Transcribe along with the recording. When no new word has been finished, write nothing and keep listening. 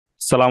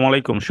সালাম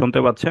আলাইকুম, শুনতে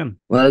পাচ্ছেন?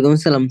 ওয়ালাইকুম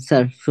আসসালাম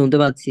স্যার, শুনতে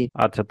পাচ্ছি।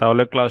 আচ্ছা,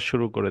 তাহলে ক্লাস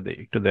শুরু করে দেই,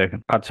 একটু দেখেন।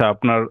 আচ্ছা,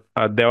 আপনার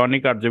দেওয়ানি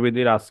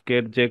কার্যবিধির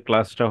আজকের যে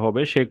ক্লাসটা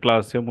হবে সেই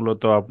ক্লাসে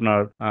মূলত আপনার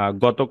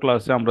গত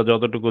ক্লাসে আমরা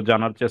যতটুকু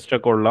জানার চেষ্টা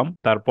করলাম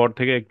তারপর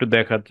থেকে একটু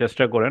দেখার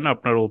চেষ্টা করেন।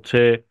 আপনার হচ্ছে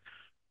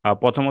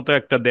প্রথমত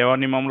একটা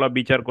দেওয়ানি মামলা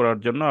বিচার করার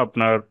জন্য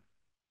আপনার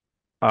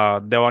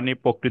দেওয়ানি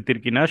প্রকৃতির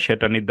কিনা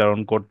সেটা নির্ধারণ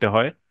করতে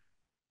হয়।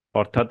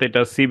 অর্থাৎ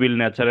এটা সিভিল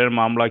নেচারের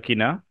মামলা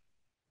কিনা।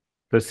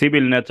 তো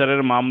সিভিল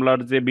নেচারের মামলার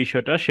যে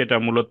বিষয়টা সেটা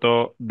মূলত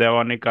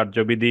দেওয়ানি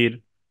কার্যবিধির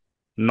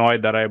 9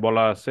 ধারায়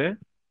বলা আছে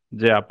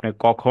যে আপনি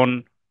কখন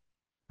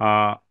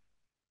আহ,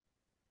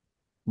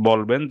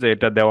 বলবেন যে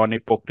এটা দেওয়ানি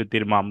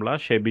প্রকৃতির মামলা,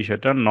 সেই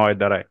বিষয়টা 9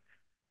 ধারায়,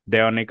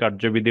 দেওয়ানি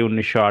কার্যবিধি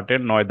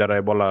 1908-এর 9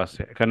 ধারায় বলা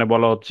আছে। এখানে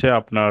বলা হচ্ছে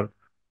আপনার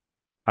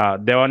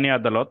দেওয়ানি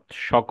আদালত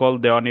সকল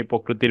দেওয়ানি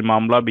প্রকৃতির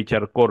মামলা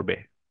বিচার করবে।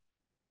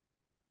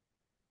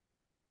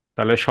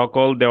 তাহলে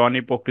সকল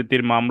দেওয়ানি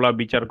প্রকৃতির মামলা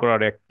বিচার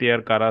করার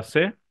এখতিয়ার কার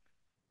আছে?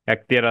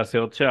 এখতিয়ার আছে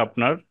হচ্ছে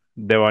আপনার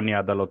দেওয়ানি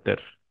আদালতের।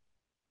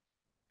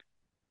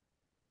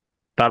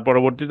 তার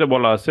পরবর্তীতে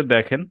বলা আছে,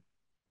 দেখেন,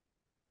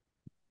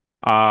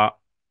 আহ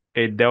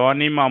এই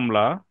দেওয়ানি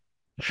মামলা,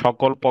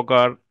 সকল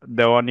প্রকার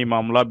দেওয়ানি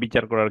মামলা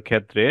বিচার করার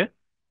ক্ষেত্রে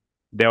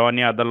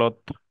দেওয়ানি আদালত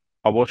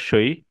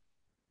অবশ্যই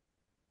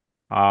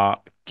আহ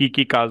কি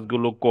কি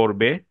কাজগুলো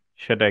করবে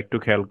সেটা একটু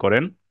খেয়াল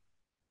করেন।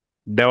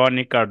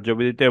 দেওয়ানি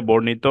কার্যবিধিতে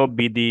বর্ণিত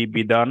বিধি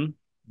বিধান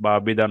বা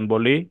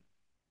বিধানবলী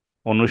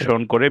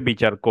অনুসরণ করে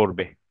বিচার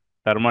করবে।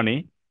 তার মানে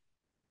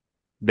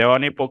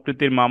দেওয়ানি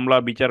প্রকৃতির মামলা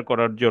বিচার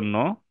করার জন্য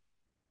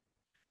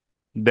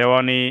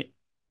দেওয়ানি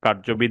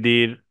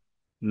কার্যবিধির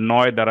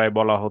 9 ধারায়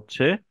বলা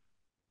হচ্ছে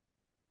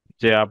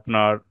যে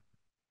আপনার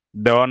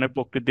দেওয়ানি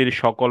প্রকৃতির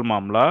সকল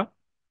মামলা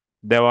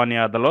দেওয়ানি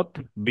আদালত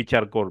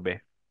বিচার করবে।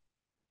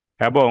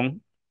 এবং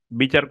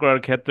বিচার করার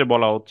ক্ষেত্রে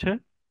বলা হচ্ছে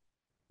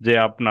যে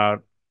আপনার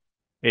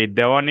এই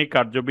দেওয়ানি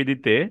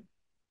কার্যবিধিতে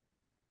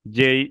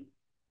যেই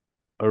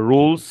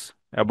রুলস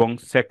এবং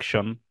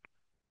সেকশন,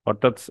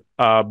 অর্থাৎ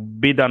আহ,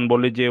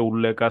 বিধানবলী যে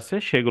উল্লেখ আছে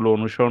সেগুলো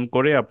অনুসরণ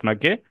করে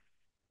আপনাকে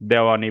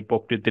দেওয়ানি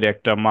প্রকৃতির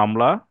একটা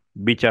মামলা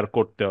বিচার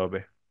করতে হবে।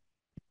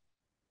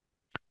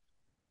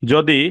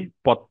 যদি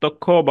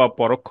প্রত্যক্ষ বা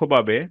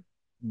পরোক্ষভাবে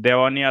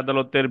দেওয়ানি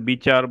আদালতের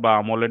বিচার বা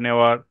আমলে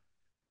নেওয়ার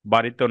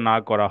বারিত না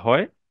করা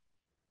হয়,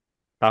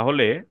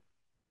 তাহলে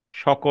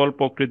সকল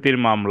প্রকৃতির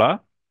মামলা,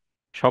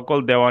 সকল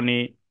দেওয়ানি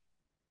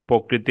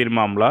প্রকৃতির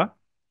মামলা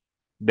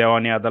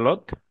দেওয়ানি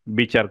আদালত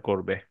বিচার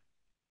করবে।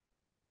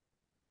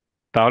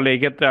 তাহলে এই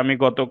ক্ষেত্রে আমি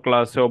গত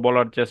ক্লাসেও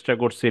বলার চেষ্টা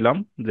করছিলাম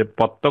যে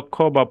প্রত্যক্ষ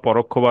বা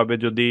পরোক্ষভাবে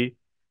যদি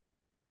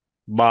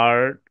বার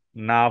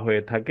না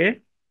হয়ে থাকে,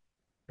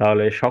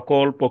 তাহলে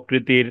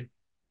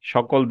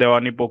সকল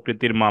দেওয়ানি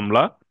প্রকৃতির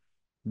মামলা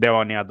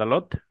দেওয়ানি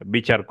আদালত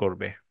বিচার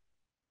করবে।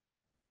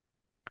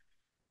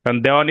 কারণ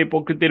দেওয়ানি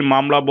প্রকৃতির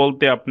মামলা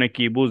বলতে আপনি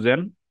কি বুঝেন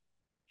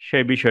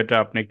সেই বিষয়টা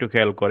আপনি একটু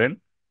খেয়াল করেন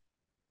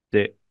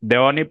যে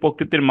দেওয়ানি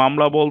প্রকৃতির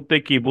মামলা বলতে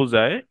কি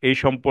বোঝায় এই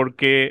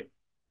সম্পর্কে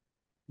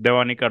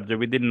দেওয়ানি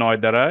কার্যবিধির 9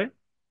 ধারায়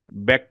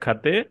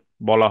ব্যাখ্যাতে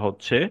বলা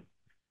হচ্ছে,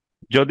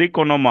 যদি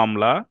কোনো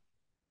মামলা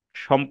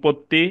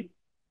সম্পত্তি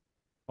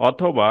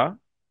অথবা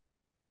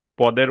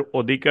পদের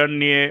অধিকার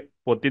নিয়ে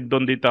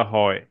প্রতিদ্বন্দ্বিতা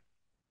হয়,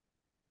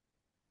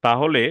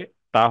 তাহলে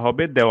তা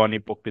হবে দেওয়ানি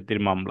প্রকৃতির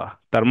মামলা।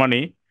 তার মানে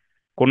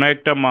কোনো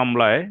একটা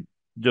মামলায়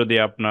যদি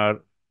আপনার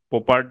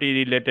প্রপার্টি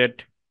রিলেটেড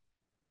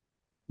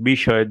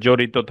বিষয়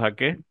জড়িত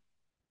থাকে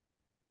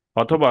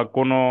অথবা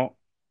কোনো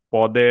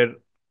পদের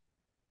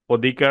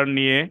অধিকার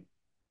নিয়ে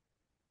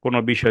কোনো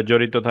বিষয়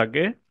জড়িত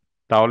থাকে,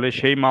 তাহলে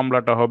সেই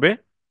মামলাটা হবে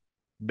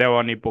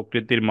দেওয়ানি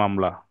প্রকৃতির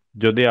মামলা।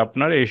 যদি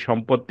আপনার এই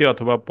সম্পত্তি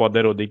অথবা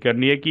পদের অধিকার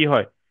নিয়ে কি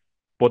হয়,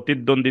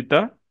 প্রতিদ্বন্দ্বিতা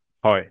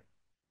হয়।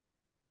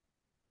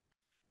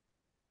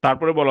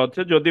 তারপরে বলা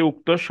হচ্ছে, যদি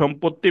উক্ত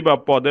সম্পত্তি বা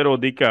পদের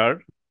অধিকার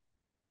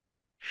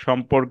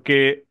সম্পর্কে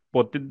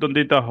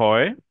প্রতিদ্বন্দ্বিতা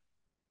হয়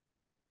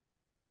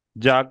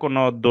যা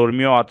কোনো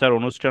ধর্মীয় আচার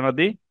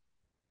অনুষ্ঠানাদি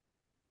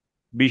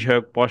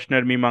বিষয়ক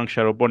প্রশ্নের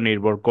মীমাংসার উপর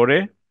নির্ভর করে,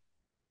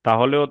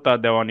 তাহলেও তা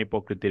দেওয়ানি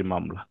প্রকৃতির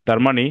মামলা। তার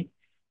মানে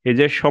এই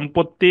যে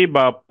সম্পত্তি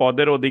বা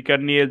পদের অধিকার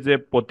নিয়ে যে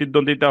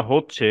প্রতিদ্বন্দ্বিতা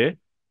হচ্ছে,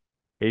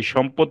 এই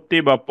সম্পত্তি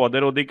বা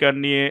পদের অধিকার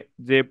নিয়ে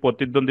যে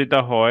প্রতিদ্বন্দ্বিতা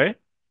হয়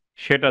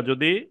সেটা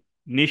যদি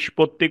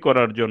নিষ্পত্তি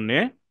করার জন্যে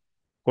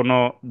কোনো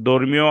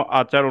ধর্মীয়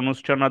আচার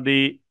অনুষ্ঠানাদি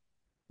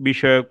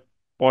বিষয়ক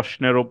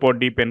প্রশ্নের উপর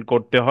ডিপেন্ড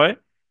করতে হয়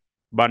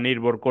বা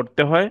নির্ভর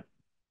করতে হয়,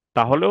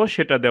 তাহলেও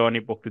সেটা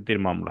দেওয়ানি প্রকৃতির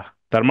মামলা।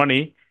 তার মানে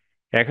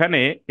এখানে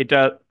এটা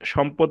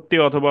সম্পত্তি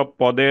অথবা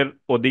পদের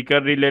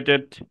অধিকার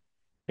রিলেটেড,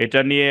 এটা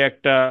নিয়ে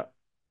একটা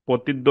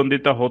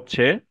প্রতিদ্বন্দ্বিতা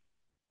হচ্ছে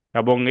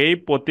এবং এই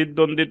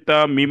প্রতিদ্বন্দ্বিতা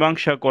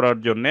মীমাংসা করার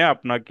জন্য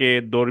আপনাকে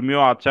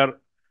ধর্মীয় আচার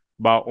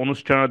বা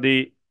অনুষ্ঠানাদি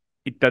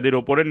ইত্যাদির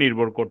উপরে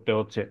নির্ভর করতে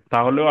হচ্ছে,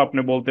 তাহলেও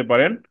আপনি বলতে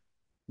পারেন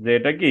যে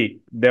এটা কি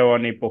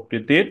দেওয়ানি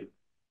প্রকৃতির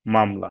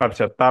মামলা।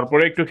 আচ্ছা,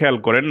 তারপরে একটু খেয়াল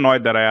করেন 9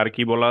 ধারায় আর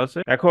কি বলা আছে।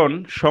 এখন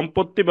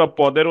সম্পত্তি বা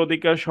পদের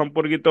অধিকার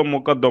সম্পর্কিত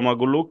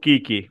মোকদ্দমাগুলো কি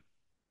কি,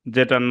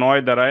 যেটা 9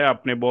 ধারায়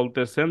আপনি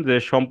বলতেছেন যে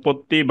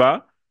সম্পত্তি বা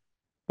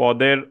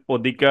পদের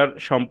অধিকার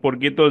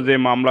সম্পর্কিত যে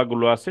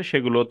মামলাগুলো আছে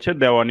সেগুলো হচ্ছে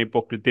দেওয়ানি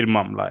প্রকৃতির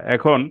মামলা।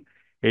 এখন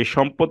এই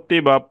সম্পত্তি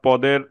বা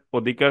পদের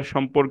অধিকার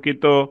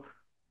সম্পর্কিত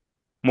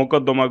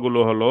মোকদ্দমাগুলো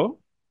হলো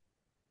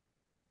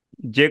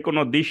যে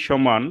কোনো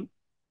দৃশ্যমান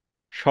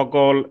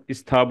সকল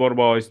স্থাবর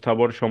বা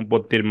অস্থাবর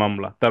সম্পত্তির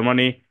মামলা। তার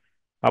মানে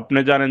আপনি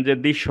জানেন যে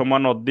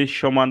দৃশ্যমান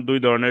অদৃশ্যমান দুই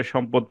ধরনের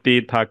সম্পত্তি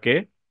থাকে।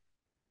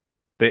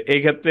 তো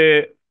এই ক্ষেত্রে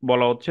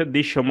বলা হচ্ছে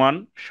দৃশ্যমান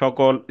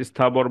সকল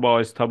স্থাবর বা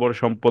অস্থাবর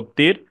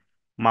সম্পত্তির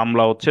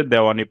মামলা হচ্ছে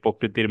দেওয়ানি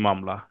প্রকৃতির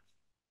মামলা।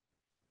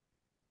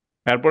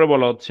 এরপরে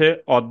বলা হচ্ছে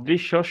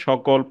অদৃশ্য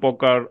সকল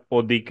প্রকার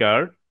অধিকার,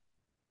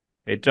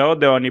 এটাও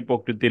দেওয়ানি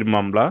প্রকৃতির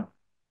মামলা।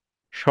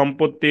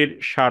 সম্পত্তির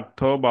স্বার্থ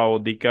বা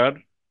অধিকার,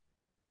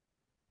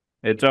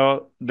 এটাও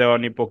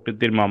দেওয়ানি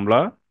প্রকৃতির মামলা।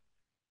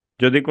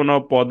 যদি কোনো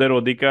পদের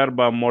অধিকার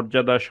বা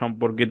মর্যাদা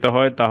সম্পর্কিত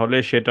হয় তাহলে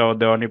সেটাও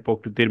দেওয়ানি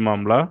প্রকৃতির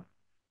মামলা।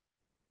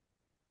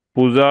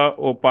 পূজা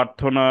ও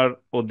প্রার্থনার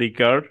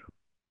অধিকার,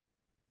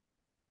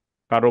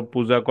 কারো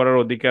পূজা করার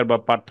অধিকার বা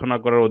প্রার্থনা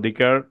করার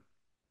অধিকার,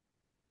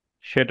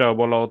 সেটাও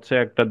বলা হচ্ছে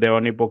একটা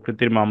দেওয়ানি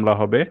প্রকৃতির মামলা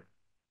হবে।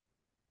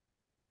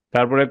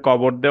 তারপরে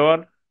কবর দেওয়ার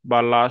বা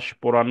লাশ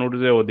পোড়ানোর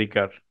যে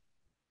অধিকার,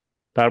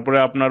 তারপরে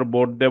আপনার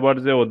ভোট দেওয়ার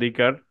যে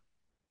অধিকার,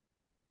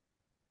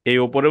 এই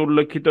উপরে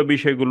উল্লেখিত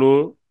বিষয়গুলো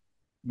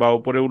বা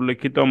উপরে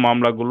উল্লেখিত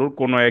মামলাগুলোর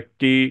কোনো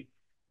একটি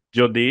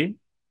যদি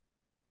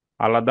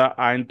আলাদা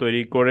আইন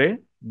তৈরি করে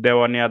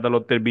দেওয়ানি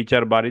আদালতের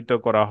বিচার বারিত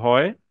করা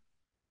হয়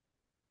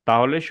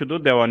তাহলে শুধু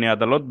দেওয়ানি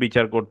আদালত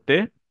বিচার করতে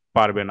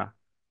পারবে না।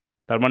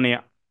 তার মানে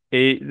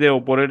এই যে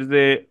উপরের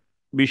যে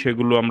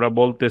বিষয়গুলো আমরা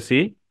বলতেছি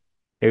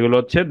এগুলো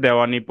হচ্ছে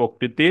দেওয়ানি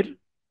প্রকৃতির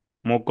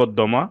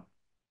মোকদ্দমা।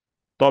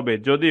 তবে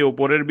যদি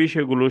উপরের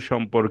বিষয়গুলো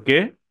সম্পর্কে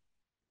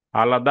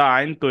আলাদা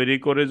আইন তৈরি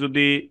করে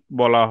যদি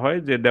বলা হয়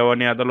যে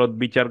দেওয়ানি আদালত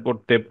বিচার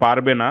করতে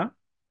পারবে না,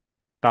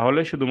 তাহলে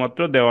শুধুমাত্র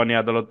দেওয়ানি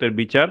আদালতের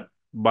বিচার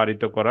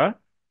বারিত করা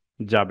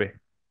যাবে।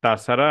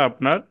 তাছাড়া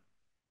আপনার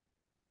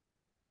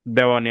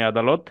দেওয়ানি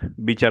আদালত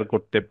বিচার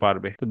করতে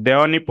পারবে। তো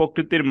দেওয়ানি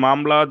প্রকৃতির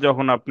মামলা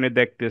যখন আপনি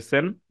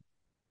দেখতেছেন,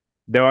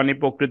 দেওয়ানি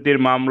প্রকৃতির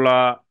মামলা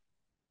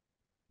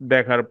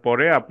দেখার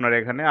পরে আপনার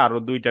এখানে আরো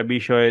দুইটা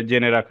বিষয়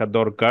জেনে রাখা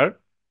দরকার।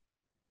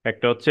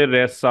 একটা হচ্ছে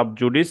রেস সাব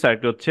জুডিস আর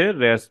একটা হচ্ছে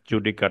রেস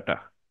জুডিকাটা।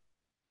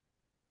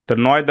 তো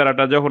 9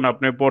 ধারাটা যখন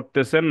আপনি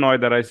পড়তেছেন, 9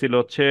 ধারায় ছিল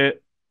হচ্ছে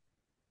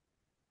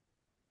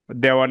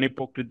দেওয়ানি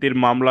প্রকৃতির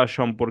মামলা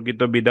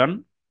সম্পর্কিত বিধান,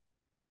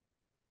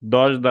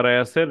 10 ধারায়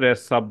আছে রেস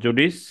সাব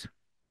জুডিস,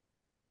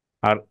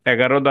 আর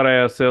 11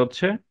 ধারায় আছে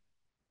হচ্ছে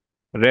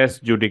রেস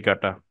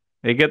জুডিকাটা।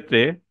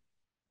 এক্ষেত্রে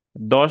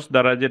 10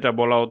 ধারা যেটা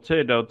বলা হচ্ছে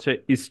এটা হচ্ছে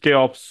স্টে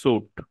অফ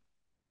সুট।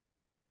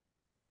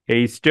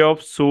 এই স্টে অফ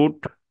সুট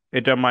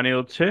এটা মানে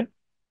হচ্ছে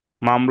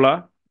মামলা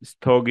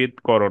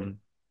স্থগিতকরণ।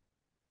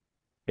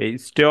 এই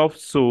স্টে অফ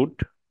সুট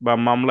বা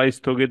মামলা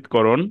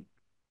স্থগিতকরণ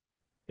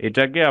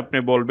এটাকে আপনি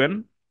বলবেন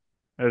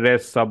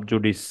রেস সাব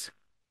জুডিস।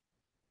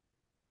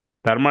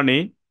 তার মানে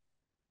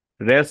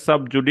রেস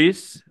সাব জুডিস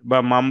বা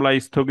মামলা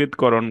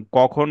স্থগিতকরণ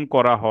কখন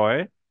করা হয়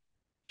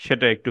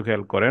সেটা একটু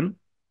খেয়াল করেন।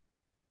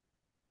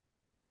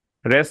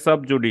 রেস সাব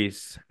জুডিস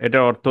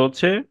এটার অর্থ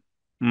হচ্ছে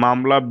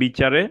মামলা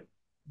বিচারে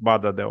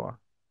বাধা দেওয়া।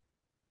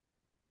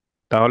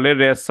 তাহলে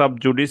রেস সাব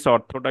জুডিস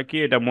অর্থটা কি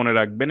এটা মনে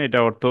রাখবেন, এটা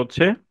অর্থ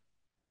হচ্ছে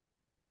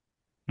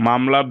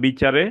মামলা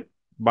বিচারে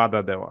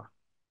বাধা দেওয়া।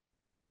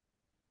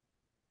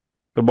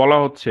 তো বলা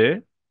হচ্ছে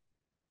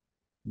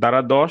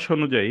ধারা 10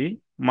 অনুযায়ী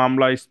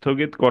মামলা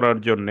স্থগিত করার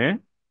জন্য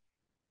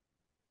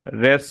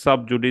রেস সাব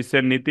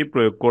জুডিসের নীতি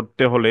প্রয়োগ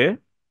করতে হলে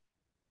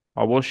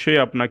অবশ্যই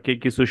আপনাকে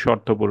কিছু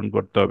শর্ত পূরণ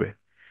করতে হবে।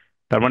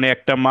 তার মানে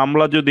একটা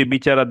মামলা যদি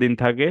বিচারাধীন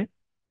থাকে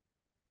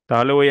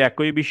তাহলে ওই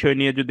একই বিষয়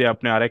নিয়ে যদি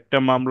আপনি আরেকটা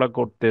মামলা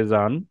করতে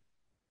যান,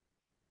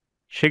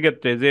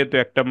 সেক্ষেত্রে যেহেতু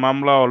একটা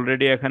মামলা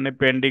অলরেডি এখানে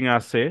পেন্ডিং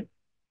আছে,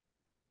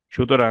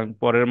 সুতরাং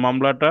পরের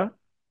মামলাটা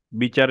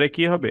বিচারে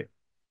কি হবে,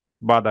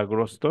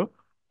 বাধাগ্রস্ত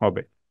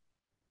হবে।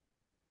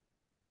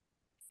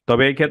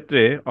 তবে এই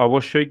ক্ষেত্রে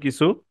অবশ্যই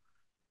কিছু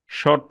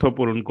শর্ত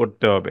পূরণ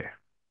করতে হবে।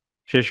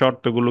 সে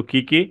শর্তগুলো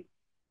কি কি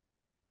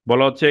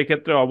বলা হচ্ছে,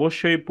 এক্ষেত্রে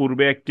অবশ্যই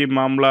পূর্বে একটি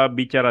মামলা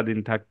বিচারাধীন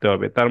থাকতে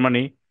হবে। তার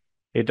মানে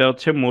এটা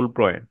হচ্ছে মূল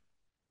পয়েন্ট।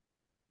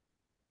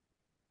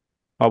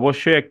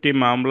 অবশ্যই একটি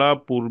মামলা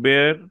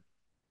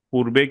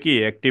পূর্বে কি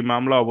একটি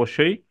মামলা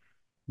অবশ্যই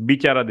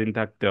বিচারাধীন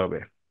থাকতে হবে।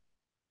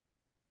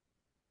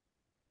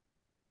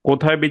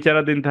 কোথায়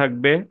বিচারাধীন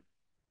থাকবে?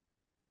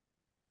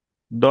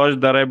 10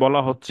 ধারায়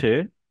বলা হচ্ছে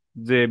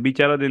যে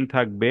বিচারাধীন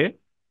থাকবে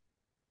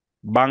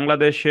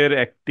বাংলাদেশের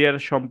এখতিয়ার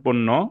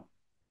সম্পন্ন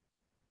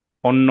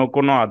অন্য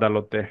কোনো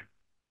আদালতে।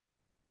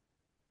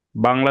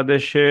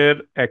 বাংলাদেশের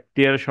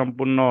এখতিয়ার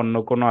সম্পন্ন অন্য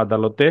কোনো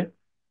আদালতে,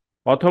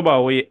 অথবা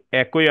ওই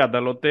একই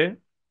আদালতে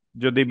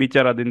যদি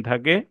বিচারাধীন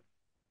থাকে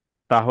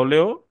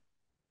তাহলেও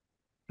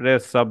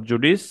রেস সাব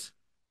জুডিস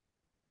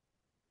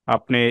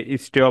আপনি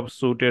স্টে অফ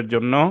সুটের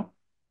জন্য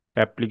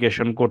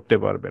অ্যাপ্লিকেশন করতে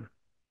পারবেন।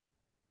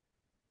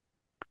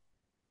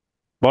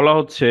 বলা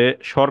হচ্ছে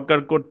সরকার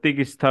কর্তৃক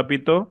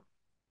স্থাপিত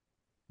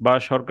বা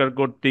সরকার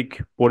কর্তৃক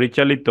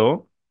পরিচালিত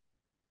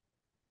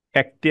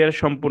এখতিয়ার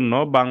সম্পন্ন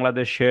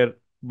বাংলাদেশের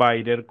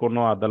বাইরের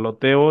কোনো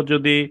আদালতেও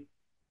যদি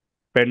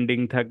পেন্ডিং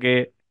থাকে,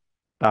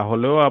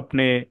 তাহলেও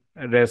আপনি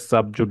রেস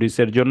সাব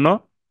জুডিসের জন্য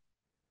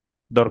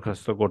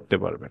দরখাস্ত করতে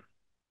পারবেন।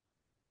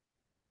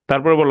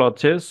 তারপর বলা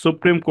হচ্ছে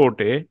সুপ্রিম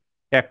কোর্টে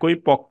একই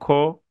পক্ষ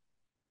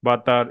বা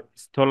তার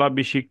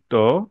স্থলাভিষিক্ত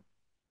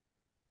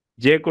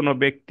যে কোনো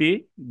ব্যক্তি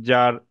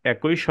যার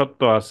একই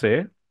সত্ত্ব আছে,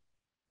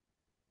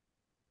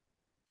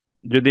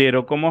 যদি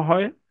এরকমও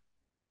হয়,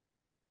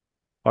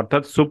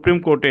 অর্থাৎ সুপ্রিম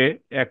কোর্টে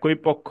একই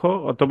পক্ষ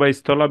অথবা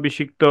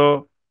স্থলাভিষিক্ত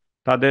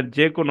তাদের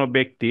যে কোনো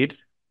ব্যক্তির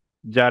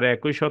যার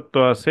একই সত্ত্ব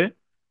আছে,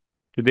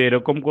 যদি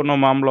এরকম কোনো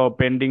মামলা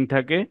পেন্ডিং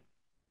থাকে,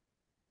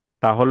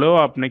 তাহলেও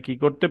আপনি কি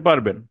করতে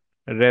পারবেন?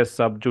 রেস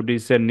সাব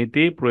জুডিসের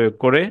নীতি প্রয়োগ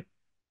করে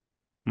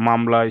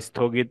মামলা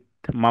স্থগিত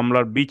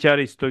মামলার বিচার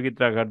স্থগিত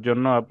রাখার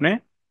জন্য আপনি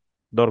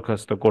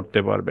দরখাস্ত করতে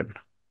পারবেন।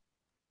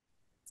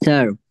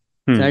 স্যার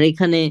হুম। স্যার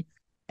এখানে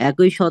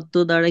একই সত্য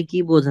দ্বারা কি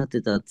বোঝাতে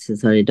চাচ্ছে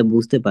স্যার, এটা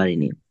বুঝতে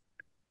পারিনি।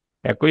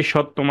 একই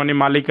সত্ত্ব মানে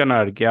মালিকানা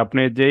আর কি।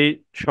 আপনি যেই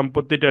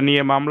সম্পত্তিটা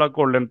নিয়ে মামলা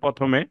করলেন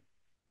প্রথমে,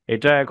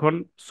 এটা এখন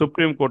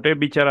সুপ্রিম কোর্টে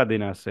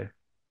বিচারাধীন আছে।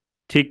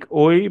 ঠিক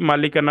ওই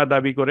মালিকানা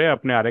দাবি করে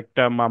আপনি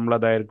আরেকটা মামলা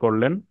দায়ের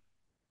করলেন,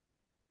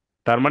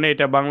 তার মানে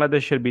এটা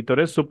বাংলাদেশের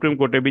ভিতরে সুপ্রিম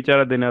কোর্টে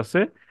বিচারাধীন আছে।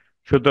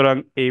 সুতরাং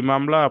এই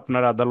মামলা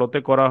আপনার আদালতে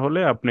করা হলে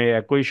আপনি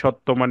একই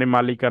সত্ত্ব মানে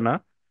মালিকানা,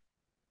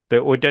 তো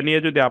ওইটা নিয়ে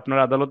যদি আপনার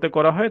আদালতে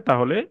করা হয়,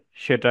 তাহলে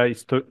সেটা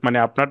মানে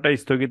আপনারটা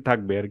স্থগিত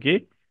থাকবে আর কি,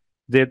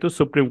 যেহেতু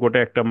সুপ্রিম কোর্টে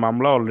একটা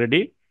মামলা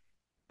অলরেডি।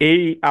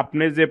 এই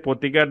আপনি যে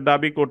প্রতিকার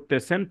দাবি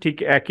করতেছেন, ঠিক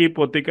একই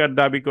প্রতিকার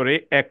দাবি করে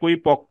একই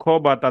পক্ষ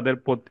বা তাদের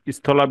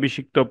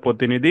স্থলাভিষিক্ত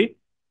প্রতিনিধি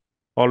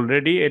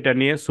অলরেডি এটা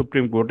নিয়ে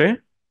সুপ্রিম কোর্টে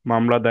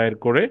মামলা দায়ের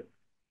করে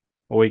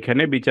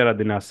ওইখানে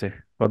বিচারাধীন আছে।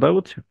 কথা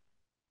বুঝছেন?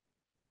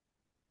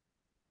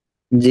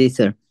 জি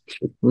স্যার,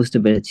 বুঝতে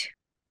পেরেছি।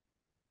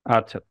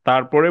 আচ্ছা,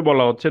 তারপরে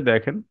বলা হচ্ছে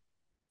দেখেন,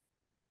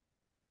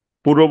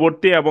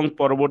 পূর্ববর্তী এবং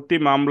পরবর্তী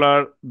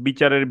মামলার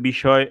বিচারের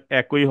বিষয়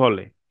একই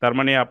হলে, তার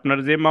মানে আপনার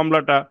যে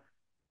মামলাটা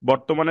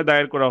বর্তমানে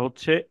দায়ের করা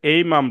হচ্ছে,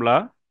 এই মামলা,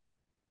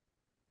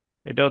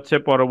 এটা হচ্ছে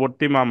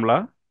পরবর্তী মামলা।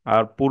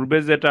 আর পূর্বে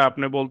যেটা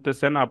আপনি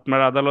বলতেছেন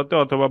আপনার আদালতে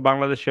অথবা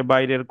বাংলাদেশের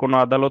বাইরের কোনো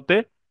আদালতে,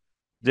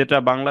 যেটা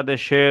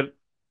বাংলাদেশের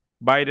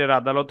বাইরের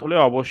আদালত হলে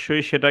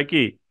অবশ্যই সেটা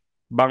কি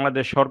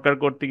বাংলাদেশ সরকার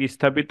কর্তৃক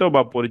স্থাপিত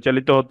বা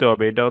পরিচালিত হতে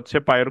হবে, এটা হচ্ছে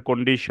পায়ের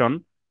কন্ডিশন।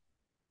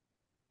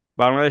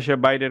 বাংলাদেশের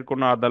বাইরের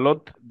কোনো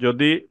আদালত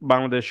যদি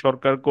বাংলাদেশ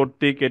সরকার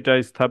কর্তৃক এটা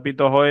স্থাপিত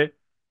হয়,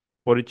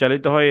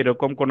 পরিচালিত হয়,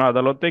 এরকম কোনো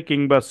আদালতে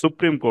কিংবা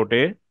সুপ্রিম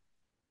কোর্টে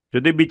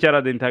যদি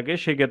বিচারাধীন থাকে,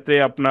 সেক্ষেত্রে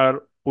আপনার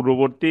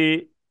পূর্ববর্তী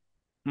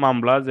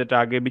মামলা যেটা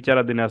আগে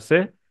বিচারাধীন আছে,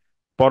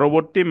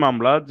 পরবর্তী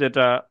মামলা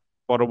যেটা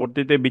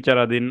পরবর্তীতে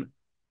বিচারাধীন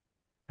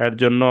এর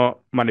জন্য,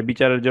 মানে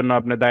বিচারের জন্য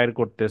আপনি দায়ের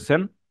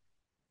করতেছেন,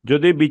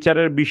 যদি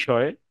বিচারের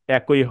বিষয়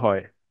একই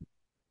হয়,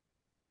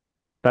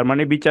 তার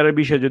মানে বিচারের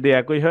বিষয় যদি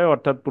একই হয়,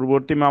 অর্থাৎ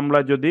পূর্ববর্তী মামলা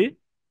যদি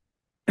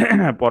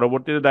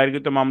পরবর্তীতে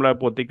দায়েরকৃত মামলায়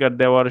প্রতিকার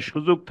দেওয়ার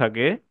সুযোগ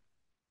থাকে,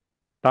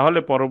 তাহলে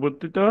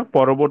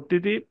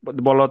পরবর্তীতে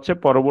বলা হচ্ছে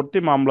পরবর্তী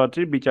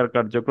মামলাটির বিচার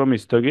কার্যক্রম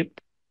স্থগিত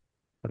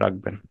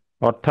রাখবেন।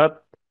 অর্থাৎ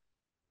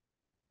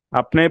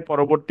আপনি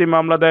পরবর্তী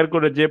মামলা দায়ের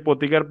করে যে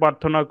প্রতিকার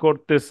প্রার্থনা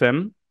করতেছেন,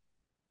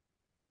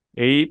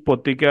 এই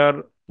প্রতিকার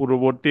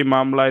পূর্ববর্তী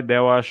মামলায়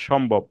দেওয়া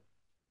সম্ভব।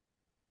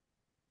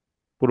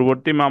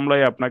 পূর্ববর্তী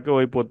মামলায় আপনাকে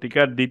ওই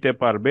প্রতিকার দিতে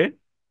পারবে।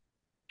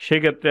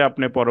 সেক্ষেত্রে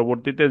আপনি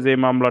পরবর্তীতে যে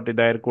মামলাটি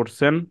দায়ের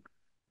করছেন,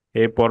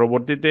 এই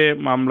পরবর্তীতে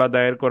মামলা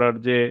দায়ের করার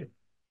যে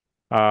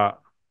আহ,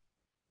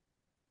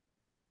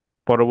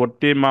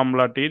 পরবর্তী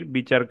মামলাটির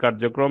বিচার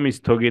কার্যক্রম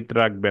স্থগিত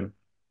রাখবেন।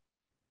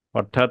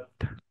 অর্থাৎ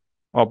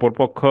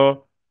অপরপক্ষ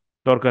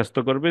দরখাস্ত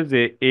করবে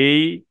যে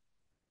এই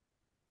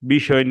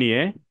বিষয় নিয়ে,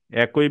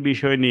 একই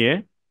বিষয় নিয়ে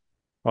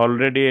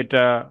অলরেডি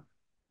এটা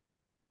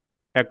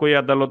একই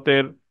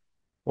আদালতের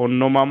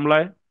অন্য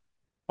মামলায়,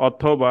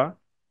 অথবা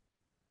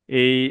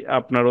এই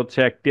আপনার হচ্ছে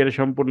এখতিয়ার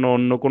সম্পূর্ণ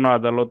অন্য কোনো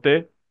আদালতে,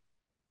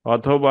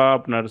 অথবা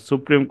আপনার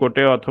সুপ্রিম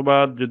কোর্টে, অথবা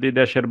যদি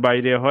দেশের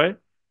বাইরে হয়,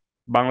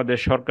 বাংলাদেশ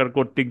সরকার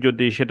কর্তৃক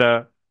যদি সেটা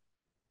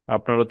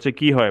আপনার হচ্ছে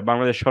কি হয়,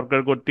 বাংলাদেশ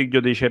সরকার কর্তৃক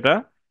যদি সেটা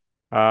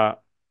আহ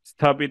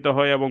স্থাপিত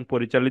হয় এবং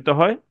পরিচালিত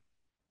হয়,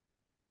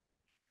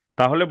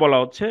 তাহলে বলা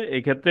হচ্ছে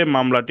এই ক্ষেত্রে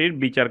মামলাটির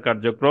বিচার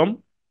কার্যক্রম,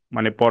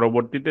 মানে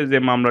পরবর্তীতে যে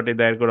মামলাটি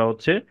দায়ের করা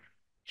হচ্ছে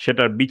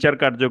সেটার বিচার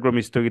কার্যক্রম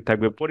স্থগিত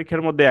থাকবে।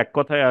 পরীক্ষার মধ্যে এক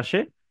কথায় আসে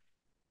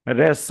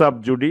রেস সাব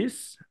জুডিস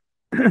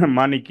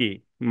মানে কি?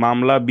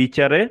 মামলা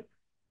বিচারে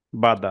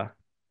বাধা।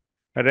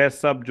 রেস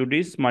সাব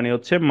জুডিস মানে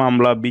হচ্ছে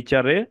মামলা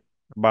বিচারে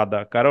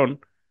বাধা। কারণ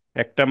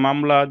একটা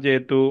মামলা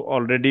যেহেতু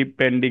অলরেডি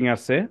পেন্ডিং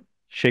আছে,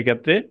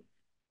 সেক্ষেত্রে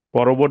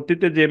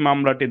পরবর্তীতে যে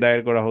মামলাটি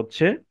দায়ের করা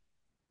হচ্ছে,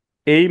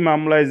 এই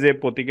মামলায় যে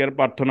প্রতিকার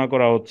প্রার্থনা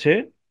করা হচ্ছে,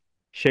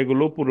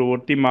 সেগুলো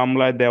পূর্ববর্তী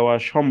মামলায় দেওয়া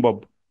সম্ভব।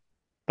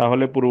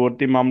 তাহলে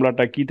পূর্ববর্তী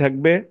মামলাটা কি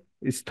থাকবে?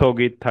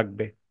 স্থগিত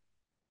থাকবে।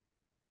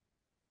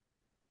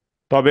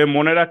 তবে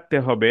মনে রাখতে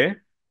হবে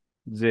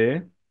যে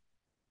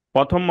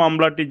প্রথম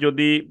মামলাটি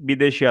যদি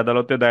বিদেশি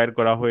আদালতে দায়ের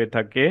করা হয়ে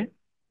থাকে,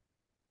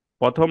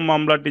 প্রথম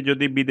মামলাটি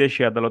যদি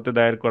বিদেশি আদালতে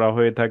দায়ের করা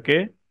হয়ে থাকে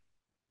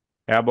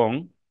এবং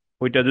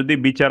ওইটা যদি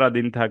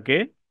বিচারাধীন থাকে,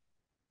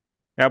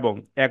 এবং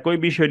একই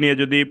বিষয় নিয়ে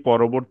যদি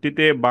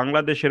পরবর্তীতে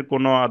বাংলাদেশের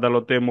কোনো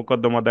আদালতে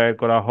মোকদ্দমা দায়ের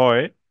করা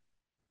হয়,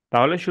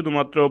 তাহলে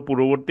শুধুমাত্র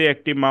পূর্ববর্তী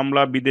একটি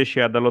মামলা বিদেশি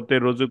আদালতে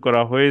রুজু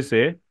করা হয়েছে,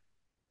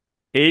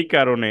 এই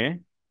কারণে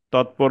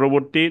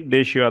তৎপরবর্তী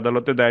দেশীয়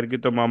আদালতে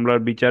দায়েরকৃত মামলার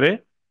বিচারে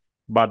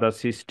বাধা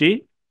সৃষ্টি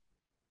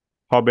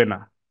হবে না।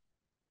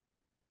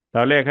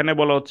 তাহলে এখানে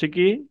বলা হচ্ছে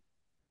কি,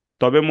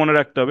 তবে মনে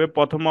রাখতে হবে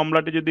প্রথম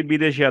মামলাটি যদি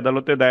বিদেশি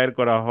আদালতে দায়ের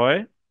করা হয়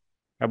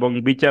এবং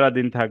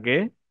বিচারাধীন থাকে,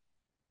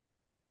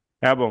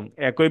 এবং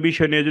একই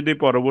বিষয় নিয়ে যদি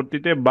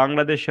পরবর্তীতে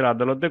বাংলাদেশের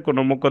আদালতে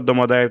কোনো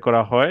মোকদ্দমা দায়ের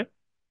করা হয়,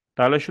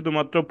 তাহলে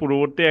শুধুমাত্র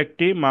পূর্ববর্তী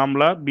একটি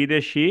মামলা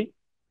বিদেশি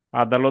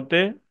আদালতে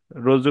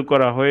রুজু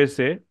করা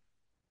হয়েছে,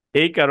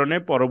 এই কারণে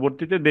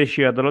পরবর্তীতে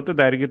দেশীয় আদালতে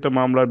দায়েরকৃত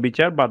মামলার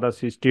বিচার বাধা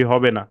সৃষ্টি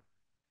হবে না।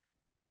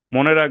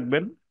 মনে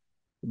রাখবেন,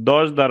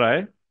 10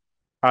 ধারায়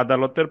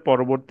আদালতের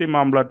পরবর্তী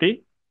মামলাটি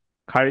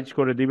খারিজ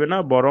করে দিবে না,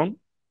 বরং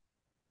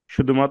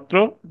শুধুমাত্র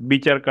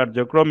বিচার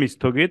কার্যক্রম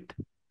স্থগিত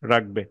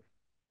রাখবে।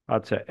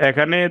 আচ্ছা,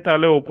 এখানে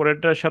তাহলে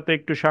উপরেরটার সাথে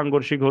একটু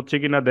সাংঘর্ষিক হচ্ছে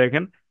কিনা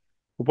দেখেন।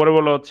 উপরে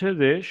বলা হচ্ছে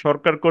যে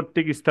সরকার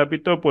কর্তৃক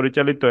স্থাপিত ও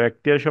পরিচালিত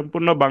এখতিয়ার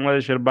সম্পূর্ণ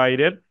বাংলাদেশের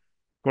বাইরের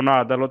কোনো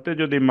আদালতে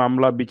যদি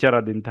মামলা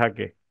বিচারাধীন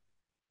থাকে,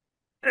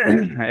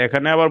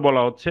 এখানে আবার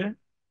বলা হচ্ছে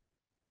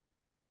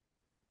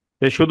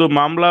যে শুধু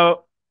মামলা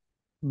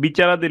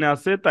বিচারাধীন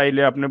আছে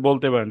তাইলে আপনি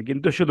বলতে পারেন,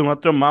 কিন্তু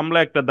শুধুমাত্র মামলা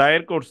একটা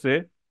দায়ের করছে,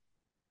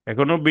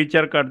 এখনো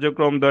বিচার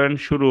কার্যক্রম ধরেন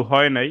শুরু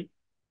হয় নাই,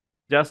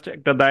 জাস্ট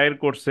একটা দায়ের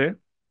করছে,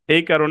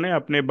 এই কারণে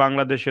আপনি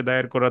বাংলাদেশে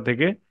দায়ের করা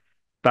থেকে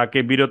তাকে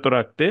বিরত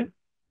রাখতে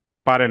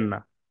পারেন না।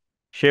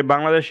 সে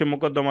বাংলাদেশে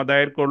মোকদ্দমা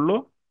দায়ের করলো,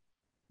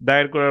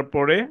 দায়ের করার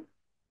পরে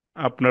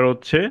আপনার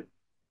হচ্ছে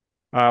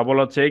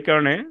বলা হচ্ছে এই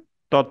কারণে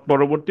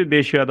তৎপরবর্তী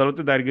দেশীয়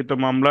আদালতে দায়েরকৃত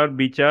মামলার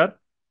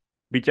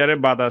বিচারে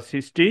বাধা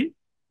সৃষ্টি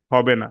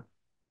হবে না।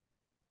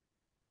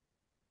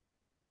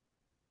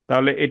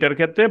 তাহলে এটার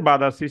ক্ষেত্রে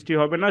বাধা সৃষ্টি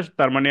হবে না,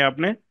 তার মানে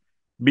আপনি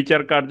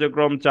বিচার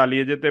কার্যক্রম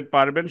চালিয়ে যেতে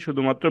পারবেন,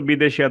 শুধুমাত্র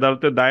বিদেশি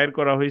আদালতে দায়ের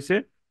করা হয়েছে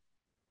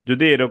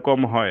যদি এরকম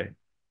হয়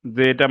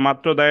যে এটা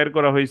মাত্র দায়ের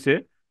করা হয়েছে,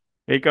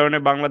 এই কারণে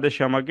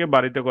বাংলাদেশে আমাকে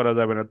বাড়িতে করা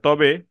যাবে না।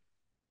 তবে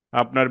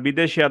আপনার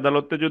বিদেশি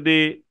আদালতে যদি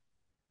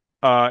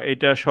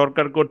এটা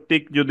সরকার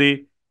কর্তৃক যদি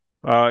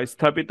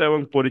স্থাপিত এবং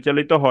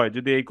পরিচালিত হয়,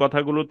 যদি এই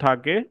কথাগুলো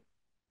থাকে,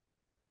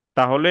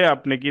 তাহলে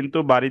আপনি কিন্তু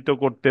বাড়িতে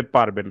করতে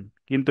পারবেন।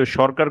 কিন্তু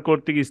সরকার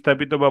কর্তৃক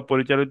স্থাপিত বা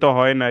পরিচালিত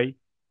হয় নাই,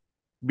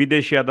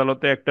 বিদেশি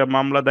আদালতে একটা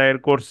মামলা দায়ের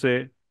করছে,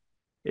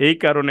 এই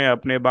কারণে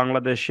আপনি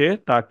বাংলাদেশে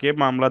তাকে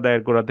মামলা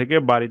দায়ের করা থেকে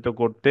বারিত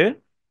করতে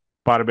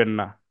পারবেন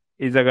না।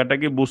 এই জায়গাটা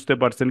কি বুঝতে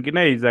পারছেন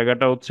কিনা? এই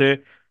জায়গাটা হচ্ছে,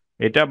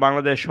 এটা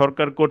বাংলাদেশ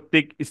সরকার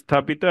কর্তৃক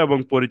স্থাপিত এবং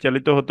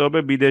পরিচালিত হতে হবে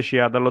বিদেশি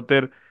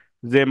আদালতের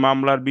যে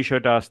মামলার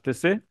বিষয়টা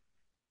আসতেছে।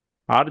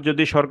 আর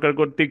যদি সরকার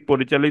কর্তৃক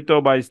পরিচালিত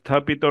বা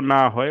স্থাপিত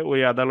না হয়, ওই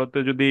আদালতে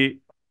যদি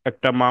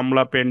একটা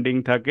মামলা পেন্ডিং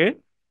থাকে,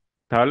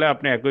 তাহলে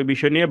আপনি একই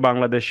বিষয় নিয়ে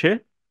বাংলাদেশে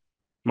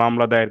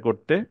মামলা দায়ের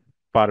করতে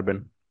পারবেন।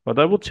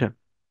 কথা বুঝছেন?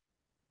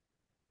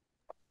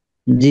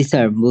 জি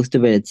স্যার, বুঝতে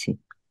পেরেছি।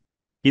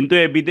 কিন্তু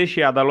এই বিদেশি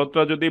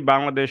আদালতরা যদি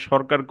বাংলাদেশ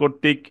সরকার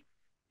কর্তৃক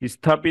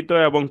স্থাপিত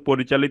এবং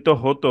পরিচালিত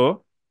হতো,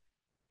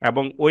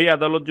 এবং ওই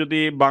আদালত যদি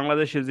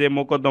বাংলাদেশে যে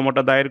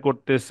মোকদ্দমাটা দায়ের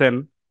করতেছেন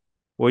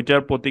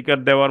ওইটার প্রতিকার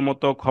দেওয়ার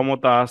মতো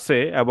ক্ষমতা আছে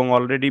এবং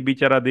অলরেডি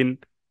বিচারাধীন,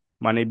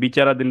 মানে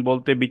বিচারাধীন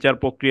বলতে বিচার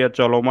প্রক্রিয়া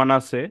চলমান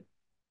আছে,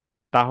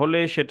 তাহলে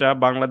সেটা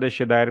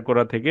বাংলাদেশে দায়ের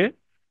করা থেকে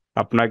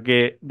আপনাকে,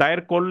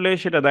 দায়ের করলে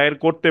সেটা দায়ের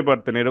করতে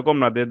পারতেন, এরকম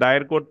না যে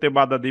দায়ের করতে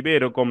বাধা দিবে,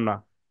 এরকম না।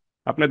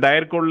 আপনি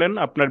দায়ের করলেন,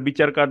 আপনার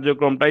বিচার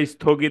কার্যক্রমটা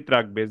স্থগিত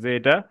রাখবে, যে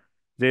এটা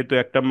যেহেতু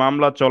একটা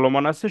মামলা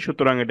চলমান আছে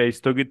সুতরাং এটা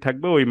স্থগিত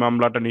থাকবে ওই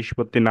মামলাটা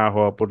নিষ্পত্তি না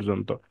হওয়া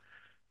পর্যন্ত।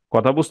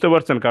 কথা বুঝতে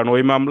পারছেন? কারণ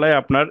ওই মামলায়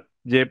আপনার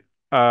যে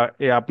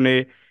আপনি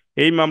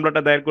এই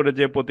মামলাটা দায়ের করে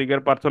যে প্রতিকার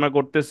প্রার্থনা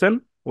করতেছেন,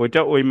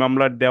 ওইটা ওই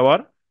মামলার দেওয়ার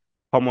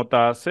ক্ষমতা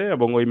আছে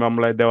এবং ওই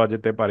মামলায় দেওয়া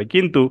যেতে পারে।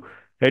 কিন্তু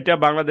এটা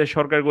বাংলাদেশ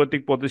সরকার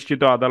কর্তৃক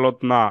প্রতিষ্ঠিত আদালত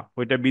না,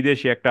 ওইটা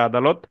বিদেশি একটা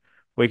আদালত,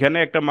 ওইখানে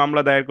একটা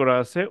মামলা দায়ের করা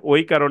আছে,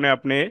 ওই কারণে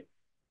আপনি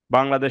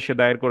বাংলাদেশে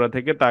দায়ের করা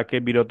থেকে তাকে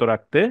বিরত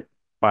রাখতে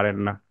পারেন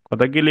না।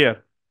 কথা ক্লিয়ার?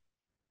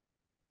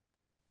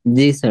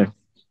 জি স্যার।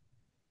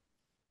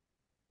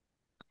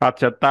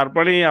 আচ্ছা,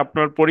 তারপরে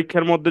আপনার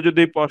পরীক্ষার মধ্যে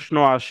যদি প্রশ্ন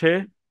আসে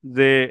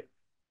যে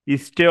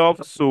স্টে অফ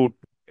স্যুট,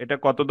 এটা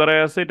কত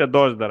ধারায় আছে? এটা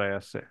 10 ধারায়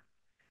আছে।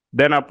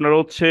 দেন আপনার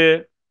হচ্ছে,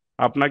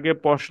 আপনাকে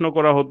প্রশ্ন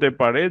করা হতে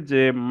পারে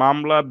যে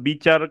মামলা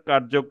বিচার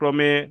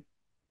কার্যক্রমে,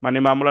 মানে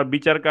মামলার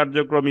বিচার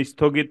কার্যক্রম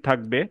স্থগিত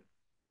থাকবে,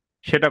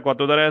 সেটা কত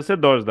ধারায় আছে?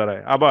 10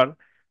 ধারায়। আবার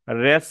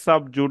রেস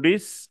সাব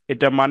জুডিস,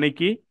 এটা মানে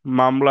কি?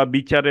 মামলা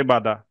বিচারে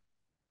বাধা।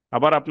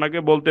 আবার আপনাকে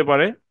বলতে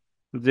পারে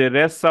যে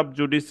রেস সাব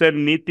জুডিসের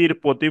নীতির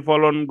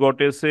প্রতিফলন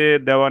ঘটেছে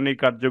দেওয়ানি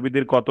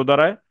কার্যবিধির কত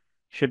ধারায়?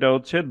 সেটা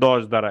হচ্ছে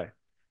 10 ধারায়।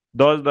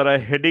 10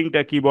 ধারায়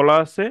হেডিংটা কি বলা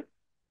আছে?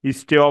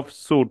 Stay of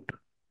sweet.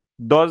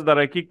 10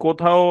 ধারায় কি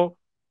কোথাও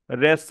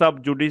রেস সাব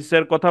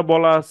জুডিসের কথা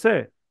বলা আছে?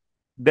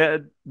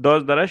 10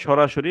 ধারায়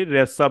সরাসরি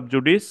রেস সাব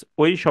জুডিস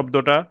ওই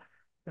শব্দটা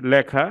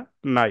লেখা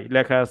নাই,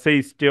 লেখা আছে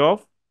স্টে অফ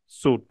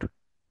স্যুট।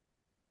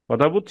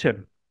 কথা বুঝছেন?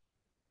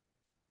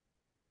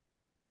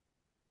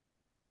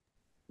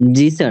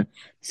 জি স্যার।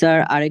 স্যার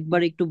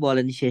আরেকবার একটু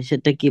বলেন,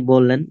 শেষেরটা কি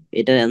বললেন?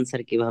 এটার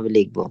অ্যান্সার কিভাবে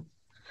লিখবো?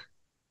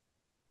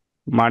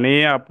 মানে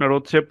আপনার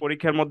হচ্ছে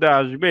পরীক্ষার মধ্যে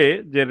আসবে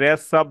যে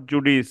রেস সাব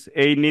জুডিস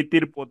এই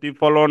নীতির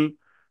প্রতিফলন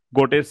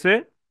ঘটেছে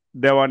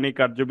দেওয়ানি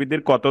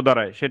কার্যবিধির কত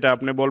দ্বারায়, সেটা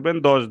আপনি বলবেন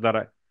 10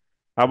 দ্বারায়।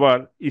 আবার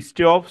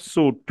স্টে অফ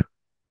সুট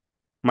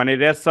মানে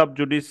রেস সাব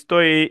জুডিস তো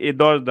এই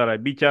 10 দ্বারায়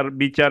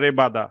বিচারে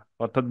বাধা,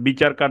 অর্থাৎ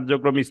বিচার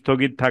কার্যক্রম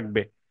স্থগিত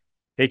থাকবে।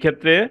 এই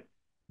ক্ষেত্রে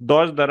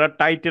 10 দ্বারা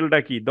টাইটেলটা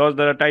কি? 10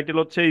 দ্বারা টাইটেল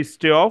হচ্ছে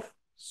স্টে অফ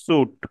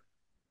সুট,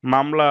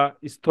 মামলা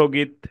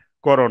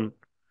স্থগিতকরণ।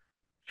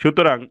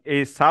 সুতরাং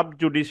এই সাব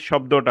জুডিস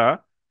শব্দটা,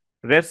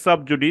 রেস সাব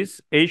জুডিস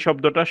এই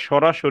শব্দটা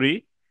সরাসরি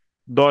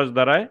 10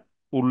 দ্বারায়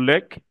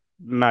উল্লেখ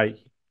নাই,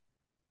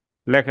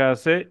 লেখা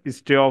আছে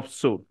স্টে অফ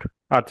সুট।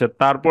 আচ্ছা,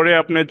 তারপরে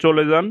আপনি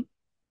চলে যান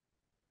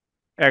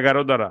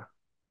 11 দ্বারা।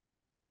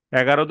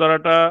 11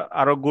 দ্বারাটা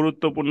আরো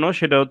গুরুত্বপূর্ণ,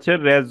 সেটা হচ্ছে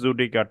রেস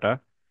জুডিকাটা।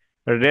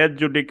 রেস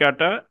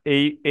জুডিকাটা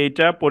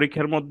এইটা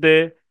পরীক্ষার মধ্যে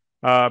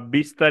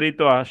বিস্তারিত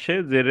আসে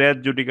যে রেস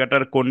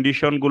জুডিকাটার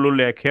কন্ডিশন গুলো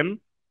লেখেন,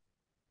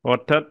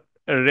 অর্থাৎ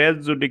রেস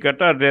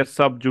জুডিকাটা আর রেস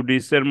সাব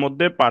জুডিসের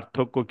মধ্যে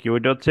পার্থক্য কি।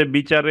 ওইটা হচ্ছে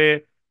বিচারে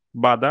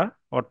বাধা,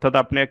 অর্থাৎ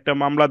আপনি একটা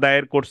মামলা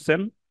দায়ের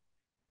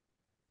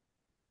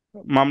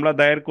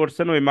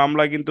করছেন, ওই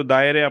মামলা কিন্তু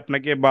দায়েরে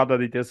আপনাকে বাধা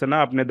দিতেছে না,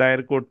 আপনি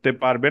দায়ের করতে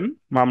পারবেন,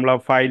 মামলা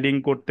ফাইলিং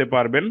করতে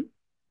পারবেন।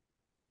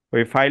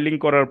 ওই ফাইলিং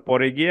করার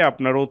পরে গিয়ে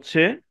আপনার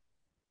হচ্ছে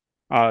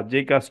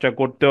যে কাজটা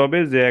করতে হবে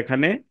যে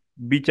এখানে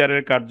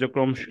বিচারের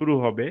কার্যক্রম শুরু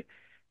হবে।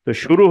 তো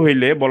শুরু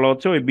হইলে বলা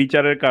হচ্ছে ওই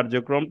বিচারের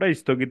কার্যক্রমটা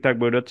স্থগিত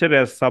থাকবে, ওইটা হচ্ছে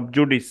রেস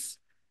সাবজুডিস।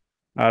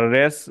 আর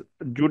রেস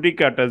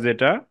জুডিকাটা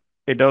যেটা,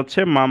 এটা হচ্ছে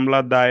মামলা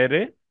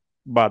দায়েরে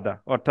বাধা,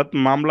 অর্থাৎ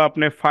মামলা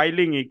আপনি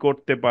ফাইলিংই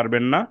করতে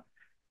পারবেন না।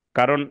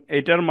 কারণ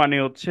এটার মানে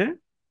হচ্ছে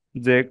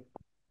যে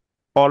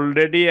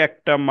অলরেডি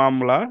একটা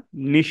মামলা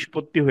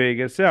নিষ্পত্তি হয়ে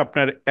গেছে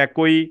আপনার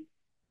একই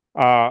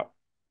আহ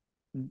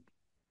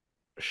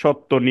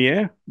সত্য নিয়ে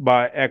বা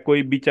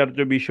একই বিচার্য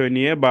বিষয়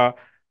নিয়ে, বা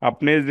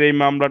আপনি যেই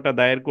মামলাটা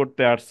দায়ের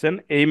করতে আসছেন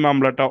এই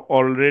মামলাটা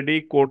অলরেডি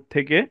কোর্ট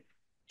থেকে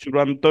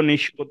চূড়ান্ত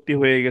নিষ্পত্তি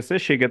হয়ে গেছে।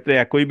 সেক্ষেত্রে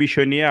একই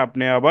বিষয় নিয়ে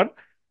আপনি আবার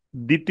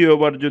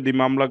দ্বিতীয়বার যদি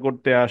মামলা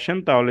করতে আসেন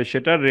তাহলে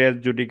সেটা রেস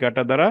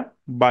জুডিকাটা দ্বারা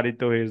বারিত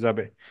হয়ে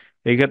যাবে।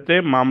 এক্ষেত্রে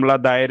মামলা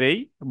দায়েরেই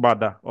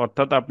বাধা,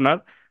 অর্থাৎ আপনার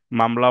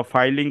মামলা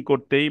ফাইলিং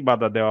করতেই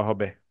বাধা দেওয়া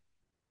হবে।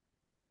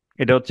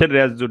 এটা হচ্ছে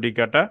রেস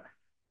জুডিকাটা,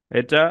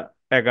 এটা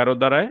 11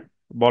 দ্বারায়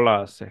বলা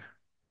আছে।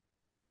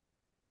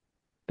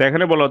 তো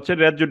এখানে বলা হচ্ছে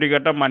রেস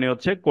জুডিকাটা মানে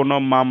হচ্ছে কোনো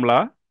মামলা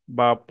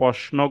বা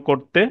প্রশ্ন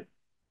করতে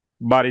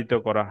বারিত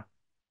করা।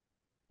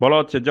 বলা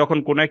হচ্ছে যখন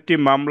কোনো একটি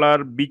মামলার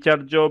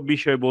বিচার্য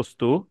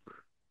বিষয়বস্তু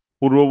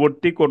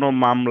পূর্ববর্তী কোনো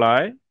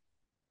মামলায়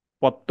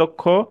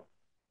প্রত্যক্ষ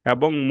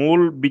এবং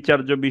মূল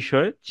বিচার্য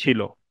বিষয় ছিল।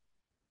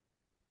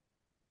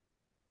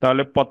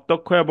 তাহলে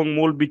প্রত্যক্ষ এবং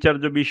মূল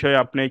বিচার্য বিষয়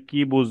আপনি কি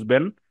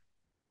বুঝবেন?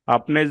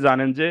 আপনি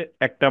জানেন যে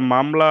একটা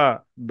মামলা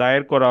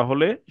দায়ের করা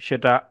হলে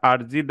সেটা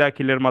আরজি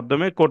দাখিলের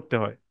মাধ্যমে করতে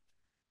হয়।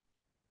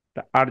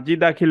 তা আরজি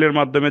দাখিলের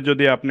মাধ্যমে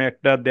যদি আপনি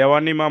একটা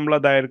দেওয়ানি মামলা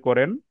দায়ের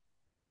করেন,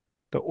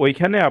 তো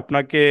ওইখানে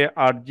আপনাকে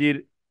আরজির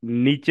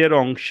নিচের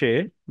অংশে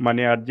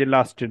মানে আরজির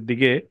লাস্টের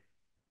দিকে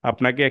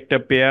আপনাকে একটা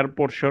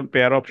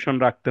পেয়ার অপশন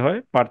রাখতে হয়,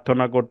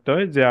 প্রার্থনা করতে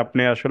হয় যে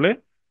আপনি আসলে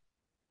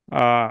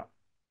আহ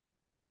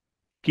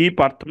কি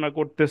প্রার্থনা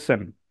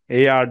করতেছেন,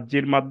 এই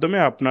আরজির মাধ্যমে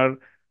আপনার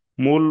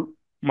মূল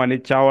মানে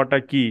চাওয়াটা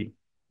কি।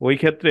 ওই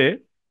ক্ষেত্রে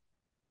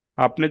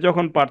আপনি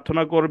যখন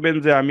প্রার্থনা করবেন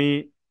যে আমি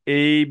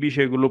এই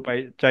বিষয়গুলো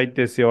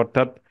চাইতেছি,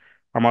 অর্থাৎ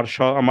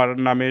আমার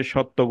নামে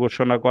সত্য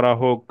ঘোষণা করা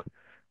হোক,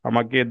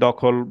 আমাকে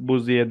দখল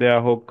বুঝিয়ে দেয়া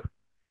হোক,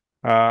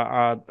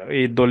 আর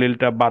এই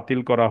দলিলটা বাতিল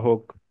করা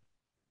হোক,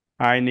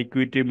 আইন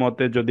ইকুইটি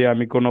মতে যদি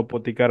আমি কোনো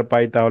প্রতিকার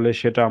পাই তাহলে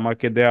সেটা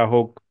আমাকে দেয়া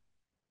হোক।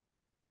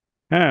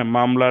 হ্যাঁ,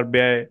 মামলার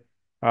ব্যয়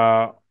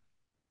আহ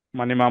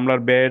মানে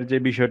মামলার ব্যয়ের যে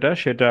বিষয়টা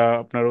সেটা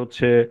আপনার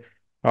হচ্ছে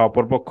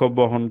অপরপক্ষ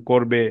বহন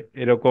করবে,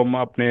 এরকম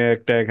আপনি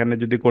একটা এখানে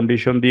যদি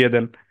কন্ডিশন দিয়ে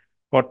দেন,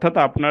 অর্থাৎ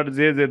আপনার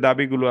যে যে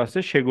দাবিগুলো আছে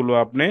সেগুলো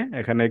আপনি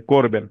এখানে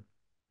করবেন।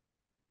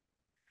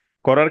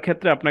 করার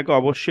ক্ষেত্রে আপনাকে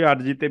অবশ্যই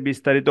আরজিতে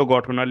বিস্তারিত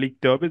ঘটনা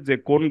লিখতে হবে যে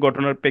কোন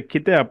ঘটনার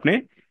প্রেক্ষিতে আপনি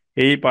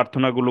এই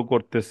প্রার্থনাগুলো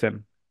করতেছেন।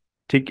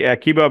 ঠিক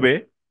একইভাবে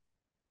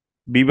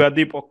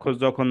বিবাদী পক্ষ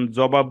যখন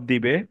জবাব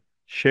দিবে,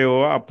 সেও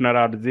আপনার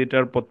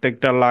আরজিটার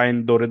প্রত্যেকটা লাইন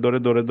ধরে ধরে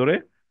ধরে ধরে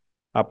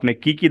আপনি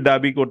কি কি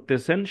দাবি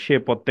করতেছেন সে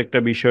প্রত্যেকটা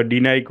বিষয়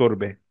ডিনাই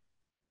করবে।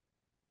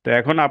 তো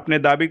এখন আপনি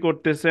দাবি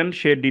করতেছেন,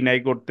 সে ডিনাই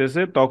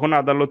করতেছে, তখন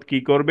আদালত কি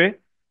করবে?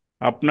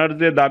 আপনার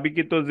যে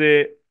দাবিকৃত যে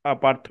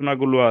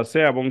প্রার্থনাগুলো আছে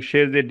এবং সে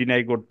যে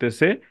ডিনাই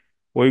করতেছে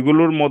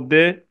ওইগুলোর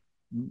মধ্যে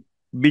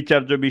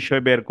বিচার্য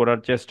বিষয় বের করার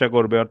চেষ্টা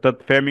করবে, অর্থাৎ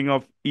ফ্রেমিং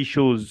অফ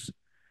ইস্যুজ,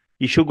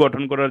 ইস্যু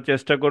গঠন করার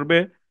চেষ্টা করবে।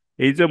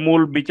 এই যে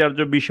মূল বিচার্য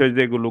বিষয়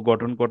যেগুলো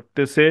গঠন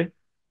করতেছে,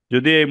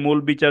 যদি এই মূল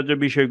বিচার্য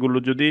বিষয়গুলো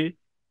যদি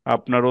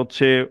আপনার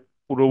হচ্ছে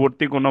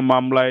পূর্ববর্তী কোনো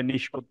মামলায়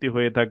নিষ্পত্তি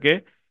হয়ে থাকে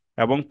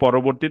এবং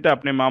পরবর্তীতে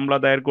আপনি মামলা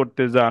দায়ের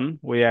করতে যান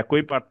ওই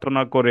একই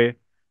প্রার্থনা করে,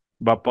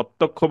 বা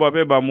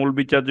প্রত্যক্ষভাবে বা মূল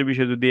বিচার্য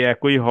বিষয় যদি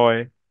একই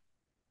হয়,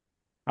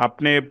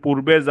 আপনি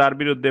পূর্বে যার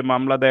বিরুদ্ধে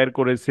মামলা দায়ের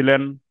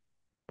করেছিলেন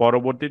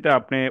পরবর্তীতে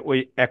আপনি ওই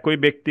একই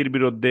ব্যক্তির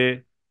বিরুদ্ধে,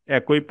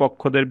 একই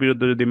পক্ষদের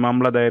বিরুদ্ধে যদি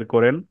মামলা দায়ের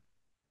করেন,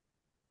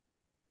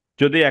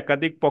 যদি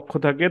একাধিক পক্ষ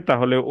থাকে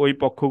তাহলে ওই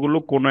পক্ষগুলো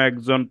কোনো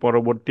একজন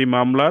পরবর্তী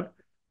মামলার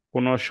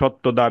কোনো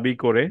সত্য দাবি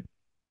করে,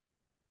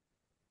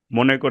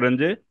 মনে করেন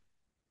যে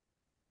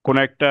কোনো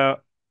একটা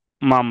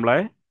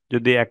মামলায়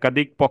যদি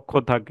একাধিক পক্ষ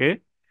থাকে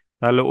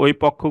তাহলে ওই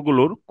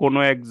পক্ষগুলোর কোনো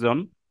একজন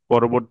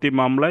পরবর্তী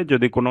মামলায়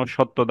যদি কোনো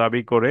সত্য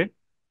দাবি করে,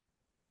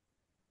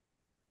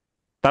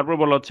 তারপর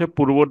বলা হচ্ছে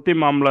পূর্ববর্তী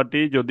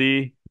মামলাটি যদি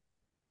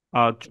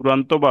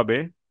চূড়ান্তভাবে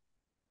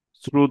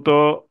শ্রুত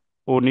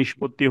ও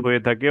নিষ্পত্তি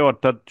হয়ে থাকে,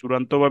 অর্থাৎ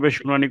চূড়ান্তভাবে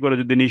শুনানি করে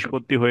যদি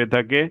নিষ্পত্তি হয়ে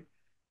থাকে,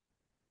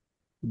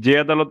 যে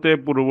আদালতে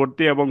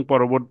পূর্ববর্তী এবং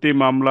পরবর্তী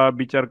মামলা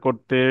বিচার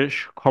করতে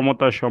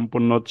ক্ষমতা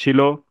সম্পন্ন ছিল,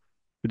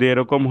 যদি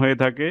এরকম হয়ে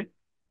থাকে,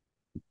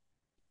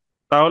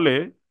 তাহলে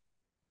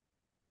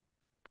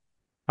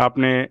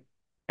আপনি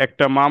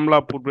একটা মামলা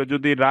পূর্বে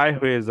যদি রায়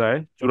হয়ে যায়,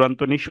 চূড়ান্ত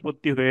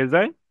নিষ্পত্তি হয়ে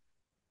যায়,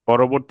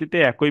 পরবর্তীতে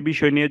একই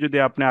বিষয় নিয়ে যদি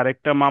আপনি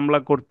আরেকটা মামলা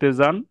করতে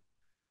যান,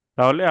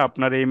 তাহলে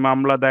আপনার এই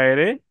মামলা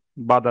দায়েরে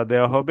বাধা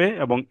দেওয়া হবে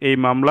এবং এই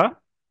মামলা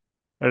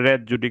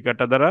রেজ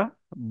জুডিকাটা দ্বারা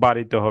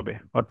বারিত হবে।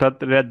 অর্থাৎ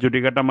রেজ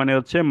জুডিকাটা মানে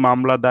হচ্ছে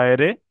মামলা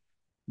দায়েরে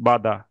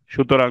বাধা।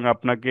 সুতরাং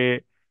আপনাকে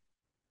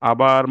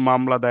আবার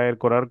মামলা দায়ের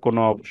করার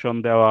কোনো অপশন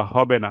দেওয়া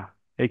হবে না।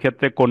 এই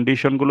ক্ষেত্রে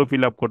কন্ডিশনগুলো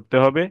ফিল আপ করতে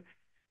হবে,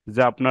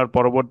 যে আপনার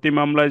পরবর্তী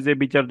মামলায় যে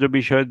বিচার্য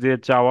বিষয় যে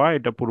চাওয়া,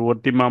 এটা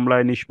পূর্ববর্তী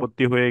মামলায়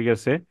নিষ্পত্তি হয়ে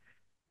গেছে।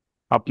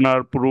 আপনার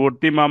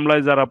পূর্ববর্তী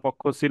মামলায় যারা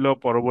পক্ষ ছিল,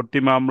 পরবর্তী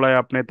মামলায়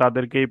আপনি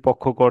তাদেরকেই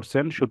পক্ষ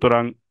করছেন,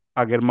 সুতরাং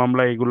আগের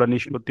মামলায় এগুলা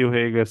নিষ্পত্তি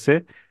হয়ে গেছে।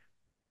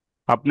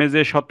 আপনি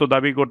যে সত্য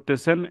দাবি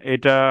করতেছেন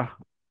এটা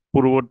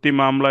পূর্ববর্তী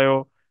মামলায়ও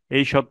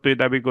এই সত্যই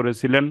দাবি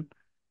করেছিলেন,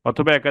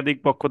 অথবা একাধিক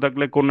পক্ষ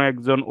থাকলে কোনো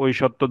একজন ওই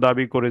সত্য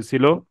দাবি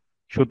করেছিল,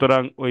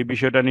 সুতরাং ওই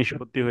বিষয়টা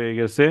নিষ্পত্তি হয়ে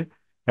গেছে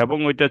এবং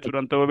ওইটা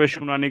চূড়ান্তভাবে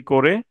শুনানি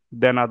করে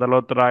দেন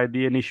আদালত রায়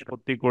দিয়ে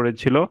নিষ্পত্তি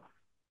করেছিল।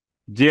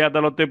 যে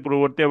আদালতে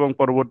পূর্ববর্তী এবং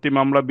পরবর্তী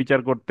মামলা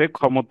বিচার করতে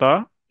ক্ষমতা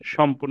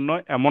সম্পূর্ণ,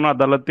 এমন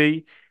আদালতেই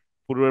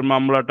পূর্বের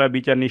মামলাটা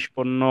বিচার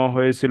নিষ্পন্ন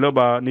হয়েছিল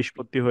বা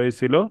নিষ্পত্তি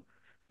হয়েছিল,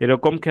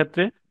 এরকম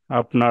ক্ষেত্রে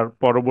আপনার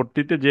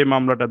পরবর্তীতে যে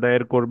মামলাটা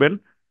দায়ের করবেন,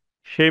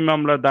 সেই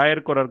মামলা দায়ের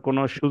করার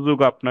কোনো সুযোগ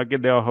আপনাকে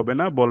দেওয়া হবে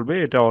না, বলবে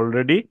এটা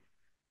অলরেডি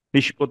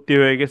নিষ্পত্তি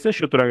হয়ে গেছে,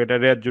 সুতরাং এটা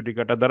রেজ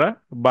জুডিকাটা দ্বারা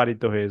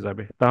বারিত হয়ে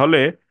যাবে।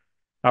 তাহলে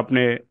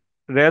আপনি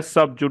রেজ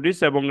সাব জুডিস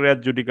এবং রেজ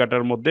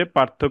জুডিকাটার মধ্যে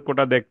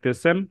পার্থক্যটা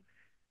দেখতেছেন,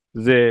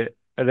 যে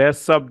রেজ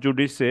সাব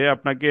জুডিসে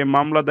আপনাকে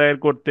মামলা দায়ের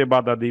করতে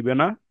বাধা দিবে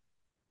না,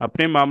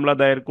 আপনি মামলা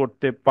দায়ের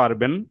করতে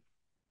পারবেন।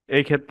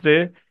 এই ক্ষেত্রে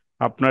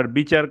আপনার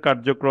বিচার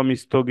কার্যক্রম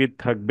স্থগিত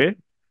থাকবে।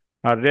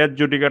 আর রেজ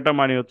জুডিকাটা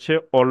মানে হচ্ছে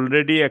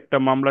অলরেডি একটা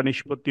মামলা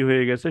নিষ্পত্তি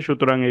হয়ে গেছে,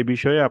 সুতরাং এই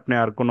বিষয়ে আপনি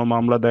আর কোনো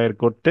মামলা দায়ের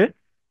করতে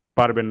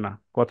পারবেন না।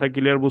 কথা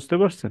ক্লিয়ার, বুঝতে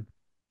পারছেন?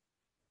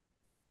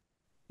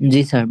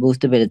 জি স্যার,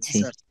 বুঝতে পেরেছি।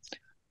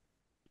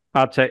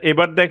 আচ্ছা,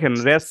 এবার দেখেন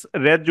রেস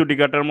রেস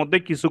জুডিকাটার মধ্যে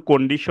কিছু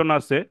কন্ডিশন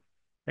আছে।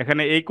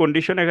 এখানে এই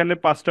কন্ডিশন এখানে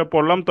পাঁচটা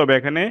পড়লাম, তবে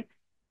এখানে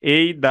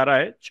এই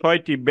ধারায়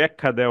ছয়টি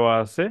ব্যাখ্যা দেওয়া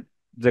আছে,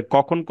 যে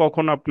কখন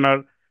কখন আপনার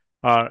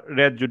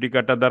রেস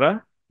জুডিকাটা দ্বারা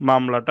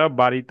মামলাটা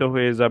বারিত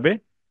হয়ে যাবে।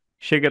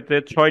 সেক্ষেত্রে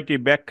ছয়টি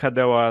ব্যাখ্যা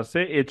দেওয়া আছে,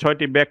 এই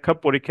ছয়টি ব্যাখ্যা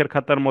পরীক্ষার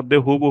খাতার মধ্যে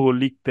হুবহু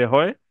লিখতে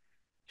হয়।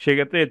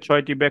 সেক্ষেত্রে এই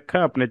ছয়টি ব্যাখ্যা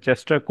আপনি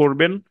চেষ্টা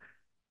করবেন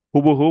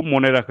হুবহু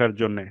মনে রাখার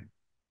জন্য।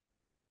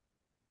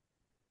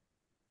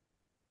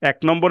 এক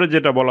নম্বরে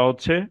যেটা বলা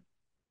হচ্ছে,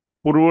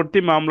 পূর্ববর্তী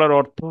মামলার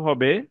অর্থ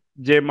হবে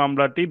যে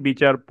মামলাটি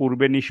বিচার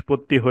পূর্বে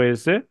নিষ্পত্তি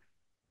হয়েছে।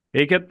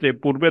 এই ক্ষেত্রে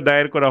পূর্বে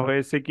দায়ের করা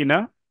হয়েছে কিনা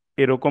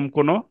এরকম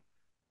কোনো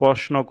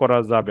প্রশ্ন করা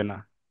যাবে না।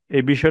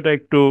 এই বিষয়টা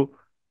একটু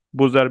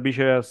বোঝার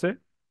বিষয় আছে।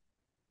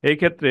 এই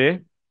ক্ষেত্রে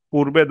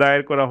পূর্বে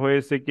দায়ের করা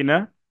হয়েছে কিনা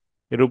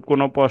এরূপ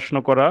কোনো প্রশ্ন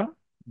করা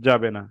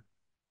যাবে না।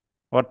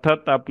 অর্থাৎ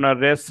আপনার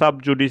রেস সাব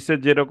জুডিসে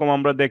যেরকম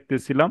আমরা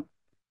দেখতেছিলাম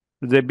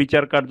যে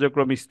বিচার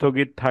কার্যক্রম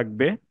স্থগিত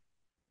থাকবে,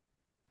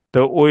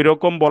 তো ওই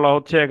রকম বলা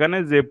হচ্ছে এখানে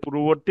যে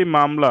পূর্ববর্তী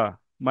মামলা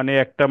মানে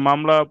একটা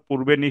মামলা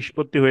পূর্বে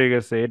নিষ্পত্তি হয়ে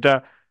গেছে, এটা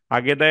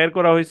আগে দায়ের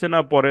করা হয়েছে না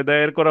পরে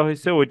দায়ের করা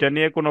হয়েছে ওইটা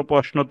নিয়ে কোনো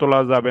প্রশ্ন তোলা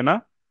যাবে না।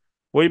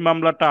 ওই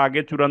মামলাটা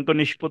আগে চূড়ান্ত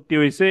নিষ্পত্তি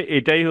হয়েছে,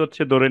 এটাই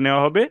হচ্ছে ধরে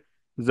নেওয়া হবে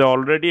যে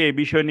অলরেডি এই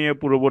বিষয় নিয়ে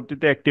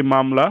পূর্ববর্তীতে একটি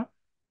মামলা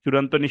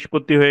চূড়ান্ত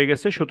নিষ্পত্তি হয়ে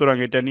গেছে, সুতরাং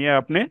এটা নিয়ে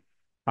আপনি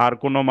আর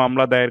কোনো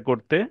মামলা দায়ের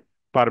করতে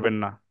পারবেন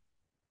না।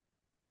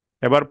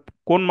 এবার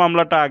কোন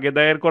মামলাটা আগে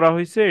দায়ের করা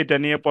হয়েছে এটা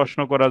নিয়ে প্রশ্ন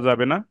করা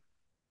যাবে না।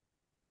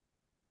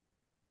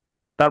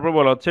 তারপর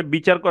বলা হচ্ছে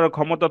বিচার করার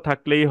ক্ষমতা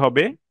থাকলেই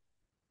হবে,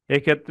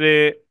 এক্ষেত্রে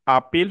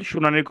আপিল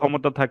শুনানির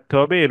ক্ষমতা থাকতে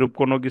হবে, এরূপ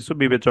কোনো কিছু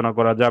বিবেচনা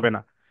করা যাবে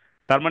না।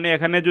 তার মানে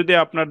এখানে যদি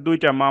আপনার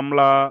দুইটা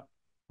মামলা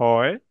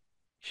হয়,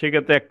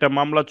 সেক্ষেত্রে একটা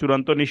মামলা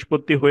চূড়ান্ত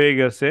নিষ্পত্তি হয়ে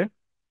গেছে,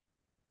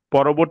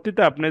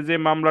 পরবর্তীতে আপনি যে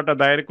মামলাটা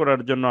দায়ের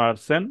করার জন্য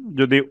আসছেন,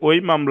 যদি ওই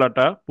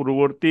মামলাটা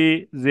পূর্ববর্তী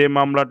যে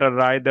মামলাটার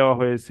রায় দেওয়া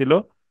হয়েছিল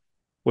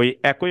ওই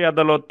একই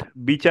আদালত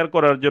বিচার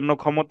করার জন্য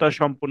ক্ষমতা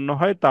সম্পন্ন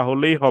হয়,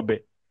 তাহলেই হবে।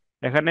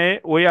 এখানে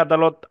ওই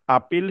আদালত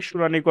আপিল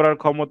শুনানি করার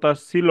ক্ষমতা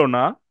ছিল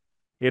না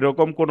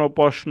এরকম কোনো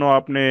প্রশ্ন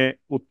আপনি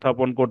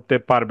উত্থাপন করতে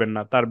পারবেন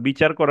না, তার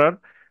বিচার করার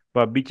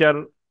বা বিচার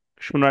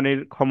শুনানির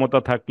ক্ষমতা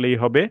থাকলেই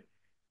হবে।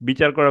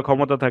 বিচার করার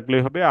ক্ষমতা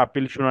থাকলেই হবে,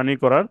 আপিল শুনানি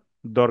করার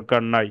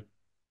দরকার নাই।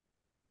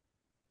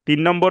 3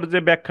 নম্বর যে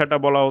ব্যাখ্যাটা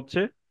বলা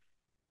হচ্ছে,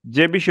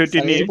 যে বিষয়টি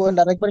স্যার নিয়ে, এই পয়েন্ট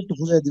আরেকবার একটু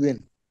বুঝিয়ে দিবেন,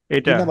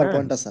 এটা 3 নাম্বার হ্যাঁ,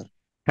 পয়েন্টটা স্যার।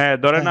 হ্যাঁ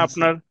ধরেন হ্যাঁ হ্যাঁ স্যার।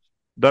 আপনার,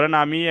 ধরেন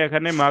আমি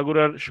এখানে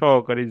মাগুরার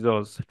সহকারী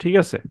জজ, ঠিক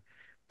আছে?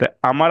 তা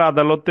আমার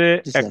আদালতে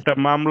জি স্যার। একটা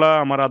মামলা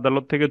আমার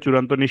আদালত থেকে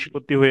চূড়ান্ত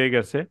নিষ্পত্তি হয়ে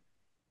গেছে।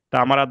 তা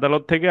আমার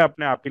আদালত থেকে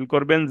আপনি আপিল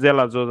করবেন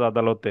জেলা জজ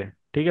আদালতে,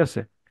 ঠিক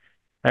আছে?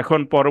 এখন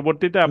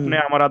পরবর্তীতে হুম। আপনি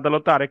আমার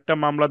আদালতে আরেকটা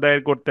মামলা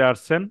দায়ের করতে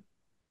আসছেন।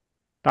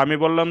 তা আমি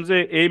বললাম যে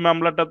এই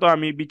মামলাটা তো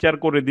আমি বিচার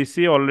করে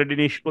দিছি, অলরেডি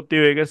নিষ্পত্তি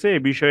হয়ে গেছে,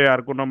 এই বিষয়ে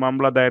আর কোনো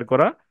মামলা দায়ের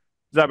করা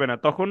যাবে না।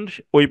 তখন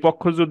ওই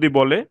পক্ষ যদি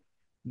বলে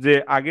যে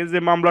আগে যে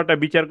মামলাটা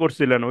বিচার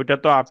করছিলেন ওইটা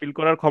তো আপিল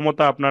করার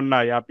ক্ষমতা আপনার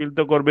নাই, আপিল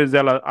তো করবে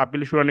জেলা,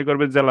 আপিল শুনানি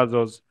করবে জেলা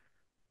জজ।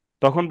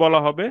 তখন বলা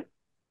হবে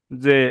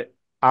যে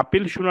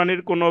আপিল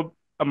শুনানির কোনো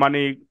মানে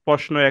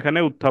প্রশ্ন এখানে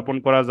উত্থাপন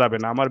করা যাবে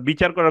না, আমার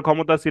বিচার করার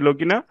ক্ষমতা ছিল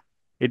কিনা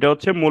এটা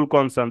হচ্ছে মূল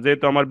কনসার্ন।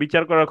 যেহেতু আমার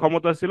বিচার করার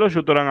ক্ষমতা ছিল,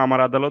 সুতরাং আমার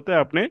আদালতে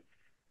আপনি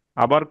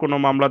আবার কোনো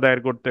মামলা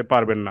দায়ের করতে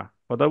পারবেন না।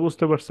 কথা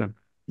বুঝতে পারছেন?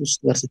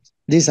 বুঝতে পারছি।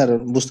 জি স্যার,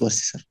 বুঝতে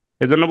পারছি স্যার।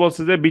 এজন্য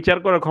বলছে যে বিচার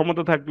করার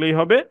ক্ষমতা থাকলেই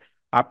হবে,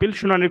 আপিল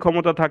শুনানির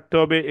ক্ষমতা থাকতে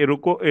হবে,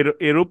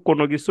 এরূপ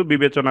কোনো কিছু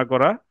বিবেচনা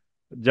করা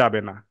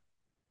যাবে না।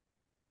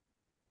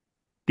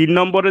 3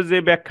 নম্বরে যে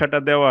ব্যাখ্যাটা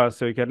দেওয়া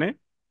আছে ওইখানে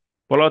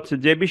বলা হচ্ছে,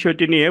 যে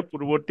বিষয়টি নিয়ে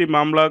পূর্ববর্তী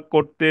মামলা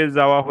করতে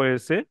যাওয়া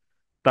হয়েছে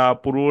তা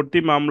পূর্ববর্তী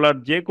মামলার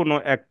যে কোনো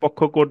এক পক্ষ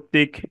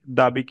কর্তৃক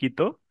দাবিকৃত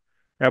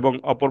এবং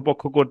অপর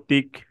পক্ষ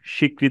কর্তৃক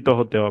স্বীকৃত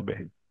হতে হবে।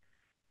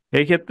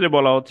 এই ক্ষেত্রে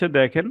বলা হচ্ছে,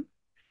 দেখেন,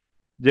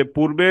 যে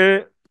পূর্বে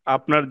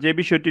আপনার যে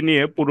বিষয়টি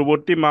নিয়ে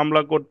পূর্ববর্তী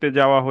মামলা করতে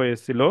যাওয়া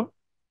হয়েছিল,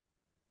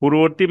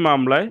 পূর্ববর্তী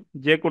মামলায়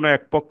যে কোনো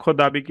এক পক্ষ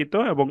দাবিকৃত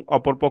এবং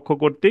অপর পক্ষ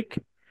কর্তৃক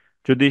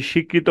যদি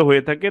স্বীকৃত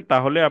হয়ে থাকে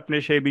তাহলে আপনি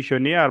সেই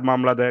বিষয় নিয়ে আর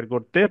মামলা দায়ের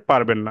করতে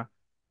পারবেন না।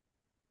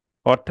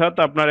 অর্থাৎ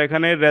আপনার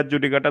এখানে রেজ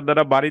জুডিকাটা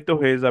দ্বারা বারিত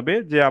হয়ে যাবে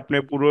যে আপনি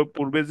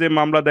পূর্বে যে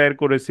মামলা দায়ের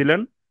করেছিলেন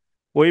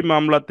ওই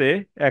মামলাতে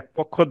এক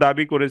পক্ষ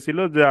দাবি করেছিল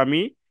যে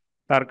আমি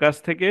তার কাছ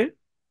থেকে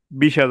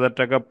 20,000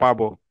 টাকা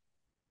পাবো,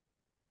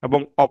 এবং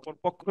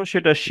অপরপক্ষ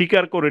সেটা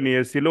স্বীকার করে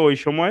নিয়েছিল ওই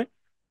সময়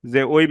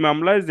যে ওই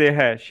মামলায় যে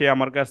হ্যাঁ সে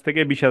আমার কাছ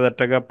থেকে 20,000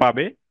 টাকা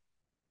পাবে।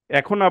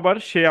 এখন আবার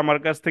সে আমার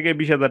কাছ থেকে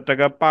 20,000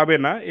 টাকা পাবে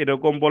না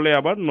এরকম বলে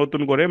আবার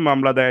নতুন করে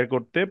মামলা দায়ের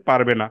করতে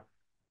পারবে না।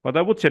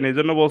 কথা বুঝছেন? এই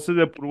জন্য বলছে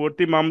যে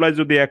পূর্ববর্তী মামলায়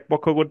যদি এক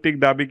পক্ষ কর্তৃক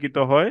দাবিকৃত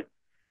হয়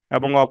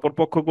এবং অপর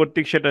পক্ষ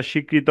কর্তৃক সেটা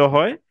স্বীকৃত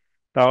হয়,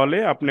 তাহলে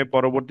আপনি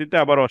পরবর্তীতে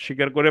আবার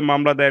অস্বীকার করে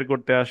মামলা দায়ের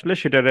করতে আসলে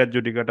সেটা রেজ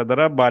জুডিকাটা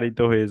দ্বারা বারিত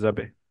হয়ে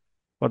যাবে।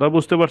 কথা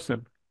বুঝতে পারছেন?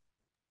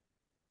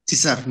 জি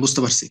স্যার, বুঝতে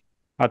পারছি।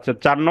 আচ্ছা,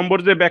 4 নম্বর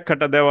যে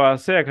ব্যাখ্যাটা দেওয়া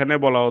আছে এখানে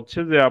বলা হচ্ছে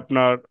যে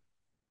আপনার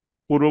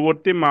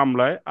পূর্ববর্তী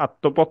মামলায়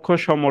আত্মপক্ষ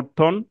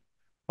সমর্থন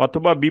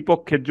অথবা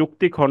বিপক্ষে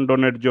যুক্তি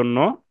খণ্ডনের জন্য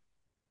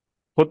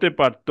হতে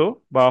পারত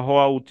বা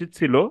হওয়া উচিত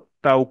ছিল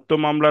তা উক্ত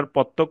মামলার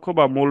প্রত্যক্ষ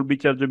বা মূল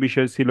বিচার্য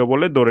বিষয় ছিল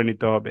বলে ধরে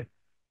নিতে হবে।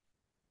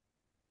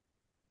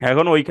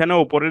 এখন ওইখানে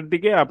উপরের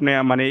দিকে আপনি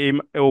মানে এই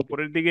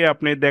উপরের দিকে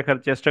আপনি দেখার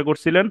চেষ্টা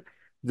করছিলেন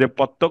যে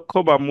প্রত্যক্ষ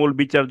বা মূল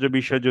বিচার্য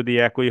বিষয় যদি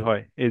একই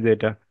হয়, এই যে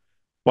এটা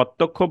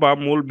প্রত্যক্ষ বা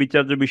মূল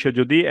বিচার্য বিষয়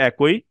যদি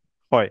একই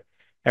হয়,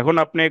 এখন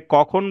আপনি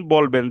কখন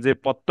বলবেন যে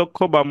প্রত্যক্ষ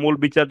বা মূল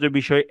বিচার্য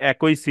বিষয়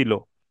একই ছিল?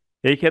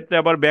 এই ক্ষেত্রে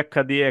আবার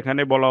ব্যাখ্যা দিয়ে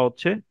এখানে বলা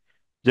হচ্ছে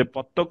যে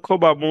প্রত্যক্ষ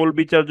বা মূল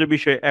বিচার্য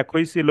বিষয়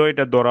একই ছিল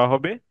এটা ধরা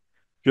হবে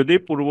যদি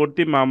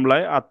পূর্ববর্তী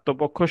মামলায়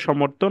আত্মপক্ষ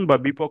সমর্থন বা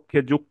বিপক্ষে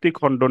যুক্তি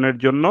খণ্ডনের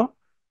জন্য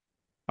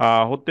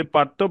হতে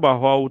পারত বা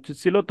হওয়া উচিত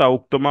ছিল তা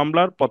উক্ত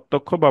মামলার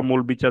প্রত্যক্ষ বা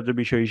মূল বিচার্য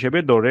বিষয় হিসেবে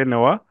ধরে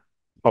নেওয়া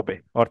হবে।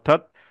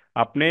 অর্থাৎ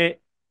আপনি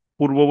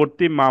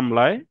পূর্ববর্তী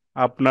মামলায়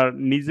আপনার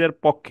নিজের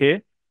পক্ষে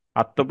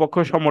আত্মপক্ষ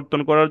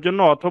সমর্থন করার জন্য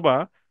অথবা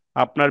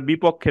আপনার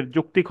বিপক্ষের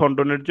যুক্তি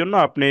খণ্ডনের জন্য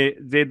আপনি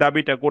যে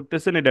দাবিটা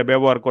করতেছেন এটা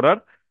ব্যবহার করার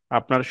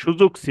আপনার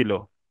সুযোগ ছিল,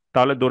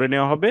 তাহলে ধরে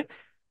নেওয়া হবে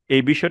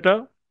এই বিষয়টা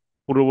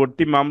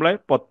পূর্ববর্তী মামলায়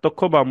প্রত্যক্ষ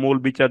বা মূল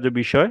বিচার্য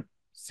বিষয়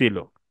ছিল।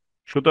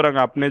 সুতরাং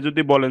আপনি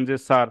যদি বলেন যে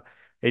স্যার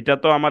এটা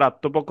তো আমার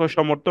আত্মপক্ষ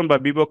সমর্থন বা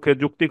বিপক্ষে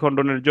যুক্তি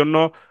খণ্ডনের জন্য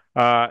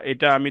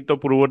এটা আমি তো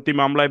পূর্ববর্তী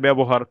মামলায়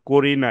ব্যবহার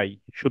করি নাই,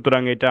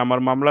 সুতরাং এটা আমার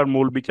মামলার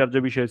মূল বিচার্য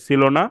বিষয়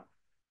ছিল না,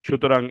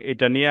 সুতরাং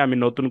এটা নিয়ে আমি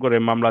নতুন করে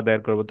মামলা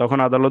দায়ের করব, তখন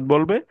আদালত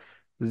বলবে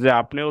যে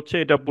আপনি হচ্ছে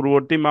এটা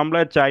পূর্ববর্তী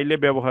মামলায় চাইলে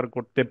ব্যবহার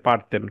করতে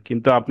পারতেন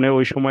কিন্তু আপনি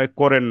ওই সময়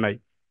করেন নাই,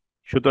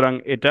 সুতরাং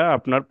এটা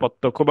আপনার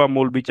প্রত্যক্ষ বা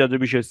মূল বিচার্য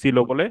বিষয় ছিল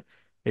বলে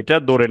এটা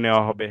ধরে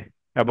নেওয়া হবে।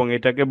 এবং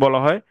এটাকে বলা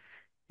হয়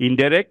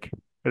ইনডাইরেক্ট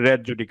রেট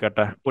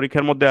জুডিকাটা।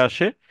 পরীক্ষার মধ্যে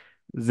আসে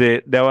যে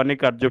দেওয়ানি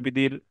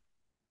কার্যবিধির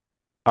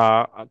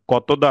আহ,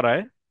 কত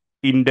ধারায়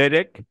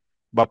ইনডাইরেক্ট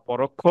বা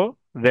পরোক্ষ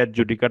রেট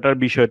জুডিকাটার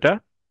বিষয়টা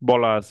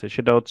বলা আছে,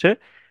 সেটা হচ্ছে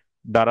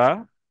ধারা,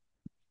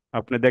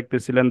 আপনি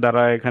দেখতেছিলেন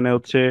ধারা এখানে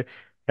হচ্ছে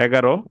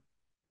 11,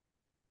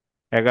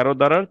 11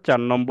 ধারার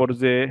 4 নম্বর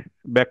যে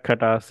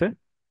ব্যাখ্যাটা আছে,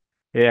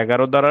 এই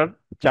 11 ধারার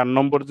 4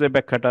 নম্বর যে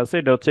ব্যাখ্যাটা আছে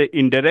এটা হচ্ছে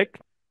ইনডাইরেক্ট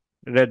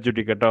রেট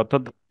জুডিকাটা,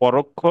 অর্থাৎ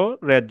পরোক্ষ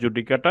রেট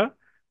জুডিকাটা,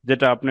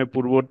 যেটা আপনি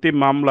পূর্ববর্তী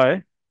মামলায়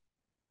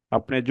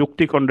আপনি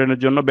যুক্তি খণ্ডনের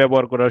জন্য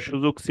ব্যবহার করার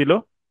সুযোগ ছিল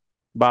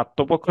বা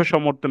আত্মপক্ষ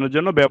সমর্থনের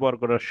জন্য ব্যবহার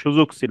করার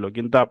সুযোগ ছিল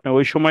কিন্তু আপনি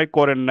ওই সময়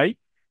করেন নাই,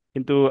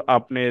 কিন্তু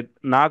আপনি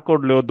না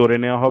করলেও ধরে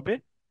নেওয়া হবে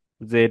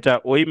যে এটা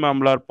ওই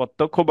মামলার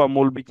প্রত্যক্ষ বা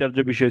মূল বিচার্য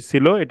বিষয়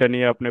ছিল, এটা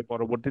নিয়ে আপনি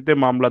পরবর্তীতে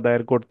মামলা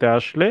দায়ের করতে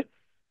আসলে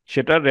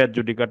সেটা রেজ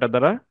জুডিকাটা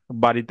দ্বারা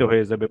বারিত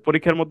হয়ে যাবে।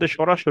 পরীক্ষার মধ্যে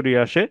সরাসরি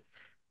আসে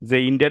যে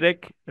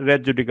ইনডাইরেক্ট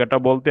রেজ জুডিকাটা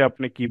বলতে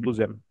আপনি কি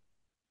বুঝেন,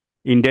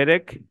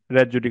 ইনডাইরেক্ট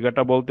রেজ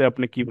জুডিকাটা বলতে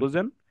আপনি কি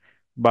বুঝেন,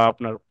 বা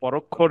আপনার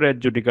পরোক্ষ রেজ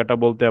জুডিকাটা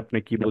বলতে আপনি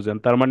কি বুঝেন।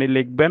 তার মানে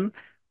লিখবেন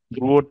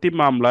পূর্ববর্তী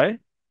মামলায়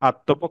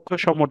আত্মপক্ষ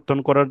সমর্থন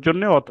করার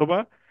জন্য অথবা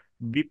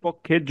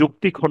বিপক্ষে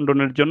যুক্তি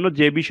খণ্ডনের জন্য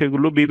যে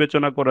বিষয়গুলো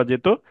বিবেচনা করা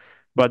যেত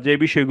বা যে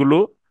বিষয়গুলো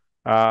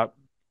আহ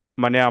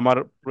মানে আমার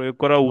প্রয়োগ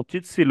করা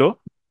উচিত ছিল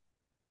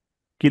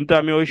কিন্তু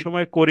আমি ওই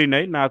সময় করি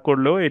নাই, না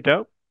করলেও এটা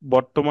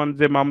বর্তমান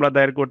যে মামলা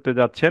দায়ের করতে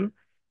যাচ্ছেন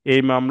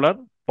এই মামলার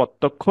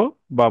প্রত্যক্ষ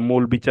বা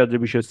মূল বিচার্য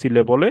বিষয় ছিল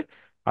বলে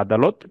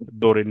আদালত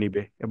ধরে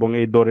নিবে, এবং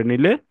এই ধরে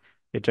নিলে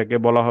এটাকে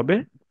বলা হবে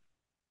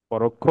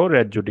পরোক্ষ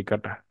রেজ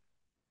জুডিকাটা।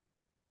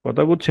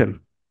 কথা বুঝছেন?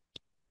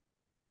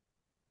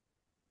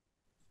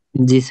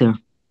 জি স্যার।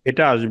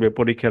 এটা আসবে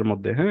পরীক্ষার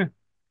মধ্যে, হ্যাঁ,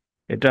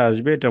 এটা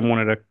আসবে, এটা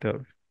মনে রাখতে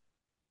হবে।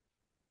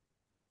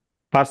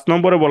 5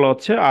 নম্বরে বলা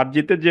হচ্ছে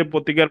আরজিতে যে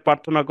প্রতিকার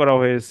প্রার্থনা করা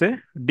হয়েছে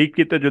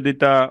ডিক্রিতে যদি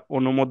তা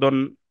অনুমোদন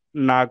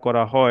না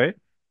করা হয়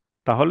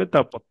তাহলে তা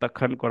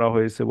প্রত্যাখ্যান করা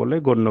হয়েছে বলে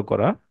গণ্য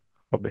করা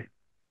হবে।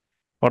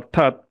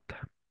 অর্থাৎ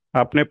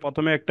আপনি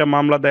প্রথমে একটা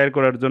মামলা দায়ের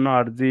করার জন্য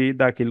আরজি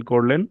দাখিল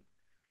করলেন,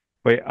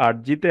 ওই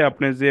আরজিতে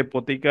আপনি যে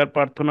প্রতিকার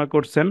প্রার্থনা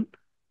করছেন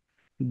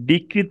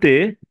ডিক্রিতে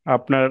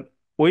আপনার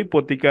ওই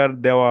প্রতিকার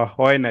দেওয়া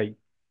হয় নাই,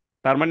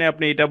 তার মানে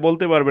আপনি এটা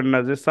বলতে পারবেন না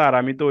যে স্যার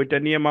আমি তো ওইটা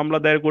নিয়ে মামলা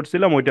দায়ের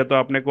করছিলাম, ওইটা তো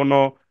আপনি কোনো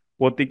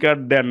প্রতিকার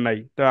দেন নাই।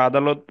 তো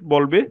আদালত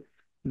বলবে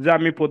যে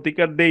আমি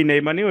প্রতিকার দেই নাই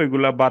মানে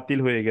ওইগুলা বাতিল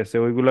হয়ে গেছে,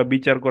 ওইগুলা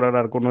বিচার করার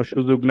আর কোনো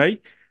সুযোগ নাই,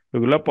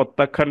 ওইগুলা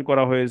প্রত্যাখ্যান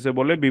করা হয়েছে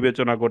বলে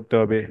বিবেচনা করতে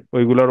হবে।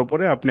 ওইগুলোর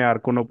উপরে আপনি আর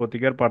কোনো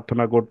প্রতিকার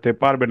প্রার্থনা করতে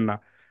পারবেন না।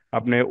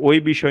 আপনি ওই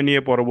বিষয়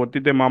নিয়ে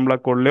পরবর্তীতে মামলা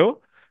করলেও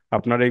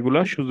আপনার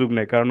এগুলা সুযোগ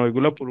নেই, কারণ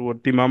ওইগুলা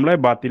পূর্ববর্তী মামলায়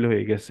বাতিল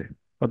হয়ে গেছে।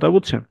 কথা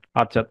বুঝছেন?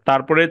 আচ্ছা,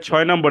 তারপরে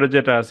 6 নম্বরে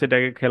যেটা আছে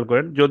এটাকে খেয়াল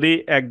করেন। যদি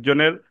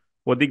একজনের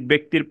অধিক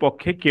ব্যক্তির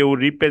পক্ষে কেউ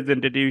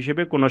রিপ্রেজেন্টেটিভ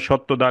হিসেবে কোনো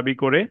সত্য দাবি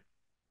করে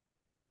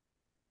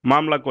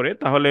মামলা করে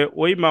তাহলে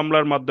ওই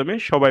মামলার মাধ্যমে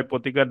সবাই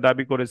প্রতিকার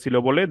দাবি করেছিল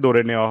বলে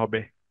ধরে নেওয়া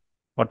হবে।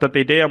 অর্থাৎ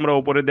এটাই আমরা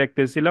উপরে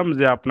দেখতেছিলাম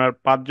যে আপনার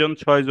 5 জন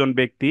 6 জন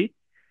ব্যক্তি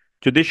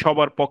যদি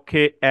সবার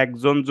পক্ষে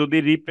একজন যদি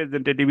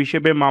রিপ্রেজেন্টেটিভ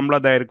হিসেবে মামলা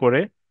দায়ের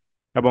করে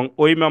এবং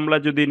ওই মামলা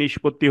যদি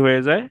নিষ্পত্তি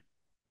হয়ে যায়,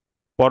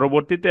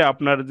 পরবর্তীতে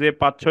আপনার যে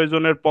 5 6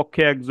 জনের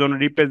পক্ষে একজন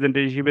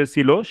রিপ্রেজেন্টেটিভ হিসেবে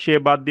ছিল সে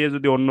বাদ দিয়ে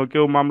যদি অন্য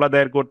কেউ মামলা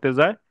দায়ের করতে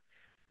যায়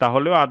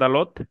তাহলেও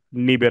আদালত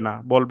নিবে না,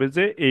 বলবে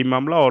যে এই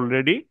মামলা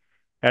অলরেডি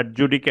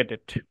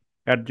অ্যাডজুডিকেটেড।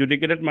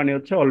 অ্যাডজুডিকেটেড মানে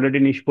হচ্ছে অলরেডি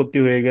নিষ্পত্তি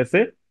হয়ে গেছে,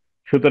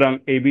 সুতরাং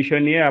এই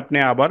বিষয় নিয়ে আপনি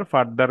আবার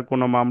ফার্দার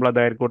কোনো মামলা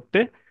দায়ের করতে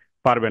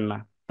পারবেন না।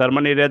 তার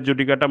মানে রেজ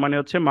জুডিকাটা মানে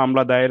হচ্ছে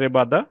মামলা দায়েরে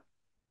বাধা,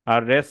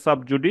 আর রেজ সাব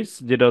জুডিস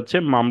যেটা হচ্ছে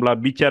মামলা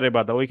বিচারে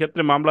বাধা। ওই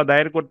ক্ষেত্রে মামলা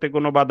দায়ের করতে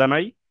কোনো বাধা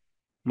নাই,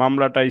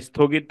 মামলাটা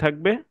স্থগিত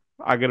থাকবে,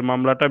 আগের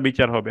মামলাটা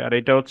বিচার হবে। আর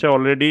এটা হচ্ছে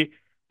অলরেডি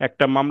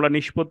একটা মামলা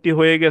নিষ্পত্তি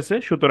হয়ে গেছে,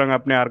 সুতরাং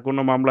আপনি আর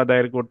কোনো মামলা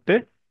দায়ের করতে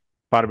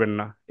পারবেন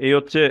না। এই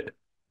হচ্ছে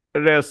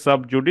রেস সাব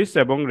জুডিস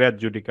এবং রেজ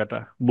জুডিকাটা।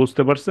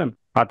 বুঝতে পারছেন?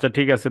 আচ্ছা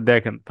ঠিক আছে,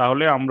 দেখেন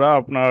তাহলে আমরা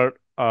আপনার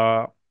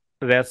আহ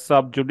রেস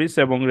সাব জুডিস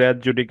এবং রেজ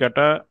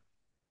জুডিকাটা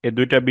এই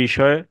দুইটা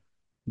বিষয়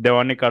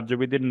দেওয়ানি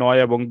কার্যবিধির 9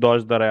 এবং 10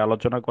 দ্বারায়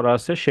আলোচনা করা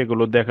আছে,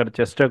 সেগুলো দেখার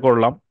চেষ্টা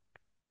করলাম।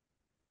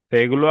 তো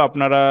এগুলো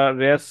আপনারা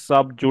রেস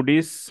সাব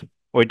জুডিস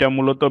ওইটা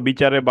মূলত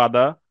বিচারে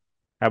বাধা,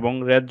 এবং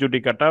রেজ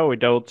জুডিকাটা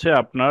ওইটা হচ্ছে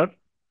আপনার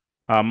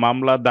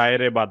মামলা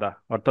দায়েরে বাধা,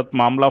 অর্থাৎ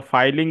মামলা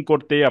ফাইলিং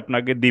করতেই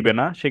আপনাকে দিবে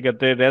না।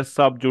 সেক্ষেত্রে রেস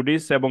সাব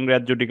জুডিস এবং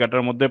রেজ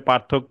জুডিকাটার মধ্যে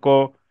পার্থক্য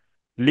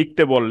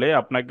লিখতে বললে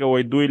আপনাকে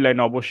ওই 2 লাইন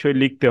অবশ্যই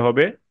লিখতে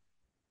হবে।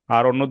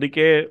 আর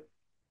অন্যদিকে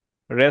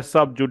রেস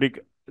সাব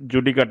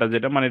জুডিকাটা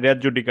যেটা মানে রেজ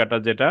জুডিকাটা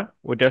যেটা,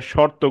 ওইটার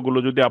শর্তগুলো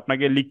যদি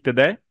আপনাকে লিখতে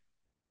দেয়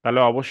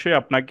তাহলে অবশ্যই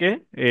আপনাকে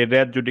এই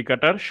রেজ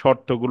জুডিকাটার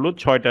শর্তগুলো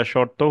 6টা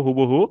শর্ত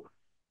হুবহু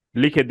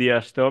লিখে দিয়ে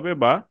আসতে হবে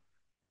বা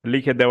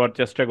লিখে দেওয়ার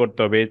চেষ্টা করতে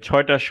হবে। এই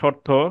 6টা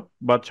শর্ত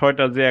বা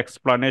 6টা যে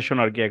এক্সপ্লানেশন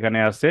আর কি এখানে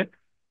আছে,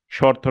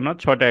 শর্ত না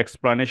 6টা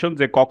এক্সপ্লানেশন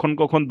যে কখন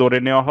কখন ধরে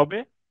নেওয়া হবে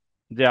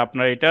যে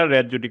আপনার এটা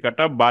রেজ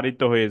জুডিকাটা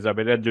বারিত হয়ে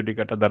যাবে রেজ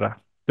জুডিকাটা দ্বারা।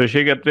 তো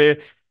সেই ক্ষেত্রে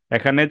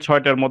এখানে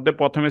 6টার মধ্যে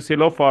প্রথমে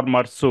ছিল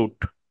ফরমার সুট,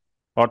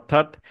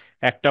 অর্থাৎ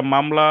একটা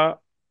মামলা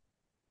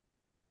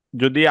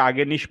যদি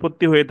আগে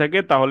নিষ্পত্তি হয়ে থাকে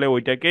তাহলে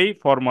ওইটাকেই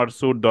ফরমার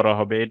সুট ধরা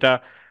হবে। এটা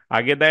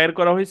আগে দায়ের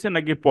করা হয়েছে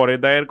নাকি পরে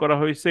দায়ের করা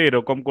হয়েছে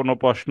এরকম কোনো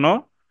প্রশ্ন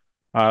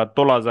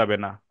তোলা যাবে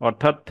না।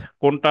 অর্থাৎ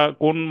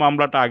কোন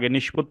মামলাটা আগে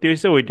নিষ্পত্তি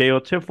হয়েছে ওইটাই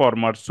হচ্ছে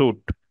ফরমার সুট।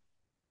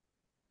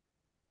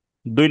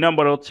 2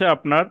 নম্বর হচ্ছে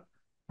আপনার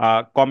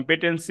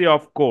কম্পিটেন্সি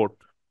অফ কোর্ট।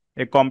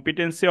 এই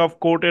কম্পিটেন্সি অফ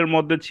কোর্টের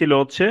মধ্যে ছিল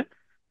হচ্ছে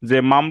যে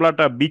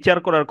মামলাটা বিচার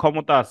করার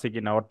ক্ষমতা আছে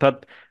কিনা, অর্থাৎ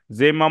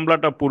যে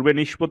মামলাটা পূর্বে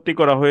নিষ্পত্তি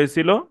করা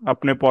হয়েছিল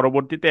আপনি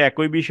পরবর্তীতে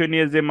একই বিষয়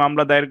নিয়ে যে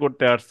মামলা দায়ের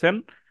করতে আসছেন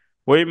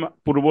ওই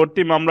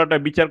পূর্ববর্তী মামলাটা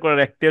বিচার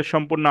করার এখতিয়ার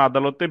সম্পূর্ণ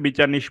আদালতে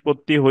বিচার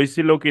নিষ্পত্তি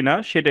হয়েছিল কিনা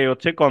সেটাই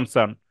হচ্ছে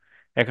কনসার্ন।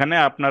 এখানে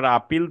আপনার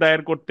আপিল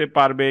দায়ের করতে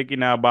পারবে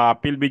কিনা বা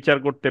আপিল বিচার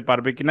করতে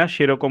পারবে কিনা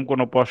সেরকম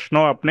কোনো প্রশ্ন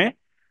আপনি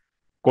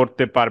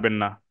করতে পারবেন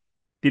না।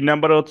 3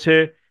 নম্বর হচ্ছে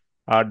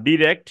আর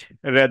direct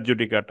rate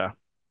judicata.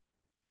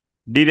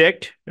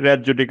 Direct rate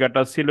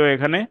judicata ছিল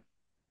এখানে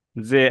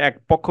যে এক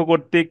পক্ষ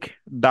কর্তৃক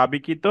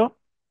দাবিকৃত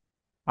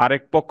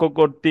আরেক পক্ষ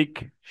কর্তৃক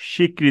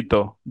স্বীকৃত,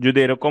 যদি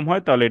এরকম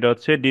হয় তাহলে এটা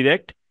হচ্ছে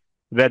ডিরেক্ট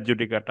রেট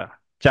জুডিকাটা।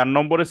 4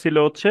 নম্বরে ছিল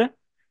হচ্ছে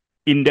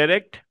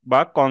ইনডাইরেক্ট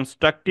বা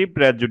কনস্ট্রাকটিভ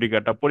রেট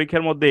জুডিকাটা।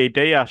 পরীক্ষার মধ্যে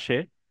এটাই আসে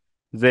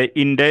যে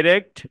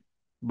ইনডাইরেক্ট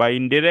বা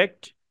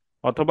ইনডিরেক্ট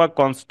অথবা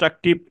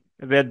কনস্ট্রাকটিভ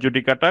রেট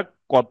জুডিকাটা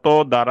কত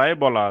ধারায়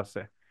বলা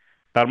আছে।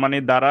 তার মানে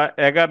ধারা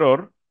 11-র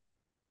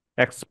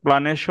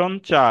এক্সপ্লানেশন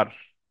 4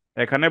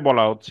 এখানে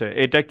বলা হচ্ছে।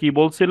 এটা কি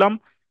বলছিলাম?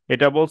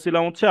 এটা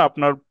বলছিলাম হচ্ছে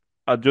আপনার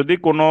যদি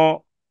কোনো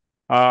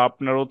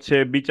আপনার হচ্ছে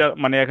বিচার,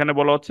 মানে এখানে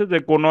বলা হচ্ছে যে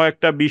কোনো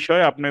একটা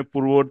বিষয় আপনি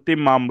পূর্ববর্তী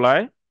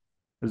মামলায়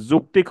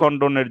যুক্তি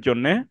খণ্ডনের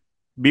জন্য,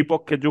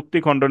 বিপক্ষে যুক্তি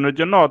খণ্ডনের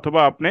জন্য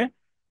অথবা আপনি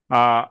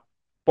আহ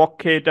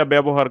পক্ষে এটা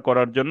ব্যবহার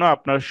করার জন্য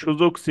আপনার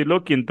সুযোগ ছিল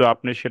কিন্তু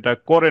আপনি সেটা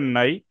করেন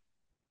নাই,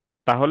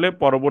 তাহলে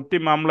পরবর্তী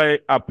মামলায়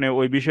আপনি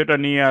ওই বিষয়টা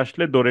নিয়ে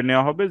আসলে ধরে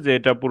নেওয়া হবে যে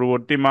এটা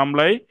পূর্ববর্তী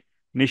মামলায়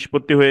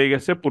নিষ্পত্তি হয়ে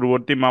গেছে,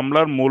 পূর্ববর্তী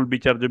মামলার মূল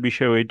বিচার্য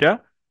বিষয় ওইটা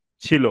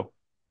ছিল।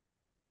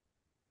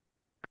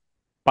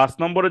 5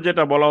 নম্বরে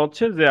যেটা বলা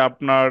হচ্ছে যে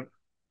আপনার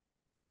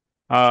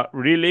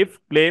relief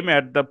claim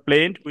at the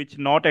plant which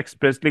not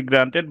expressly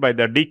granted by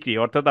the decree,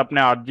 অর্থাৎ আপনি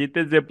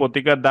আর্জিতে যে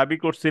প্রতিকার দাবি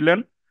করছিলেন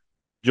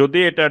যদি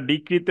এটা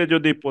ডিক্রিতে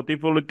যদি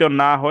প্রতিফলিত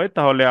না হয়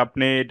তাহলে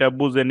আপনি এটা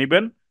বুঝে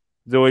নেবেন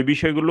যে ওই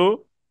বিষয়গুলো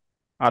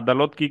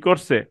আদালত কি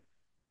করছে,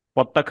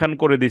 প্রত্যাখ্যান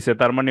করে দিছে।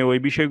 তার মানে ওই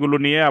বিষয়গুলো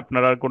নিয়ে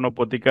আপনার আর কোনো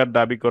প্রতিকার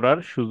দাবি করার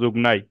সুযোগ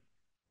নাই।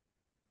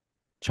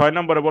 6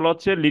 নম্বরে বলা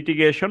হচ্ছে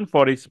litigation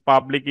for is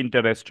public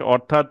interest,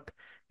 অর্থাৎ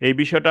এই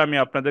বিষয়টা আমি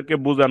আপনাদেরকে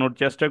বোঝানোর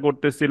চেষ্টা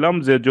করতেছিলাম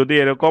যে যদি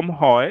এরকম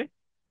হয়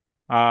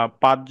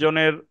 5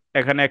 জনের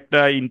এখানে একটা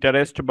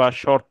ইন্টারেস্ট বা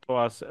শর্ত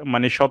আছে,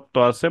 মানে সত্ত্ব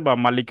আছে বা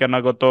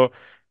মালিকানাগত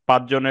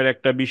 5 জনের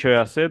একটা বিষয়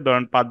আছে,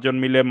 ধরেন 5 জন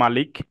মিলে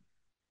মালিক।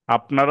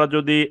 আপনারা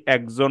যদি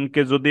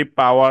একজনকে যদি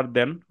পাওয়ার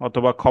দেন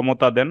অথবা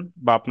ক্ষমতা দেন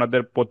বা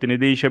আপনাদের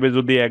প্রতিনিধি হিসেবে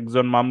যদি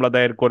একজন মামলা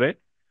দায়ের করে,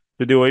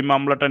 যদি ওই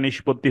মামলাটা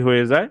নিষ্পত্তি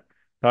হয়ে যায়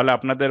তাহলে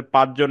আপনাদের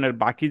 5 জনের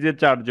বাকি যে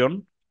 4 জন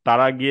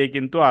তারা গিয়ে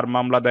কিন্তু আর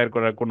মামলা দায়ের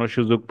করার কোনো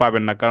সুযোগ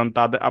পাবেন না, কারণ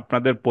তাদের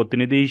আপনাদের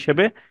প্রতিনিধি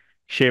হিসেবে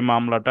সে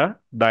মামলাটা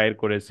দায়ের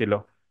করেছিল।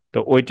 তো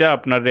ওইটা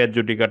আপনার রেট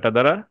জুডিকাটা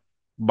দ্বারা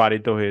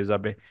বারিত হয়ে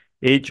যাবে।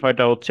 এই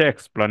 6টা হচ্ছে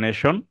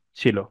এক্সপ্লানেশন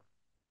ছিল।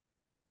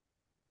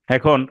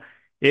 এখন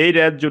এই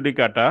রেট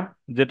জুডিকাটা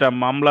যেটা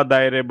মামলা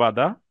দায়েরে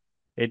বাধা,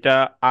 এটা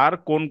আর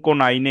কোন কোন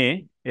আইনে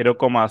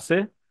এরকম আছে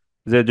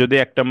যে যদি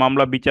একটা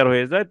মামলা বিচার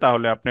হয়ে যায়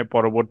তাহলে আপনি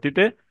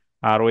পরবর্তীতে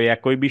আর ওই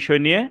একই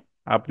বিষয় নিয়ে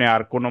আপনি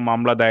আর কোনো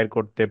মামলা দায়ের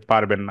করতে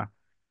পারবেন না।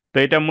 তো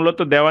এটা মূলত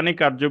দেওয়ানি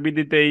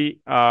কার্যবিধিতেই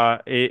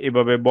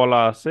এভাবে বলা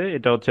আছে,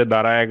 এটা হচ্ছে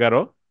ধারা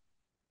 11।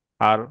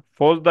 আর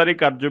ফৌজদারি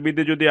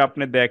কার্যবিধি যদি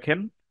আপনি দেখেন,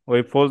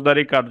 ওই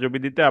ফৌজদারি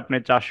কার্যবিধিতে আপনি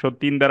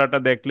 403 ধারাটা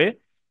দেখলে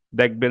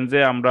দেখবেন যে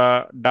আমরা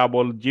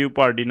ডাবল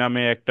জিওপার্ডি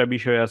নামে একটা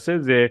বিষয় আছে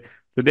যে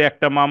যদি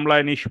একটা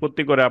মামলায়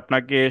নিষ্পত্তি করে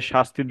আপনাকে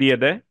শাস্তি দিয়ে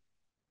দেয়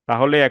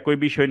তাহলে একই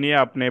বিষয় নিয়ে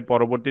আপনি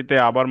পরবর্তীতে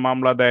আবার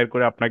মামলা দায়ের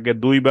করে আপনাকে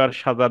 2বার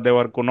সাজা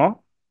দেওয়ার কোনো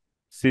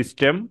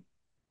সিস্টেম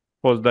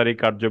ফৌজদারি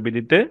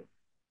কার্যবিধিতে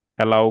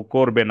অ্যালাউ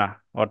করবে না।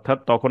 অর্থাৎ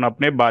তখন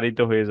আপনি বারিত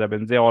হয়ে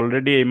যাবেন যে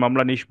অলরেডি এই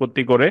মামলা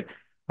নিষ্পত্তি করে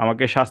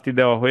আমাকে শাস্তি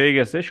দেওয়া হয়ে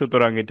গেছে,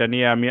 সুতরাং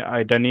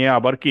এটা নিয়ে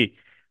আবার কি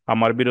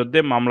আমার বিরুদ্ধে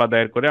মামলা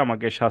দায়ের করে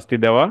আমাকে শাস্তি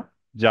দেওয়া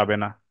যাবে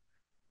না।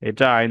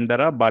 এটা আইন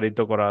দ্বারা বারিত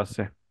করা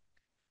আছে।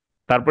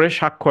 তারপরে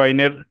সাক্ষ্য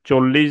আইনের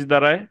 40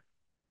 ধারায়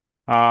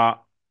আহ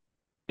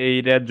এই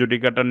রেট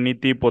জুডিকাটার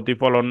নীতি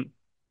প্রতিফলন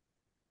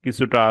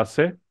কিছুটা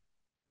আছে,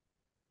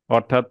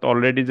 অর্থাৎ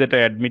অলরেডি যেটা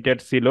অ্যাডমিটেড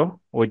ছিল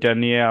ওইটা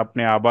নিয়ে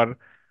আপনি আবার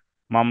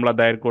মামলা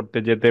দায়ের করতে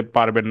যেতে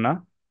পারবেন না।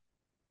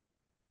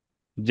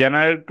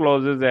 জেনারেল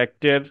ক্লজেস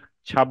অ্যাক্টের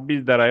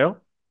 26 ধারায়ও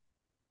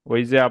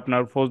ওই যে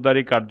আপনার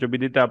ফৌজদারি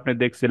কার্যবিধিতে আপনি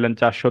দেখছিলেন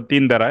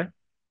 403 ধারায়,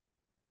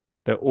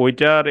 তো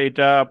ওইটার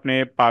এটা আপনি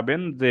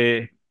পাবেন যে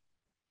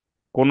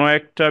কোনো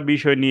একটা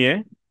বিষয় নিয়ে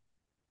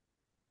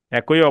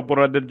একই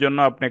অপরাধের জন্য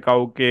আপনি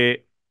কাউকে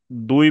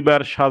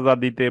 2বার সাজা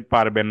দিতে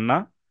পারবেন না,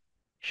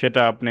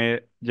 সেটা আপনি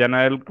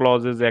জেনারেল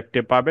ক্লজেস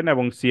অ্যাক্টে পাবেন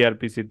এবং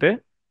সিআরপিসিতে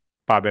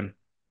পাবেন।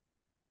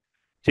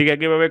 ঠিক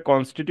একইভাবে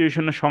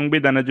কনস্টিটিউশনের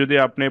সংবিধানে যদি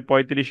আপনি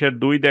 35-এর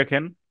 2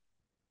 দেখেন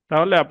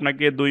তাহলে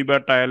আপনাকে 2বার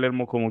ট্রায়ালের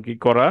মুখোমুখি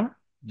করা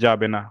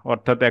যাবে না,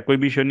 অর্থাৎ একই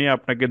বিষয় নিয়ে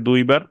আপনাকে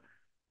 2বার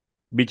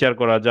বিচার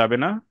করা যাবে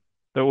না।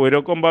 তো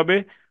ওইরকম ভাবে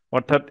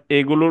অর্থাৎ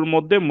এগুলোর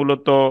মধ্যে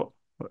মূলত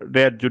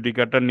রেট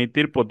জুডিকাটার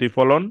নীতির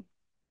প্রতিফলন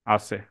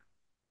আছে।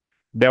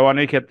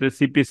 দেওয়ানির ক্ষেত্রে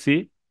সিপিসি,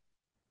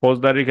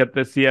 ফৌজদারির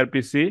ক্ষেত্রে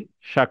সিআরপিসি,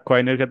 সাক্ষ্য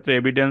আইনের ক্ষেত্রে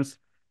এভিডেন্স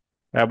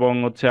এবং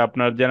হচ্ছে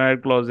আপনার জেনারেল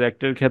ক্লজ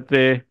অ্যাক্টের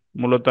ক্ষেত্রে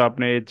মূলত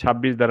আপনি এই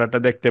 26 ধারাটা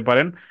দেখতে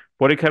পারেন।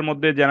 পরীক্ষার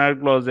মধ্যে জেনারেল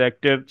ক্লজ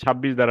অ্যাক্টের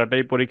 26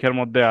 ধারাটাই পরীক্ষার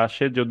মধ্যে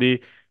আসে যদি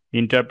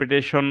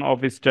ইন্টারপ্রিটেশন অফ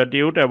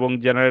স্ট্যাটিউট এবং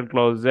জেনারেল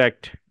ক্লজ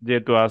অ্যাক্ট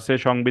যেহেতু আছে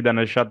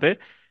সংবিধানের সাথে,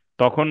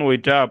 তখন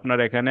ওইটা আপনার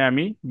এখানে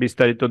আমি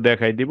বিস্তারিত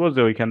দেখাই দিব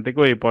যে ওইখান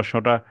থেকেও এই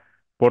প্রশ্নটা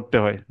পড়তে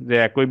হয় যে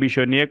একই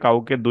বিষয় নিয়ে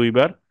কাউকে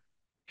 2বার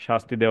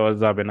শাস্তি দেওয়া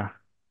যাবে না।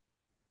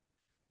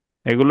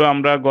 এগুলো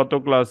আমরা গত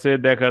ক্লাসে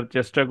দেখার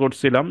চেষ্টা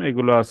করছিলাম,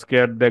 এগুলো আজকে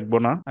আর দেখবো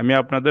না। আমি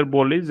আপনাদের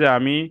বলি যে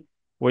আমি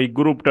ওই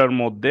গ্রুপটার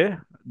মধ্যে,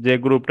 যে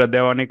গ্রুপটা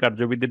দেওয়ানি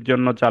কার্যবিধির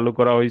জন্য চালু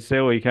করা হয়েছে,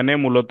 ওইখানে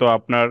মূলত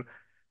আপনার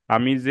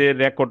আমি যে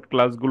রেকর্ড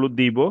ক্লাসগুলো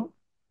দিব,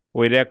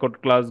 ওই রেকর্ড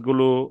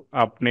ক্লাসগুলো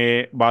আপনি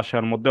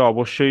বাসার মধ্যে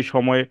অবশ্যই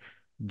সময়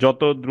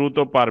যত দ্রুত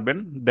পারবেন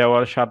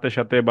দেওয়ার সাথে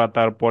সাথে বা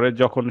তারপরে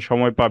যখন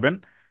সময় পাবেন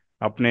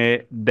আপনি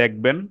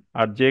দেখবেন।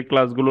 আর যে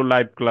ক্লাসগুলো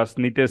লাইভ ক্লাস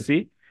নিতেছি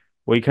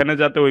ওইখানে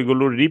যাতে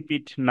ওইগুলো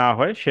রিপিট না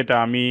হয় সেটা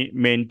আমি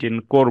মেনটেন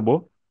করব।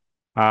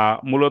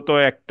 মূলত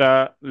একটা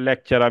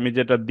লেকচার আমি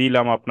যেটা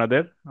দিলাম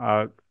আপনাদের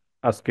আহ,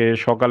 আজকে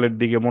সকালের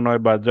দিকে মনে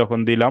হয় বা যখন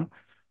দিলাম,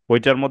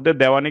 ওইটার মধ্যে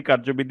দেওয়ানি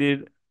কার্যবিধির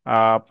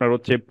আপনার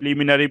হচ্ছে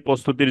প্রিলিমিনারি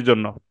প্রস্তুতির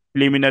জন্য,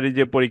 প্রিলিমিনারি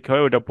যে পরীক্ষা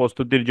হয় ওইটা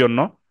প্রস্তুতির জন্য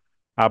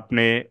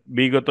আপনি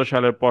বিগত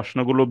সালের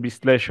প্রশ্নগুলো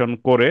বিশ্লেষণ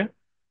করে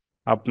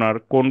আপনার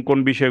কোন কোন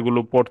বিষয়গুলো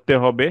পড়তে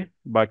হবে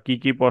বা কি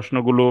কি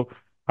প্রশ্নগুলো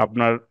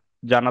আপনার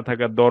জানা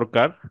থাকা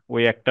দরকার,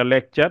 ওই একটা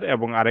লেকচার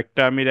এবং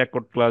আরেকটা আমি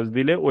রেকর্ড ক্লাস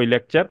দিলে ওই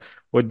লেকচার,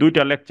 ওই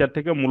দুইটা লেকচার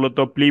থেকে মূলত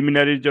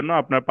প্রিলিমিনারির জন্য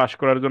আপনার পাশ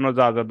করার জন্য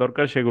যা যা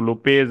দরকার সেগুলো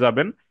পেয়ে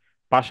যাবেন।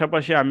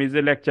 পাশাপাশি আমি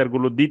যে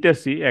লেকচারগুলো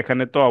দিতেছি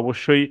এখানে তো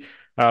অবশ্যই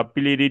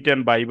প্রি রিটেন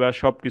ভাইবা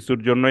সব কিছুর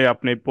জন্যই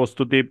আপনি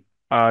প্রস্তুতি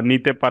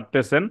নিতে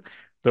পারতেছেন।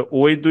 তো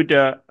ওই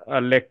দুইটা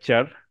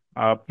লেকচার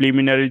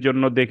প্রিলিমিনারির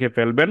জন্য দেখে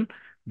ফেলবেন।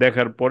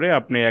 দেখার পরে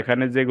আপনি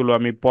এখানে যেগুলো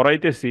আমি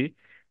পড়াইতেছি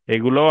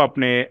এগুলোও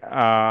আপনি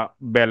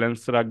ব্যালেন্স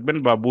রাখবেন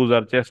বা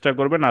বোঝার চেষ্টা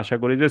করবেন। আশা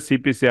করি যে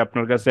সিপিসি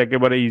আপনার কাছে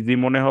একেবারে ইজি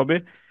মনে হবে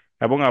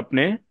এবং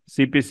আপনি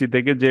সিপিসি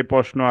থেকে যে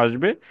প্রশ্ন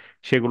আসবে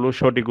সেগুলো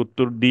সঠিক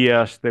উত্তর দিয়ে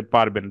আসতে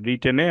পারবেন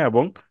রিটেনে,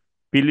 এবং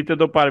পিলিতে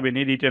তো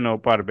পারবেনই, রিটেনেও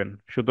পারবেন।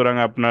 সুতরাং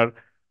আপনার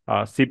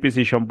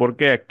সিপিসি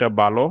সম্পর্কে একটা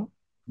ভালো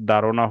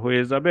ধারণা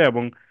হয়ে যাবে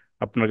এবং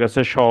আপনার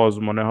কাছে সহজ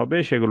মনে হবে,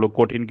 সেগুলো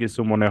কঠিন কিছু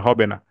মনে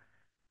হবে না।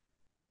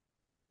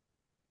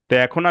 তো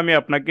এখন আমি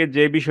আপনাকে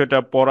যে বিষয়টা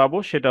পড়াবো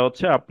সেটা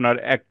হচ্ছে আপনার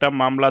একটা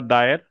মামলা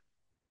দায়ের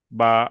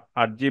বা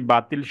আর্জি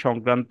বাতিল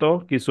সংক্রান্ত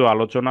কিছু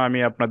আলোচনা আমি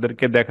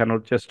আপনাদেরকে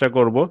দেখানোর চেষ্টা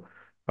করব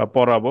বা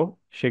পড়াবো।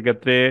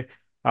 সেক্ষেত্রে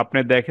আপনি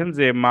দেখেন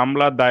যে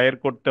মামলা দায়ের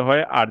করতে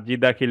হয় আর্জি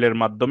দাখিলের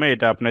মাধ্যমে,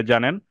 এটা আপনি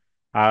জানেন।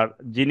 আর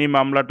যিনি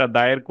মামলাটা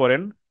দায়ের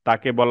করেন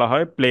তাকে বলা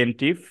হয়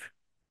প্লেনটিফ,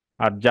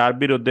 আর যার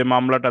বিরুদ্ধে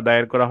মামলাটা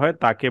দায়ের করা হয়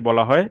তাকে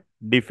বলা হয়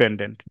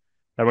ডিফেন্ডেন্ট।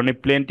 তার মানে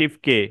প্লেনটিফ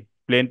কে?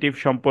 প্লেনটিফ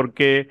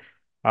সম্পর্কে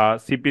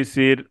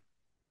সিপিসির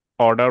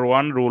অর্ডার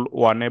 1 রুল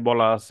 1-এ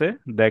বলা আছে,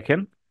 দেখেন,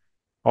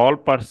 all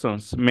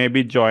persons may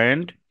be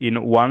joined in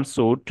one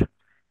suit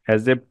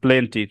as a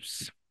plaintiffs।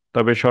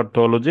 তবে শর্ত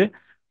হলো যে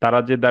তারা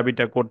যে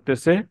দাবিটা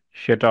করতেছে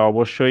সেটা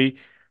অবশ্যই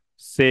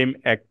সেম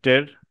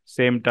অ্যাক্টের,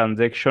 সেম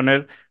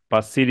ট্রানজ্যাকশনের বা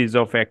সিরিজ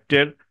অফ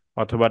অ্যাক্টের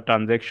অথবা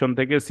ট্রানজ্যাকশন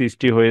থেকে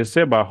সৃষ্টি হয়েছে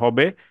বা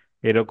হবে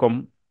এরকম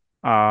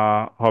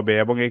হবে।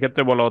 এবং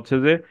এক্ষেত্রে বলা হচ্ছে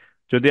যে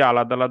যদি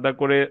আলাদা আলাদা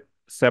করে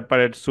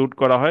সেপারেট স্যুট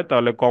করা হয়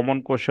তাহলে কমন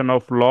কোশ্চেন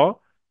অফ ল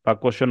বা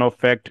কোশ্চেন অফ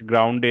ফ্যাক্ট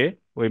গ্রাউন্ডে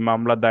ওই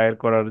মামলা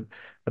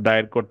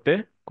দায়ের করতে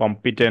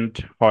কম্পিটেন্ট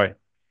হয়।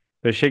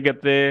 তো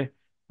সেক্ষেত্রে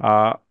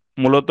আহ,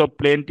 মূলত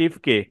প্লেনটিফ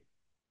কে?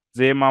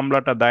 যে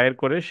মামলাটা দায়ের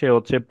করে সে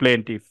হচ্ছে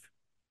প্লেনটিফ।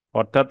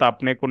 অর্থাৎ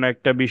আপনি কোনো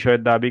একটা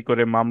বিষয়ের দাবি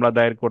করে মামলা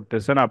দায়ের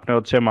করতেছেন, আপনি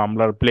হচ্ছে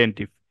মামলার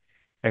প্লেনটিফ।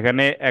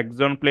 এখানে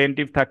একজন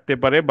প্লেনটিফ থাকতে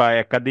পারে বা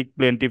একাধিক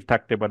প্লেনটিফ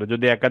থাকতে পারে।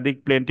 যদি একাধিক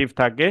প্লেনটিফ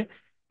থাকে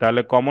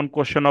তাহলে কমন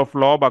কোশ্চেন অফ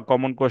ল বা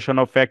কমন কোশ্চেন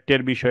অফ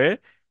ফ্যাক্টের বিষয়ে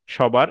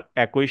সবার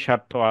একই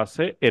স্বার্থ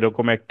আছে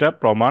এরকম একটা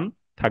প্রমাণ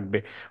থাকবে।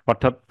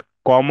 অর্থাৎ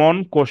কমন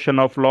কোশ্চেন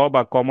অফ ল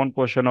বা কমন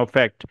কোশ্চেন অফ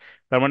ফ্যাক্ট,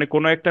 তার মানে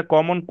কোনো একটা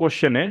কমন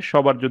কোশ্চেনে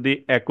সবার যদি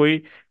একই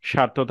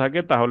স্বার্থ থাকে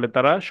তাহলে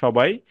তারা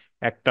সবাই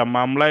একটা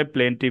মামলায়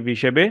প্লেনটিফ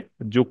হিসেবে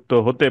যুক্ত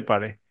হতে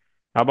পারে।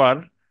 আবার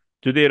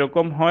যদি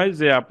এরকম হয়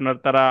যে আপনার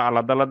তারা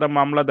আলাদা আলাদা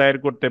মামলা দায়ের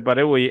করতে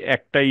পারে ওই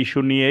একটা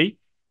ইস্যু নিয়েই,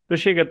 তো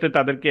সেক্ষেত্রে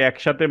তাদেরকে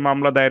একসাথে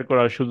মামলা দায়ের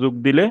করার সুযোগ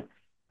দিলে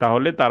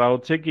তাহলে তারা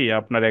হচ্ছে কি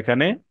আপনার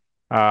এখানে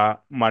আহ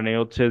মানে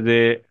হচ্ছে যে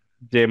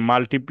যে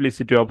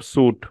মাল্টিপ্লিসিটি অফ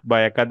স্যুট বা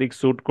একাধিক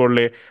স্যুট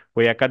করলে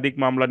ওই একাধিক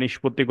মামলা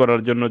নিষ্পত্তি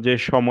করার জন্য যে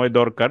সময়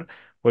দরকার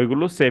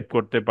ওইগুলো সেভ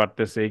করতে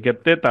পারতেছে। এই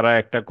ক্ষেত্রে তারা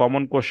একটা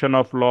কমন কোশ্চেন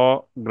অফ ল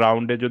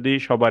গ্রাউন্ডে যদি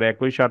সবার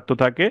একই স্বার্থ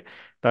থাকে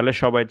তাহলে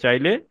সবাই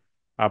চাইলে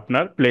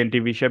আপনার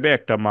প্লেনটিফ হিসেবে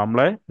একটা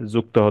মামলায়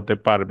যুক্ত হতে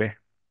পারবে।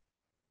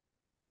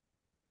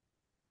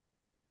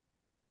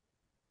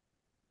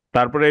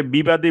 তারপরে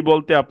বিবাদী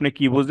বলতে আপনি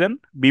কি বুঝেন?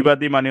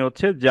 বিবাদী মানে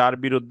হচ্ছে যার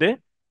বিরুদ্ধে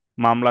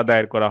মামলা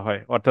দায়ের করা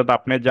হয়, অর্থাৎ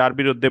আপনি যার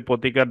বিরুদ্ধে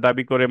প্রতিকার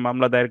দাবি করে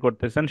মামলা দায়ের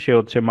করতেছেন সে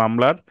হচ্ছে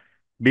মামলার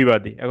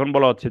বিবাদী। এখন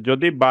বলা হচ্ছে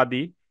যদি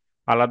বাদী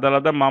আলাদা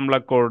আলাদা মামলা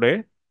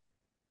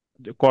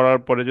করার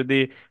পরে যদি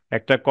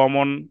একটা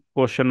কমন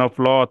কোশ্চেন অফ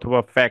ল অথবা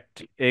ফ্যাক্ট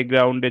এই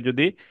গ্রাউন্ডে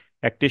যদি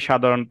একটি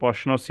সাধারণ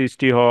প্রশ্ন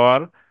সৃষ্টি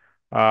হওয়ার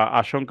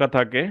আশঙ্কা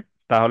থাকে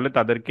তাহলে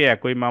তাদেরকে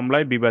একই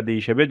মামলায় বিবাদী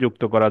হিসেবে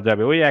যুক্ত করা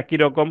যাবে। ওই একই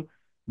রকম,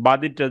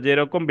 বাদীটা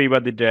যেরকম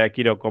বিবাদীটা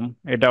একই রকম।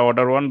 এটা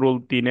অর্ডার 1 রুল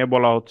 3-এ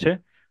বলা হচ্ছে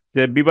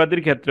যে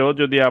বিবাদীর ক্ষেত্রেও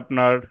যদি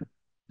আপনার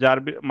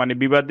মানে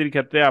বিবাদীর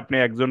ক্ষেত্রে আপনি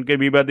একজনকে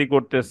বিবাদী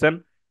করতেছেন,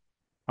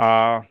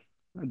 আহ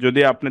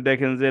যদি আপনি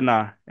দেখেন যে না,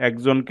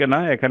 একজনকে না,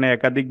 এখানে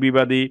একাধিক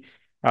বিবাদী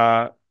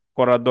আহ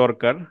করা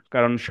দরকার,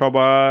 কারণ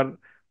সবার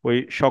ওই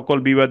সকল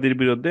বিবাদীর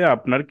বিরুদ্ধে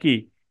আপনার কি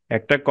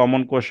একটা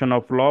কমন কোশ্চেন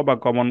অফ ল বা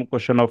কমন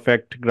কোশ্চেন অফ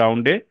ফ্যাক্ট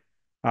গ্রাউন্ডে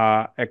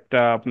একটা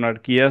আপনার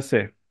কি আছে,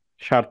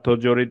 স্বার্থ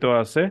জড়িত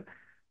আছে,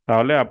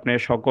 তাহলে আপনি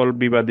সকল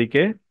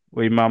বিবাদীকে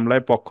ওই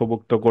মামলায়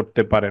পক্ষভুক্ত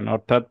করতে পারেন।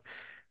 অর্থাৎ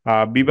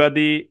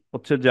বিবাদী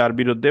হচ্ছে যার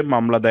বিরুদ্ধে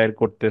মামলা দায়ের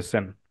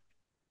করতেছেন।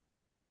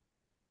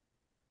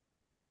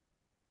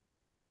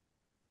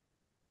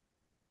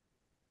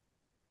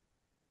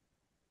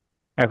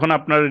 এখন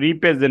আপনার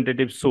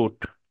রিপ্রেজেন্টেটিভ স্যুট,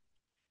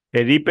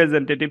 এই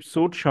রিপ্রেজেন্টেটিভ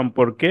স্যুট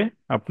সম্পর্কে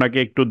আপনাকে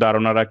একটু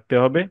ধারণা রাখতে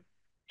হবে।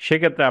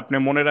 সেক্ষেত্রে আপনি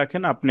মনে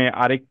রাখেন, আপনি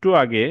আরেকটু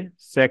আগে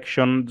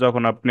সেকশন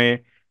যখন আপনি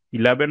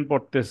 11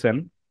 পড়তেছেন,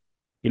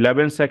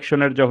 11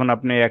 সেকশনের যখন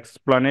আপনি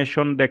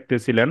এক্সপ্লানেশন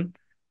দেখতেছিলেন,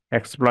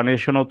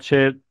 এক্সপ্লানেশন হচ্ছে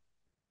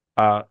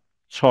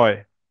 6,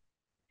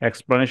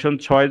 এক্সপ্লানেশন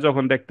 6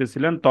 যখন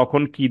দেখতেছিলেন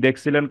তখন কি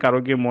দেখছিলেন, কারো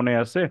কি মনে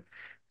আছে?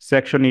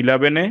 সেকশন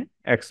 11-এ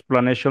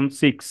এক্সপ্লানেশন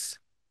 6,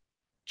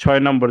 6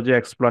 নম্বর যে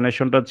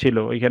এক্সপ্লানেশনটা ছিল,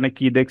 ওইখানে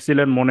কি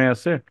দেখছিলেন মনে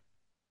আছে?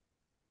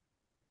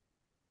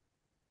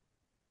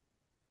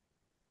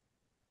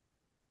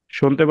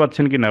 শুনতে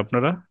পাচ্ছেন কিনা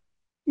আপনারা?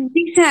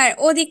 জি স্যার,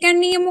 অধিকার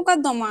নিয়ে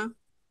মোকদ্দমা।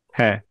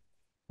 হ্যাঁ,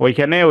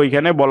 ওইখানে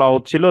ওইখানে বলা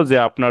হচ্ছিল যে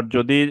আপনার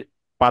যদি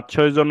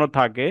 5-6 জনও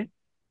থাকে,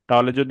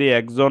 তাহলে যদি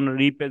একজন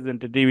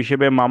রিপ্রেজেন্টেটিভ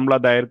হিসেবে মামলা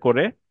দায়ের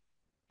করে,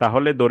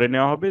 তাহলে ধরে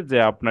নেওয়া হবে যে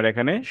আপনার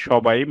এখানে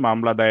সবাই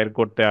মামলা দায়ের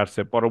করতে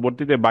আসছে।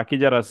 পরবর্তীতে বাকি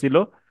যারা ছিল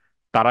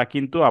তারা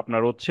কিন্তু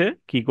আপনার হচ্ছে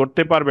কি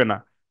করতে পারবে না,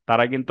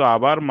 তারা কিন্তু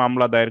আবার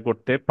মামলা দায়ের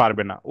করতে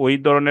পারবে না। ওই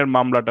ধরনের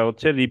মামলাটা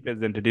হচ্ছে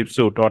রিপ্রেজেন্টেটিভ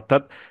স্যুট,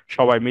 অর্থাৎ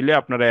সবাই মিলে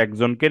আপনারা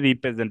একজনকে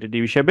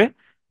রিপ্রেজেন্টেটিভ হিসেবে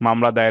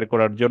মামলা দায়ের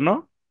করার জন্য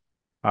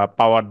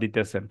পাওয়ার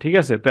দিতেছেন। ঠিক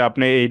আছে, তো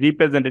আপনি এই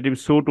রিপ্রেজেন্টেটিভ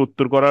স্যুট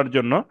উত্তর করার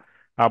জন্য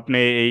আপনি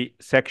এই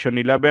সেকশন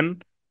 11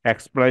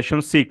 এক্সপ্রেশন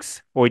 6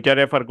 ওইটা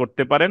রেফার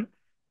করতে পারেন।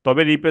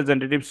 তবে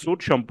রিপ্রেজেন্টেটিভ স্যুট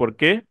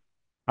সম্পর্কে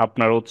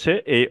আপনার হচ্ছে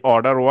এই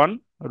অর্ডার 1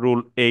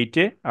 রুল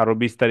 8-এ আরো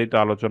বিস্তারিত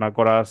আলোচনা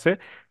করা আছে।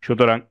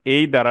 সুতরাং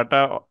এই ধারাটা,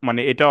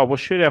 মানে এটা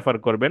অবশ্যই রেফার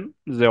করবেন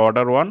যে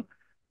অর্ডার 1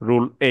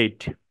 রুল 8,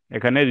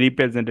 এখানে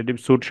রিপ্রেজেন্টেটিভ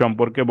স্যুট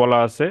সম্পর্কে বলা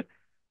আছে।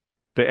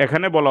 তো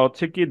এখানে বলা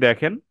হচ্ছে কি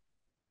দেখেন,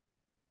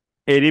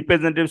 এই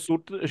রিপ্রেজেন্টেটিভ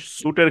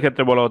স্যুটের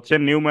ক্ষেত্রে বলা হচ্ছে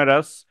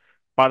নিউমেরাস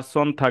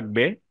পার্সন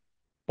থাকবে,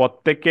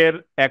 প্রত্যেকের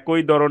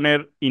একই ধরনের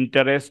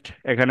ইন্টারেস্ট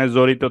এখানে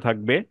জড়িত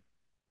থাকবে।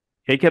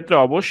 এই ক্ষেত্রে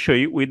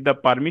অবশ্যই with the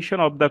permission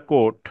of the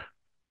court,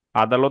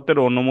 আদালতের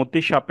অনুমতি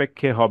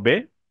সাপেক্ষে হবে।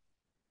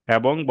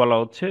 এবং বলা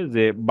হচ্ছে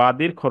যে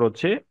বাদীর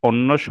খরচে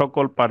অন্য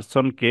সকল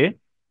পার্সনকে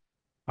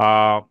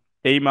আহ,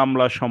 এই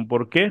মামলা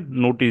সম্পর্কে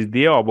নোটিশ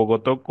দিয়ে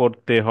অবগত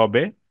করতে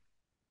হবে।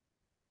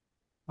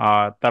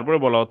 আর তারপরে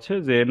বলা হচ্ছে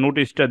যে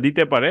নোটিশটা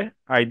দিতে পারে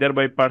আইদার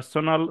বাই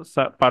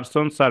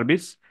পার্সন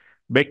সার্ভিস,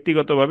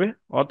 ব্যক্তিগতভাবে,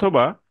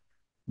 অথবা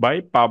বাই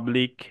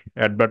পাবলিক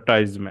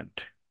অ্যাডভার্টাইজমেন্ট,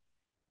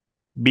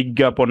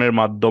 বিজ্ঞাপনের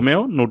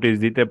মাধ্যমেও নোটিশ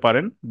দিতে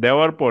পারেন।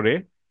 দেওয়ার পরে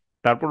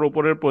তারপর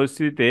উপরের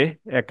পরিস্থিতিতে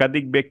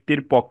একাধিক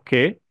ব্যক্তির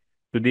পক্ষে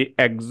যদি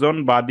একজন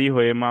বাদী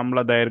হয়ে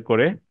মামলা দায়ের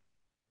করে,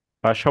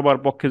 বা সবার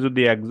পক্ষে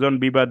যদি একজন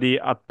বিবাদী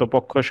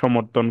আত্মপক্ষ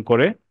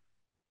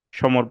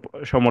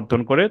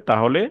সমর্থন করে,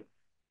 তাহলে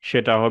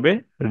সেটা হবে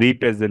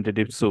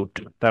রিপ্রেজেন্টেটিভ স্যুট।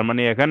 তার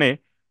মানে এখানে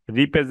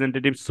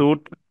রিপ্রেজেন্টেটিভ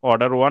স্যুট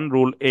অর্ডার 1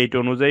 রুল 8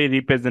 অনুযায়ী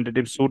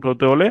রিপ্রেজেন্টেটিভ স্যুট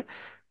হতে হলে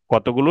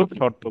কতগুলো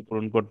শর্ত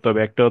পূরণ করতে হবে।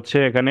 একটা হচ্ছে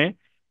এখানে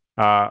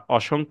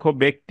অসংখ্য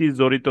ব্যক্তি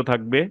জড়িত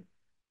থাকবে,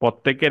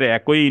 প্রত্যেকের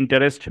একই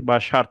ইন্টারেস্ট বা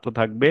স্বার্থ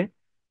থাকবে।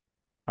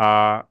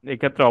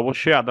 এক্ষেত্রে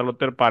অবশ্যই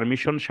আদালতের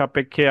পারমিশন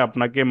সাপেক্ষে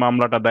আপনাকে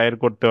মামলাটা দায়ের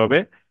করতে হবে।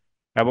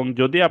 এবং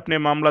যদি আপনি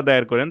মামলা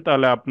দায়ের করেন,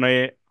 তাহলে আপনি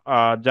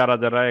যারা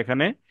যারা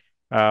এখানে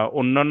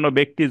অন্যান্য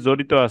ব্যক্তি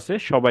জড়িত আছে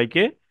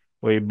সবাইকে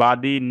ওই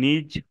বাদী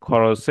নিজ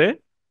খরচে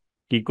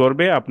কি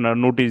করবে, আপনার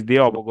নোটিশ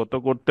দিয়ে অবগত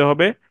করতে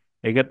হবে।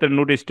 এক্ষেত্রে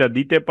নোটিশটা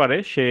দিতে পারে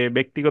সে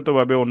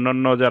ব্যক্তিগতভাবে,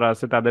 অন্যান্য যারা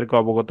আছে তাদেরকে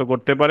অবগত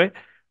করতে পারে,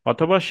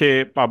 অথবা সে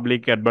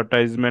পাবলিক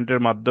অ্যাডভার্টাইজমেন্টের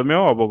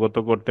মাধ্যমেও অবগত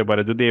করতে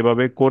পারে। যদি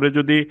এভাবে করে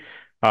যদি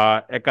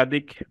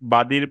একাধিক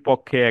বাদীর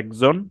পক্ষে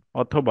একজন,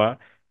 অথবা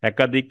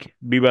একাধিক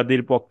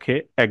বিবাদীর পক্ষে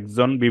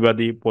একজন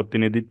বিবাদী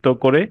প্রতিনিধিত্ব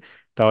করে,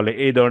 তাহলে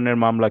এই ধরনের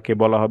মামলাকে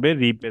বলা হবে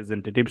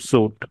রিপ্রেজেন্টেটিভ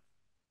স্যুট।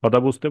 কথা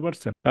বুঝতে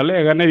পারছেন? তাহলে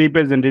এখানে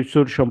রিপ্রেজেন্টেটিভ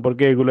স্যুট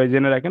সম্পর্কে এগুলো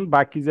জেনে রাখেন।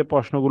 বাকি যে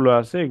প্রশ্নগুলো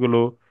আছে এগুলো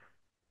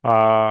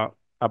আহ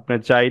আপনি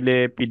চাইলে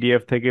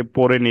পিডিএফ থেকে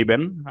পড়ে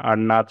নিবেন, আর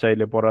না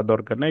চাইলে পড়া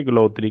দরকার নেই, এগুলো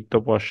অতিরিক্ত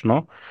প্রশ্ন।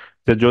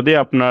 যে যদি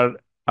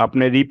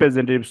আপনি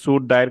রিপ্রেজেন্টেটিভ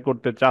স্যুট দায়ের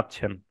করতে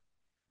চাচ্ছেন,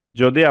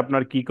 যদি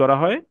আপনার কি করা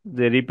হয়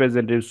যে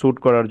রিপ্রেজেন্টেটিভ স্যুট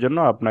করার জন্য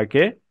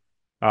আপনাকে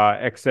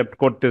অ্যাকসেপ্ট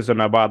করতেছে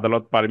না বা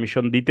আদালত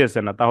পারমিশন দিতেছে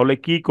না, তাহলে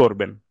কি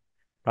করবেন?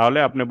 তাহলে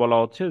আপনি বলা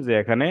হচ্ছে যে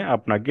এখানে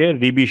আপনাকে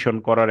রিভিশন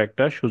করার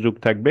একটা সুযোগ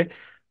থাকবে।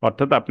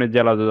 অর্থাৎ আপনি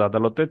জেলা জজ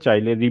আদালতে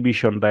চাইলে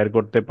রিভিশন দায়ের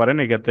করতে পারেন,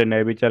 এক্ষেত্রে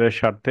ন্যায় বিচারের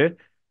স্বার্থে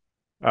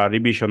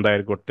রিভিশন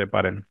দায়ের করতে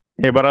পারেন।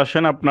 এবার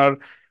আসেন আপনার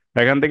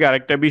এখান থেকে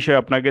আরেকটা বিষয়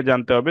আপনাকে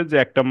জানতে হবে, যে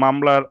একটা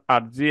মামলার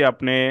আর্জি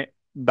আপনি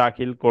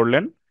দাখিল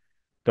করলেন,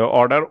 তো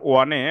অর্ডার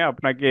 1-এ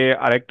আপনাকে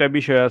আরেকটা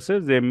বিষয় আছে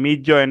যে মিড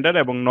জয়েন্ডার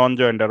এবং নন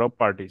জয়েন্ডার অফ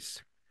পার্টিস।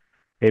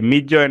 এই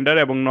মিড জয়েন্ডার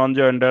এবং নন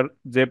জয়েন্ডার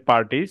যে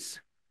পার্টিস,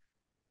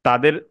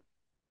 তাদের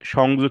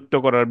সংযুক্ত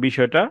করার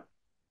বিষয়টা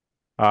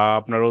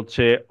আপনার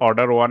হচ্ছে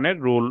অর্ডার 1-এর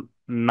রুল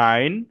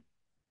 9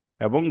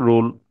 এবং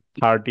রুল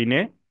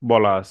 13-এ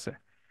বলা আছে।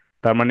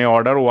 তার মানে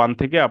অর্ডার 1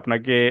 থেকে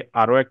আপনাকে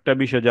আরো একটা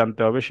বিষয়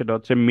জানতে হবে, সেটা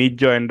হচ্ছে মিড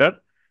জয়েন্ডার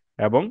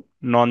এবং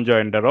নন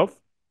জয়েন্ডার অফ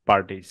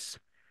পার্টিস।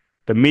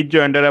 তো মিড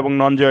জয়েন্ডার এবং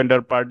নন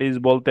জয়েন্ডার পার্টিস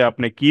বলতে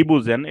আপনি কি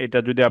বুঝেন, এটা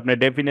যদি আপনি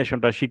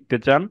ডেফিনেশনটা শিখতে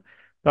চান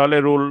তাহলে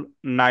রুল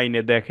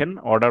 9-এ দেখেন,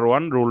 অর্ডার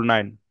 1 রুল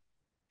 9।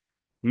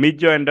 মিড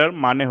জয়েন্ডার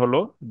মানে হলো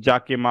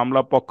যাকে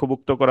মামলা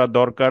পক্ষভুক্ত করা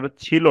দরকার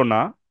ছিল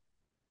না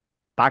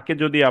তাকে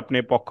যদি আপনি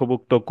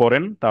পক্ষভুক্ত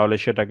করেন তাহলে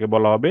সেটাকে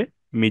বলা হবে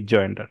মিড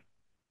জয়েন্ডার।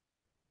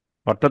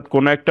 অর্থাৎ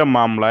কোনো একটা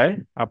মামলায়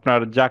আপনার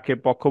যাকে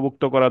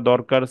পক্ষভুক্ত করা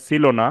দরকার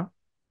ছিল না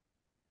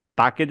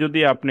তাকে যদি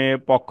আপনি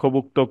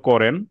পক্ষভুক্ত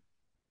করেন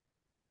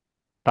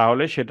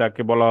তাহলে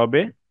সেটাকে বলা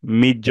হবে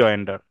মিড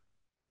জয়েন্ডার।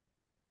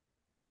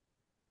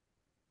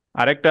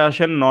 আরেকটা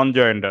আসেন নন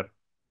জয়েন্ডার।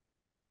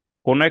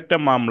 কোনো একটা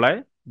মামলায়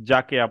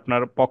যাকে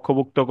আপনার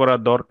পক্ষভুক্ত করা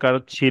দরকার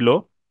ছিল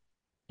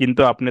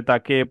কিন্তু আপনি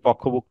তাকে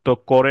পক্ষভুক্ত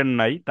করেন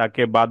নাই,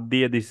 তাকে বাদ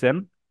দিয়ে দিছেন,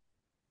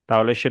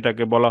 তাহলে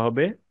সেটাকে বলা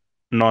হবে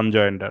নন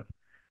জয়েন্ডার।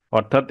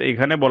 অর্থাৎ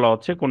এখানে বলা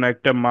হচ্ছে কোনো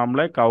একটা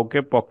মামলায় কাউকে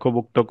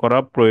পক্ষভুক্ত করা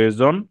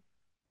প্রয়োজন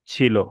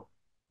ছিল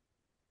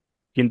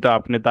কিন্তু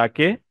আপনি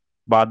তাকে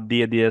বাদ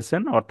দিয়ে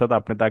দিয়েছেন, অর্থাৎ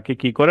আপনি তাকে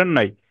কি করেন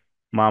নাই,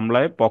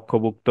 মামলায়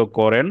পক্ষভুক্ত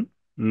করেন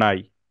নাই,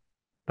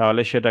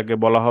 তাহলে সেটাকে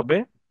বলা হবে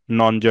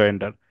নন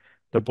জয়েন্ডার।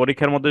 তো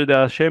পরীক্ষার মধ্যে যদি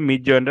আসে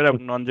মিড জয়েন্ডার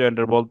এবং নন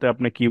জয়েন্ডার বলতে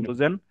আপনি কি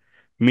বুঝেন?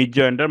 মিড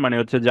জয়েন্ডার মানে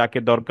হচ্ছে যাকে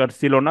দরকার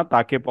ছিল না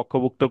তাকে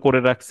পক্ষভুক্ত করে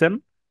রাখছেন,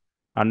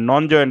 আর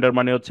নন জয়েন্ডার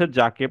মানে হচ্ছে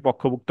যাকে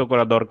পক্ষভুক্ত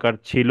করা দরকার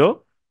ছিল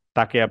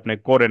তাকে আপনি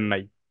করেন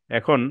নাই।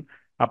 এখন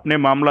আপনি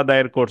মামলা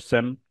দায়ের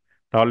করছেন,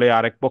 তাহলে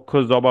আরেক পক্ষ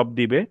জবাব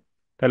দিবে,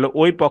 তাহলে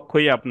ওই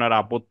পক্ষই আপনার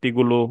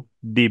আপত্তিগুলো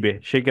দিবে।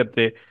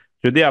 সেক্ষেত্রে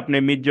যদি আপনি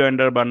মিড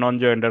জয়েন্ডার বা নন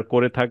জয়েন্ডার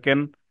করে থাকেন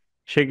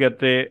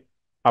সেক্ষেত্রে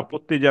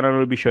আপত্তি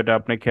জানানোর বিষয়টা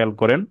আপনি খেয়াল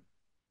করেন।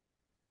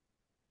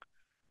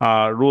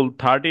 আর রুল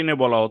 13-এ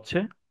বলা হচ্ছে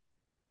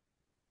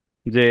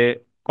যে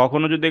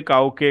কখনো যদি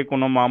কাউকে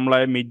কোনো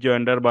মামলায় মিড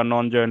জয়েন্ডার বা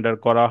নন জয়েন্ডার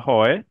করা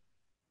হয়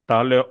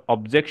তাহলে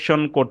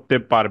অবজেকশন করতে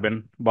পারবেন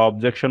বা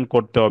অবজেকশন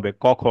করতে হবে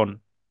কখন?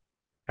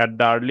 At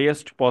the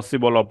earliest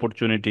possible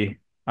opportunity.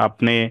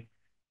 আপনি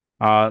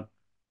আহ,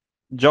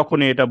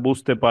 যখনই এটা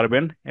বুঝতে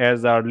পারবেন অ্যাজ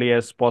আর্লি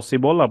অ্যাজ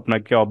পসিবল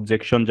আপনাকে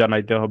অবজেকশন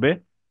জানাইতে হবে,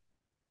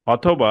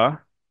 অথবা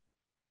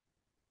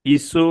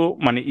ইস্যু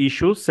মানে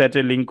ইস্যু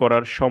সেটেলিং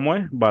করার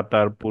সময় বা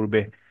তার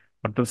পূর্বে।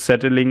 অর্থাৎ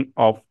settling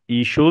of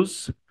issues,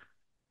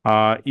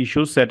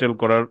 issue settle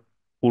করার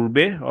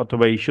পূর্বে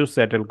অথবা ইস্যু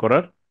সেটেল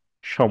করার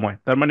সময়।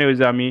 তার মানে ওই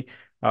যে আমি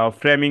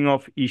ফ্রেমিং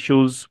অফ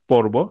ইস্যুস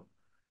পড়ব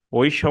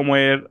ওই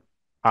সময়ের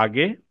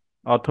আগে,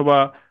 অথবা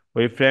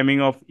ওই ফ্রেমিং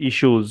অফ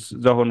ইস্যুস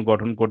যখন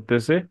গঠন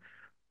করতেছে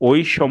ওই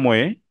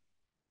সময়ে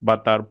বা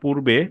তার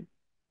পূর্বে,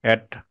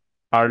 অ্যাট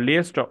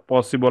আর্লিয়েস্ট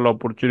পসিবল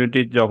অপরচুনিটি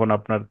যখন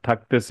আপনার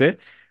থাকতেছে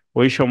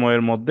ওই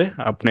সময়ের মধ্যে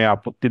আপনি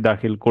আপত্তি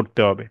দাখিল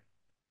করতে হবে।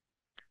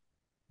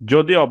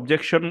 যদি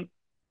অবজেকশন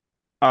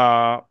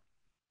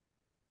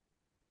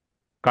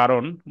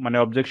কারণ মানে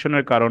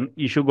অবজেকশনের কারণ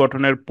ইস্যু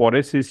গঠনের পরে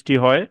সৃষ্টি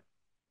হয়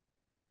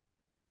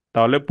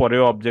তাহলে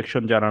পরেও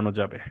অবজেকশন জানানো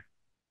যাবে।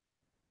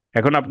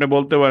 এখন আপনি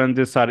বলতে পারেন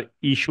যে স্যার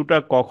ইস্যুটা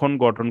কখন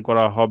গঠন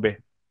করা হবে?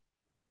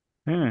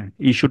 হ্যাঁ,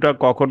 ইস্যুটা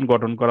কখন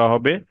গঠন করা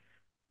হবে?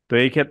 তো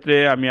এই ক্ষেত্রে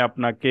আমি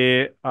আপনাকে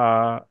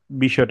আহ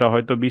বিষয়টা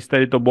হয়তো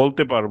বিস্তারিত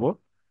বলতে পারবো,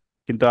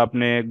 কিন্তু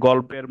আপনি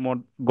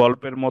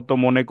গল্পের মতো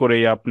মনে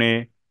করেই আপনি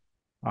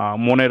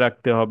মনে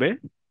রাখতে হবে,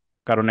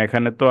 কারণ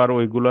এখানে তো আর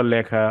ওইগুলো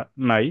লেখা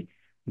নাই।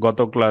 গত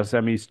ক্লাসে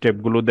আমি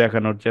স্টেপগুলো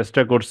দেখানোর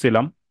চেষ্টা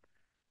করছিলাম,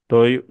 তো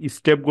ওই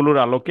স্টেপগুলোর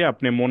আলোকে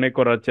আপনি মনে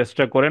করার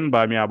চেষ্টা করেন, বা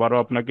আমি আবারও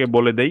আপনাকে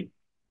বলে দেই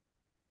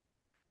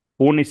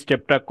কোন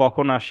স্টেপটা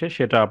কখন আসে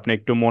সেটা আপনি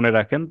একটু মনে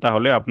রাখেন,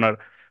 তাহলে আপনার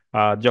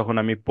যখন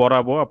আমি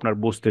পড়াবো আপনার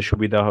বুঝতে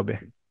সুবিধা হবে।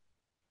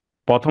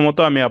 প্রথমত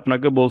আমি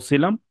আপনাকে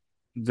বলছিলাম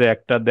যে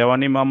একটা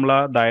দেওয়ানি মামলা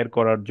দায়ের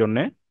করার জন্য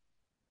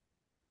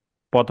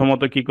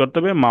প্রথমত কি করতে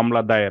হবে,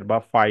 মামলা দায়ের বা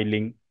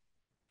ফাইলিং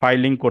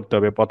ফাইলিং করতে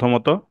হবে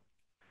প্রথমত।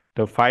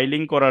 তো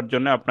ফাইলিং করার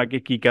জন্য আপনাকে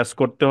কি কাজ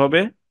করতে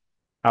হবে?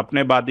 আপনি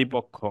বাদী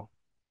পক্ষ,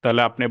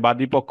 তাহলে আপনি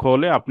বাদী পক্ষ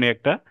হলে আপনি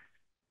একটা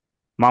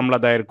মামলা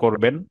দায়ের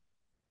করবেন।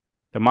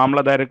 তো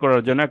মামলা দায়ের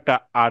করার জন্য একটা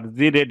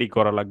আর্জি রেডি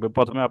করা লাগবে।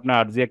 প্রথমে আপনি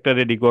আর্জি একটা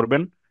রেডি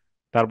করবেন,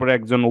 তারপরে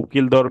একজন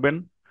উকিল ধরবেন।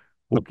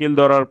 উকিল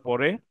ধরার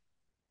পরে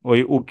ওই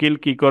উকিল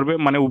কি করবে,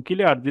 মানে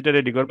উকিলে আর্জিটা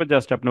রেডি করবে,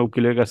 জাস্ট আপনি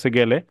উকিলের কাছে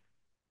গেলে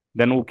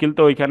দেন উকিল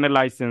তো ওইখানে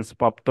লাইসেন্স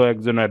প্রাপ্ত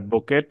একজন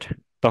অ্যাডভোকেট,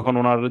 তখন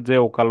ওনার যে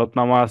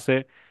ওকালতনামা আছে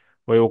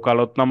ওই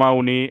ওকালতনামা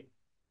উনি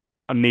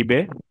নিবে।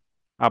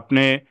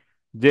 আপনি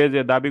যে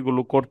যে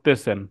দাবিগুলো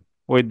করতেছেন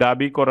ওই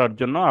দাবি করার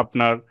জন্য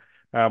আপনার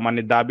মানে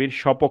দাবির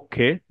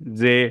সপক্ষে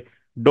যে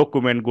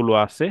ডকুমেন্টগুলো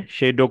আছে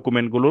সেই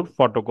ডকুমেন্টগুলোর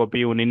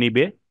ফটোকপি উনি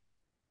নিবে।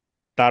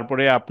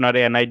 তারপরে আপনার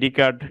এনআইডি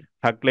কার্ড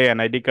থাকলে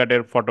এনআইডি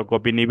কার্ডের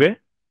ফটোকপি নিবে।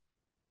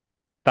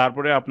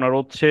 তারপরে আপনার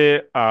হচ্ছে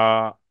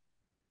আহ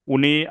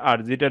উনি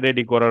আর্জিটা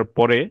রেডি করার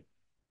পরে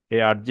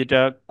এই আর্জিটা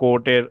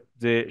কোর্টের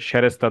যে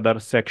সেরেস্তাদার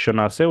সেকশন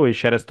আছে ওই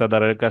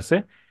সেরেস্তাদারের কাছে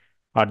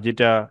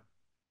আর্জিটা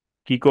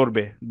কি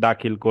করবে,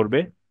 দাখিল করবে।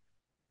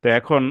 তো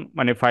এখন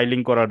মানে ফাইলিং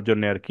করার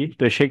জন্য আর কি,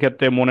 তো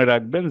সেক্ষেত্রে মনে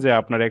রাখবেন যে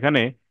আপনার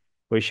এখানে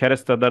ওই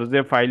সেরেস্তাদার যে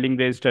ফাইলিং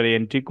রেজিস্টারে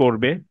এন্ট্রি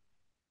করবে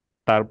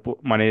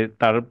মানে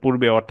তার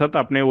পূর্বে, অর্থাৎ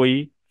আপনি ওই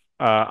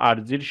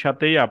আর্জির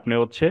সাথেই আপনি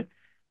হচ্ছে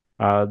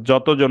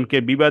যতজনকে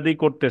বিবাদী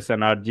করতেছেন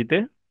আর্জিতে,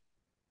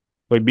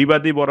 ওই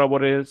বিবাদী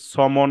বরাবরে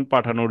সমন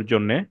পাঠানোর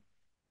জন্যে,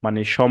 মানে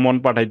সমন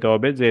পাঠাইতে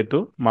হবে, যেহেতু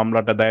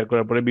মামলাটা দায়ের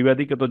করার পরে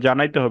বিবাদীকে তো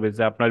জানাইতে হবে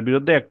যে আপনার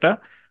বিরুদ্ধে একটা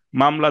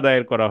মামলা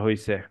দায়ের করা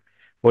হয়েছে।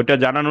 ওইটা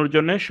জানানোর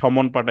জন্য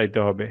সমন পাঠাইতে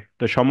হবে।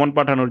 তো সমন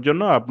পাঠানোর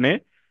জন্য আপনি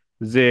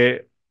যে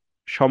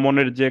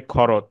সমনের যে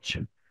খরচ,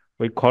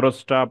 ওই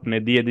খরচটা আপনি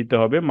দিয়ে দিতে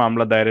হবে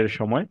মামলা দায়েরের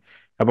সময়।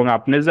 এবং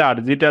আপনি যে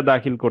আর্জিটা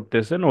দাখিল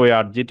করতেছেন ওই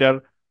আর্জিটার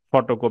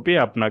ফটোকপি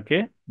আপনাকে,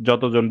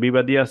 যতজন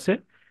বিবাদী আছে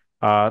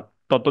আহ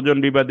ততজন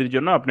বিবাদীর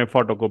জন্য আপনি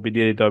ফটোকপি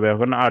দিয়ে দিতে হবে।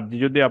 এখন আর্জি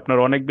যদি আপনার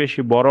অনেক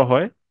বেশি বড়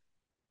হয়,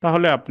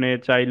 তাহলে আপনি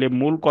চাইলে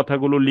মূল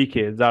কথাগুলো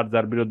লিখে যার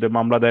যার বিরুদ্ধে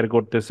মামলা দায়ের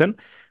করতেছেন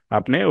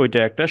আপনি ওইটা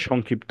একটা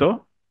সংক্ষিপ্ত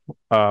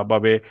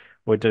ভাবে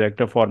ওইটার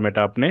একটা ফরম্যাট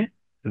আপনি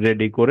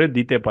রেডি করে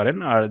দিতে পারেন,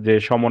 আর যে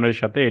সমনের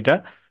সাথে এটা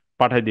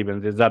পাঠিয়ে দিবেন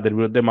যে যাদের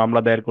বিরুদ্ধে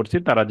মামলা দায়ের করছি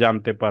তারা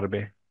জানতে পারবে।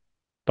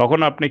 তখন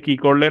আপনি কি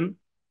করলেন,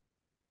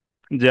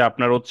 যে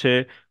আপনার হচ্ছে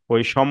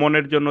ওই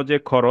সমনের জন্য যে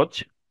খরচ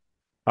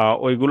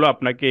ওইগুলো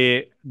আপনাকে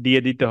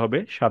দিয়ে দিতে হবে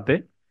সাথে।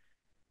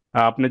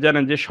 আপনি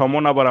জানেন যে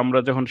সমন, আবার আমরা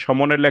যখন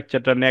সমনের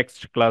লেকচারটা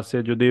নেক্সট ক্লাসে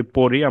যদি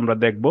পড়ি আমরা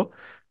দেখব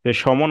যে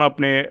সমন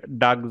আপনি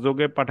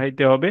ডাকযোগে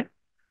পাঠাইতে হবে,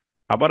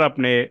 আবার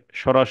আপনি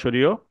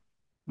সরাসরিও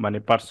মানে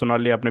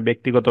পার্সোনালি আপনি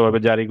ব্যক্তিগতভাবে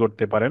জারি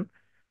করতে পারেন।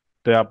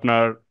 তো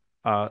আপনার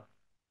আহ,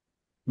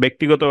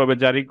 ব্যক্তিগতভাবে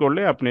জারি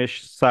করলে আপনি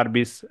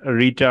সার্ভিস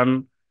রিটার্ন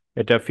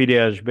এটা ফিরে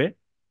আসবে।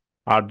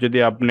 আর যদি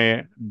আপনি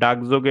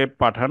ডাকযোগে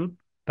পাঠান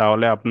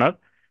তাহলে আপনার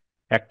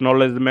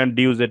অ্যাকনলেজমেন্ট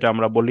ডিউ, যেটা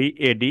আমরা বলি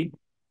এডি,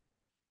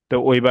 তো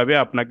ওইভাবে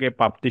আপনাকে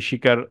প্রাপ্তি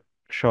স্বীকার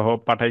সহ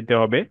পাঠাইতে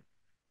হবে।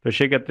 তো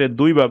সেক্ষেত্রে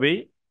দুইভাবেই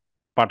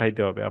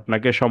পাঠাইতে হবে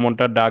আপনাকে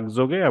সমনটা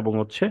ডাকযোগে এবং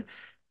হচ্ছে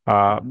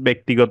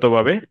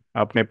ব্যক্তিগতভাবে।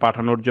 আপনি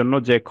পাঠানোর জন্য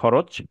যে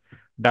খরচ,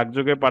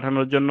 ডাকযোগে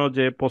পাঠানোর জন্য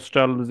যে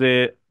পোস্টাল যে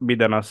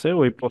বিধান আছে,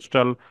 ওই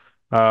পোস্টাল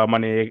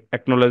মানে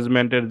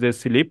অ্যাকনোলেজমেন্টের যে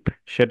স্লিপ,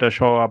 সেটা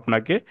সহ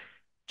আপনাকে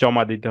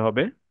জমা দিতে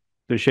হবে।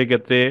 তো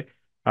সেক্ষেত্রে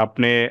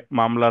আপনি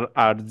মামলার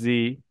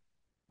আর্জি,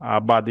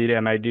 বাদীর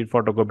এনআইডির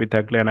ফটোকপি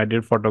থাকলে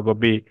এনআইডির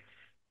ফটোকপি,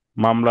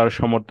 মামলার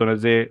সমর্থনে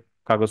যে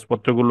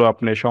কাগজপত্রগুলো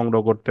আপনি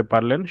সংগ্রহ করতে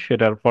পারলেন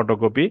সেটার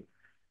ফটোকপি,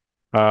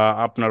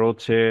 আপনার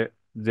হচ্ছে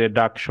যে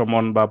ডাক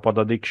সমন বা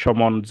পদাতিক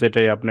সমন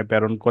যেটাই আপনি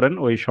প্রেরণ করেন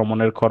ওই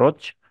সমনের খরচ,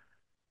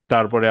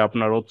 তারপরে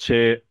আপনার হচ্ছে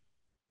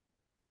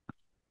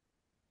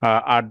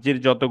আর্জির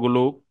যতগুলো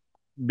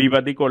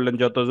বিবাদী করলেন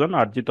যতজন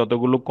আর্জি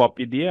ততগুলো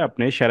কপি দিয়ে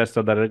আপনি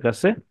সেরেস্তাদারের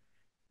কাছে,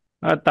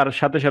 তার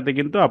সাথে সাথে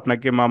কিন্তু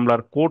আপনাকে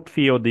মামলার কোর্ট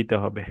ফিও দিতে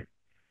হবে।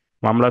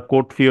 মামলার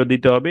কোর্ট ফিও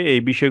দিতে হবে,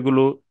 এই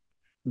বিষয়গুলো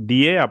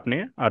দিয়ে আপনি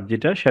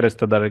আর্জিটা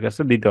সেরেস্তাদারের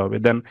কাছে দিতে হবে।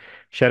 দেন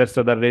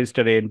সেরেস্তাদার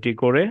রেজিস্টারে এন্ট্রি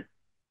করে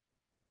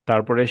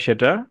তারপরে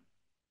সেটা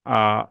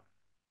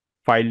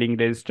ফাইলিং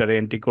রেজিস্টারে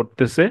এন্ট্রি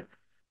করতেছে।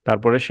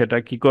 তারপরে সেটা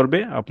কি করবে,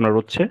 আপনার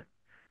হচ্ছে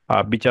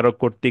বিচারক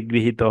কর্তৃক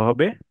গৃহীত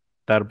হবে।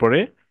 তারপরে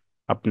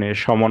আপনি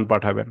সমন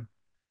পাঠাবেন।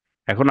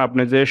 এখন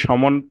আপনি যে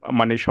সমন,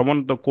 মানে সমন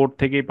তো কোর্ট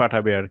থেকেই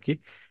পাঠাবে আর কি।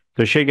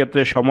 তো সেই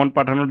ক্ষেত্রে সমন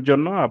পাঠানোর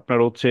জন্য আপনার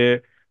হচ্ছে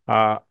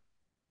আহ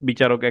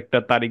বিচারক একটা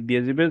তারিখ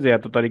দিয়ে দিবে যে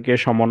এত তারিখে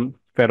সমন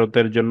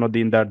ফেরতের জন্য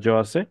দিন ধার্য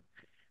আছে।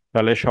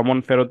 তাহলে সমন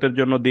ফেরতের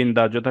জন্য দিন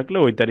ধার্য থাকলে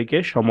ওই তারিখে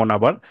সমন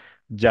আবার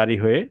জারি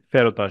হয়ে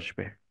ফেরত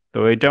আসবে। তো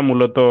এটা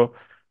মূলত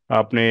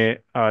আপনি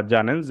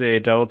জানেন যে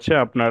এটা হচ্ছে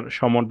আপনার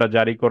সমনটা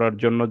জারি করার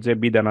জন্য যে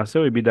বিধান আছে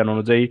ওই বিধান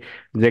অনুযায়ী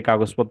যে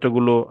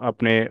কাগজপত্রগুলো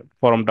আপনি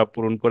ফর্মটা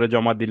পূরণ করে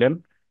জমা দিলেন,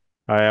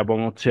 এবং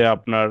হচ্ছে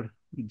আপনার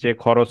যে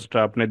খরচটা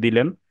আপনি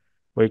দিলেন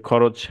ওই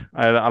খরচ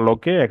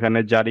আলোকে এখানে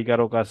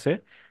জারিকারক আছে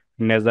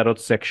নেজারত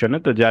সেকশনে।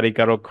 তো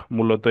জারিকারক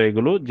মূলত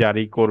এগুলো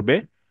জারি করবে।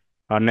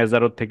 আর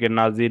নেজারত থেকে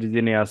নাজির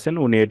যিনি আছেন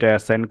উনি এটা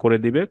অ্যাসাইন করে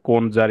দিবে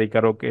কোন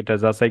জারিকারক এটা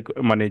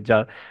মানে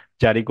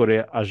জারি করে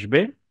আসবে।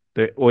 তো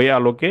ওই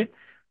আলোকে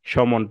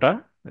সমনটা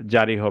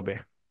জারি হবে।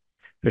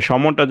 তো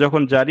সমনটা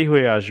যখন জারি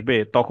হয়ে আসবে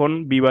তখন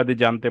বিবাদী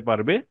জানতে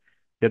পারবে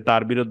যে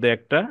তার বিরুদ্ধে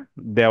একটা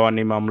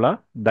দেওয়ানি মামলা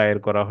দায়ের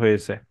করা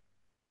হয়েছে।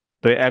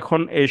 তো এখন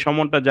এই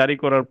সমনটা জারি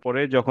করার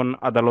পরে যখন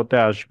আদালতে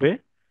আসবে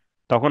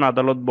তখন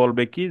আদালত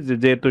বলবে কি যে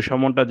যেহেতু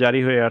সমনটা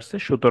জারি হয়ে আসছে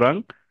সুতরাং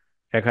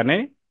এখানে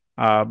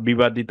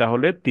বিবাদী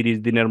তাহলে 30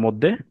 দিনের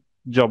মধ্যে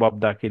জবাব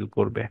দাখিল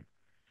করবে।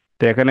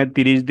 তো এখানে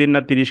 30 দিন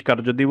না 30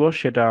 কার্য দিবস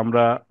সেটা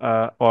আমরা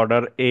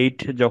অর্ডার 8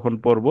 যখন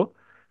পড়ব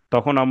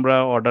তখন আমরা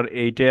অর্ডার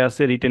 8-এ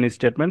আছে রিটেন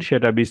স্টেটমেন্ট,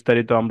 সেটা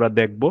বিস্তারিত আমরা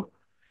দেখব।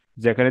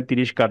 যেখানে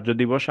 30 কার্য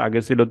দিবস,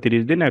 আগে ছিল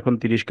 30 দিন, এখন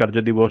 30 কার্য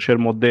দিবসের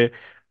মধ্যে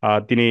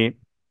তিনি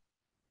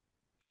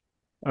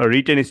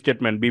রিটেন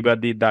স্টেটমেন্ট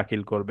বিবাদী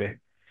দাখিল করবে।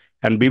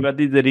 এন্ড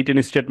বিবাদী যে রিটেন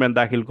স্টেটমেন্ট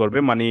দাখিল করবে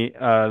মানে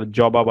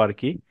জবাব আর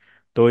কি,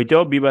 তো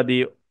ওইটাও বিবাদী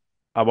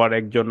আবার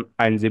একজন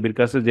আইনজীবীর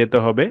কাছে যেতে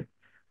হবে।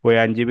 ওই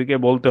আইনজীবীকে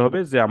বলতে হবে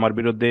যে আমার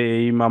বিরুদ্ধে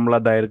এই মামলা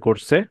দায়ের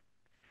করছে,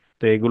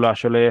 তো এগুলো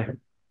আসলে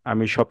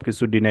আমি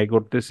সবকিছু ডিনাই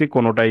করতেছি,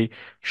 কোনোটাই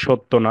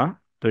সত্য না।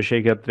 তো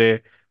সেই ক্ষেত্রে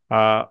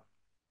আহ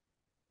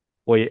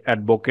ওই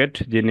অ্যাডভোকেট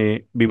যিনি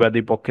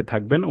বিবাদী পক্ষে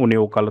থাকবেন উনি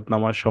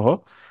ওকালতনামা সহ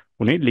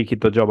উনি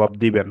লিখিত জবাব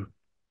দিবেন।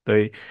 তো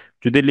এই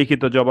যদি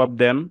লিখিত জবাব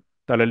দেন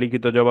তাহলে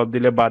লিখিত জবাব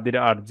দিলে বাদীর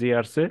আর্জি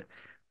আসছে,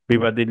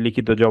 বিবাদীর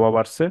লিখিত জবাব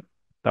আসছে,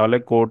 তাহলে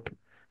কোর্ট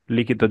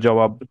লিখিত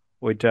জবাব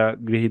ওইটা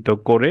গৃহীত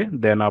করে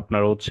দেন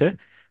আপনার হচ্ছে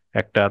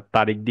একটা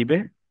তারিখ দিবে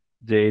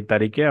যে এই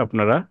তারিখে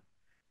আপনারা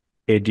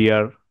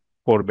এডিআর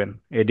করবেন।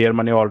 এডিআর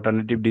মানে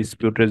অল্টারনেটিভ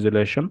ডিসপিউট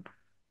রেজুলেশন,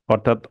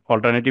 অর্থাৎ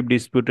অল্টারনেটিভ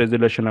ডিসপিউট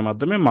রেজুলেশনের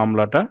মাধ্যমে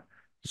মামলাটা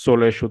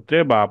সোলের সূত্রে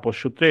বা আপস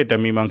সূত্রে এটা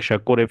মীমাংসা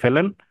করে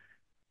ফেলেন।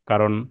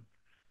 কারণ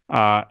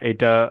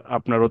এটা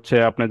আপনার হচ্ছে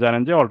আপনি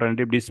জানেন যে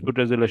অল্টারনেটিভ ডিসপিউট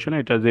রেজুলেশন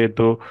এটা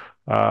যেহেতু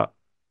আহ,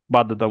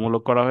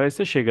 বাধ্যতামূলক করা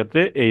হয়েছে,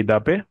 সেক্ষেত্রে এই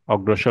ধাপে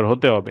অগ্রসর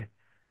হতে হবে।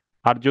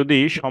 আর যদি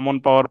সমন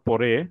পাওয়ার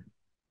পরে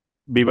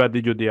বিবাদী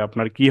যদি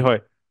আপনার কি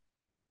হয়,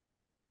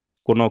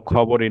 কোনো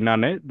খবরই না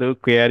নেয়,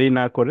 কেয়ারই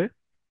না করে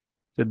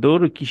যে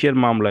দূর কিসের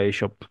মামলা,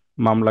 এইসব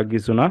মামলা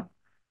কিছু না,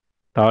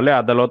 তাহলে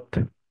আদালত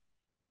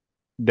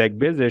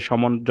দেখবে যে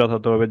সমন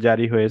যথাযথভাবে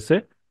জারি হয়েছে।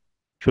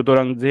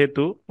 সুতরাং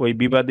যেহেতু ওই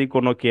বিবাদী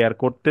কোনো কেয়ার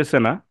করতেছে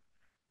না,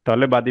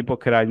 তাহলে বাদী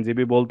পক্ষের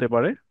আইনজীবী বলতে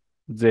পারে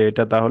যে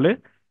এটা তাহলে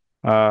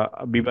আহ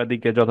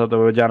বিবাদীকে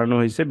যথাযথভাবে জানানো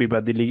হয়েছে,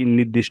 বিবাদী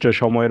নির্দিষ্ট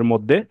সময়ের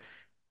মধ্যে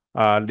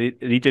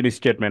রিটেন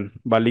স্টেটমেন্ট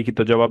বা লিখিত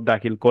জবাব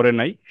দাখিল করে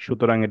নাই,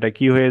 সুতরাং এটা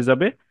কি হয়ে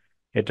যাবে,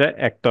 এটা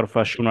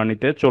একতরফা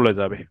শুনানিতে চলে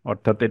যাবে,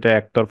 অর্থাৎ এটা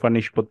একতরফা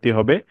নিষ্পত্তি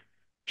হবে।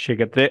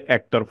 সেক্ষেত্রে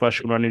একতরফা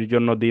শুনানির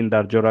জন্য দিন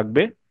ধার্য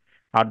রাখবে।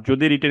 আর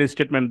যদি রিটেন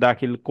স্টেটমেন্ট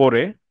দাখিল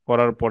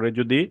করার পরে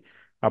যদি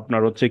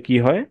আপনার হচ্ছে কি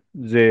হয়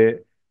যে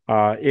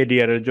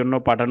এডিআর এর জন্য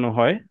পাঠানো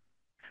হয়,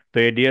 তো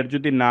এডিআর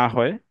যদি না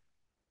হয়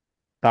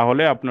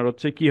তাহলে আপনার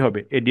হচ্ছে কি হবে,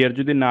 এডিআর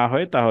যদি না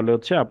হয় তাহলে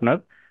হচ্ছে আপনার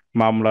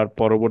মামলার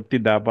পরবর্তী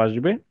ধাপ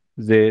আসবে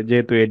যে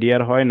যেহেতু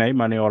এডিআর হয় নাই,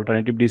 মানে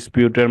অল্টারনেটিভ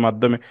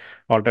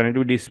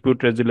ডিসপিউট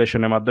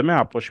রেজুলেশনের মাধ্যমে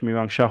আপস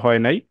মীমাংসা হয়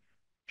নাই,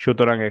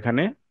 সুতরাং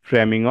এখানে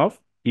ফ্রেমিং অফ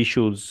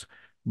ইস্যুজ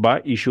বা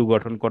ইস্যু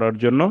গঠন করার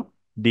জন্য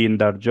দিন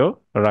ধার্য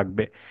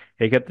রাখবে।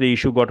 এক্ষেত্রে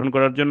ইস্যু গঠন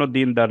করার জন্য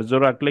দিন ধার্য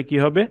রাখলে কি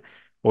হবে,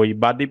 ওই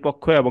বাদী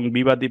পক্ষ এবং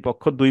বিবাদী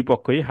পক্ষ দুই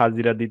পক্ষই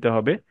হাজিরা দিতে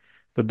হবে।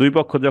 তো দুই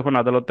পক্ষ যখন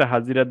আদালতে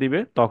হাজিরা দিবে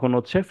তখন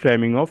হচ্ছে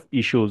ফ্রেমিং অফ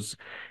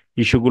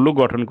ইস্যুগুলো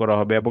গঠন করা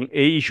হবে, এবং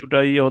এই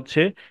ইস্যুটাই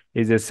হচ্ছে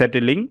এই যে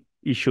সেটেলিং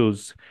ইস্যুজ।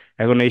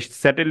 এখন এই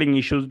সেটেলিং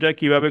ইস্যুসটা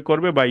কিভাবে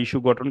করবে বা ইস্যু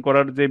গঠন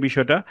করার যে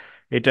বিষয়টা,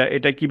 এটা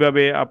এটা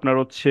কিভাবে আপনার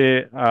হচ্ছে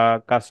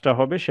কাজটা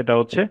হবে, সেটা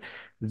হচ্ছে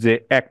যে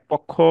এক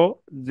পক্ষ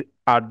যে-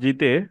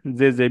 আর্জিতে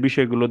যে যে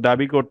বিষয়গুলো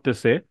দাবি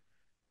করতেছে,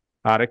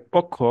 আরেক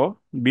পক্ষ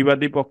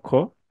বিবাদী পক্ষ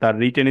তার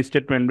রিটেন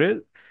স্টেটমেন্টে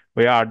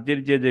ওই আর্জির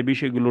যে যে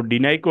বিষয়গুলো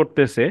ডিনাই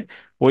করতেছে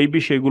ওই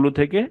বিষয়গুলো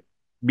থেকে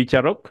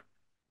বিচারক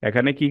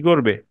এখানে কি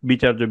করবে,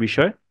 বিচার্য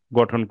বিষয়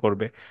গঠন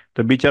করবে। তো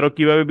বিচারক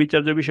কিভাবে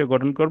বিচার্য বিষয়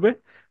গঠন করবে,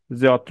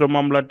 যে অত্র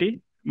মামলাটি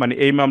মানে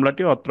এই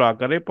মামলাটি অত্র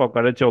আকারে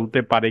প্রকারে চলতে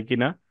পারে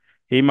কিনা,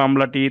 এই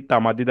মামলাটি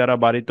তামাদি দ্বারা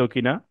বারিত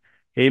কিনা,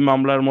 এই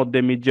মামলার মধ্যে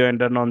মিড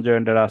জয়েন্ডার নন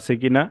জয়েন্ডার আছে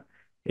কিনা,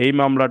 এই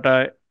মামলাটা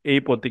এই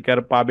প্রতিকার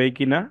পাবে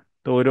কিনা।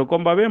 তো ওইরকম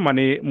ভাবে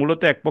মানে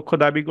মূলত এক পক্ষ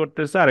দাবি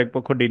করতেছে আরেক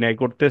পক্ষ ডিনাই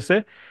করতেছে,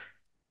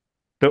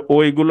 তো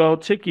ওইগুলো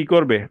হচ্ছে কি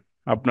করবে,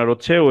 আপনার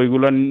হচ্ছে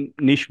ওইগুলা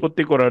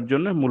নিষ্পত্তি করার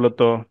জন্য মূলত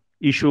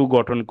ইস্যু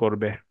গঠন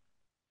করবে।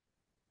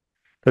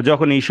 তো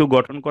যখন ইস্যু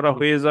গঠন করা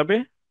হয়ে যাবে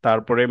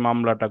তারপরে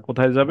মামলাটা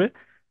কোথায় যাবে,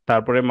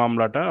 তারপরে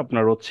মামলাটা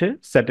আপনার হচ্ছে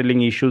সেটেলিং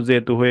ইস্যু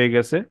যেহেতু হয়ে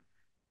গেছে,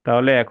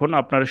 তাহলে এখন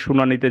আপনার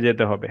শুনানিতে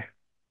যেতে হবে।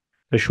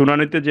 তো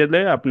শুনানিতে গেলে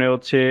আপনি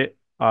হচ্ছে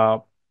আহ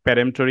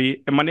প্যারেন্টরি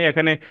মানে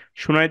এখানে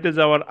শুনানিতে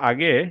যাওয়ার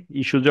আগে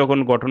ইস্যু যখন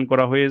গঠন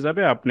করা হয়ে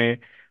যাবে, আপনি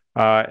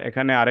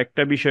এখানে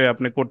আরেকটা বিষয়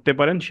আপনি করতে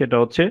পারেন, সেটা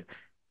হচ্ছে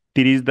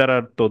 30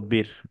 ধারার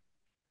তদবির।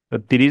 তো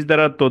 30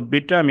 ধারার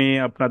তদবিরটা আমি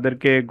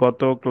আপনাদেরকে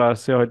গত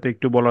ক্লাসে হয়তো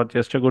একটু বলার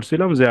চেষ্টা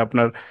করছিলাম যে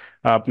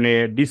আপনি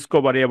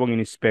ডিসকভারি এবং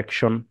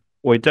ইন্সপেকশন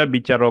ওইটা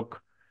বিচারক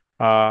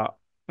আহ,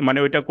 মানে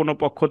ওইটা কোনো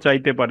পক্ষ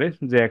চাইতে পারে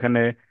যে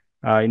এখানে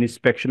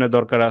ইন্সপেকশনের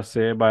দরকার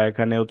আছে বা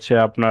এখানে হচ্ছে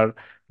আপনার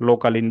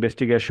লোকাল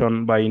ইনভেস্টিগেশন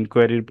বা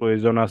ইনকোয়ারির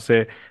প্রয়োজন আছে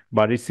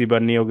বা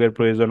রিসিভার নিয়োগের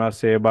প্রয়োজন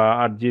আছে বা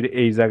আর্জির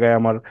এই জায়গায়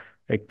আমার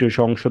একটু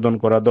সংশোধন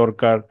করা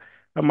দরকার,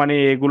 মানে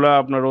এগুলা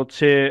আপনার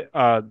হচ্ছে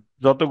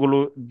যতগুলো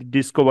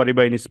ডিসকভারি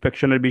বা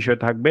ইন্সপেকশনের বিষয়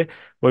থাকবে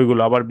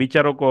ওইগুলো আবার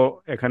বিচারকও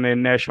এখানে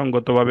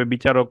ন্যায়সঙ্গতভাবে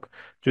বিচারক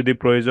যদি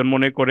প্রয়োজন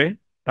মনে করে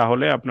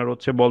তাহলে আপনার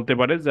হচ্ছে বলতে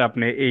পারে যে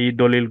আপনি এই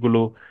দলিলগুলো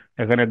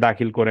এখানে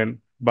দাখিল করেন,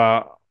 বা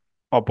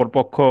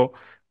অপরপক্ষ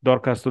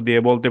দরখাস্ত দিয়ে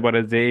বলতে পারে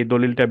যে এই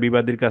দলিলটা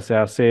বিবাদীর কাছে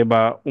আছে বা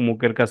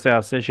উমুকের কাছে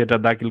আছে, সেটা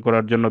দাখিল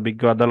করার জন্য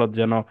বিজ্ঞ আদালত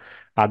যেন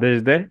আদেশ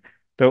দেয়।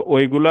 তো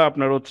ওইগুলো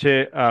আপনার হচ্ছে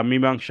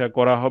মীমাংসা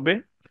করা হবে।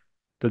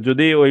 তো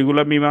যদি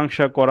ওইগুলো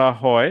মীমাংসা করা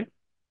হয়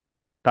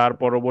তার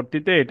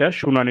পরবর্তীতে এটা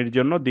শুনানির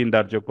জন্য দিন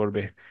ধার্য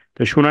করবে।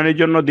 তো শুনানির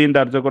জন্য দিন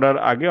ধার্য করার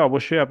আগে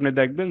অবশ্যই আপনি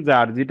দেখবেন যে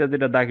আর্জিটা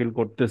যেটা দাখিল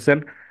করতেছেন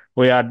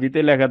ওই আর্জিতে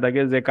লেখা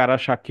থাকে যে কারা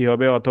সাক্ষী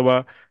হবে, অথবা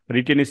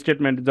রিটেন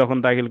স্টেটমেন্ট যখন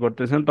দাখিল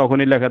করতেছেন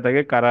তখনই লেখা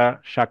থাকে কারা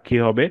সাক্ষী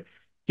হবে,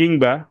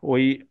 কিংবা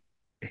ওই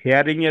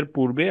হিয়ারিং এর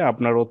পূর্বে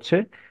আপনার হচ্ছে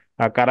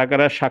কারা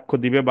কারা সাক্ষ্য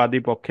দিবে বাদী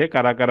পক্ষে,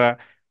 কারা কারা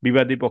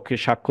বিবাদী পক্ষে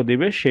সাক্ষ্য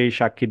দিবে সেই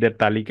সাক্ষীদের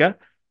তালিকা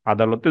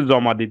আদালতে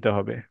জমা দিতে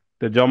হবে।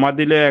 তো জমা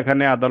দিলে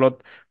এখানে আদালত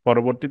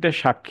পরবর্তীতে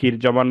সাক্ষীর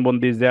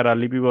জবানবন্দি জেরা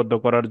লিপিবদ্ধ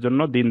করার জন্য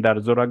দিন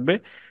ধার্য রাখবে।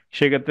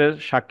 সেক্ষেত্রে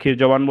সাক্ষীর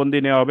জবানবন্দি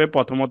নেওয়া হবে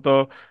প্রথমত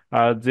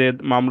যে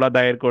মামলা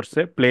দায়ের করছে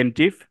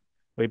প্লেনটিফ,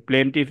 ওই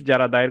প্লেনটিফ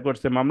যারা দায়ের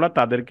করছে মামলা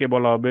তাদেরকে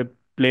বলা হবে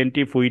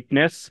প্লেনটিফ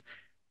উইটনেস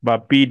বা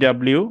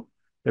পিডাব্লিউ।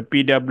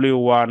 পিডাব্লিউ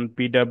 1,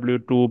 পিডাব্লিউ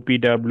 2,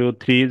 পিডাব্লিউ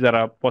 3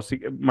 যারা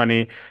মানে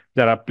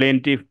যারা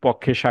প্লেনটিফ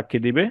পক্ষে সাক্ষী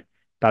দিবে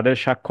তাদের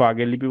সাক্ষ্য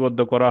আগে লিপিবদ্ধ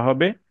করা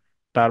হবে।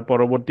 তার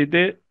পরবর্তীতে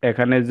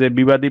এখানে যে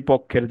বিবাদী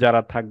পক্ষের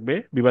যারা থাকবে,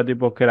 বিবাদী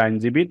পক্ষের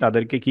আইনজীবী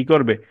তাদেরকে কি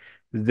করবে,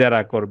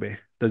 জেরা করবে।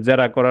 তো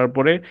জেরা করার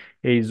পরে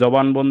এই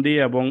জবানবন্দি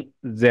এবং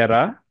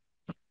জেরা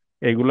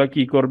এগুলা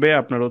কি করবে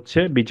আপনার হচ্ছে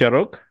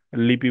বিচারক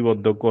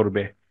লিপিবদ্ধ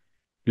করবে।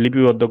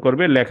 লিপিবদ্ধ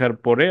করবে লেখার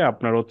পরে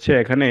আপনার হচ্ছে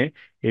এখানে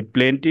এই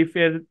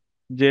প্লেনটিফের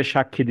যে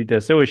সাক্ষী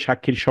দিতেছে ওই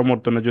সাক্ষীর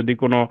সমর্থনে যদি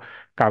কোনো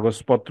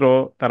কাগজপত্র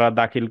তারা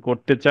দাখিল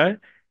করতে চায়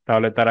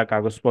তাহলে তারা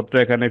কাগজপত্র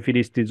এখানে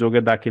ফিরিস্তি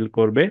যোগে দাখিল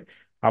করবে।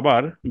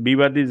 আবার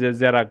বিবাদী যে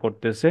জেরা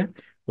করতেছে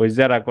ওই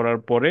জেরা করার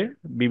পরে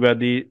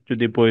বিবাদী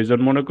যদি প্রয়োজন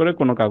মনে করে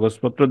কোনো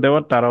কাগজপত্র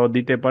দেওয়ার তারাও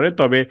দিতে পারে।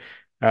 তবে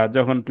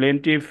যখন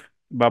প্লেনটিফ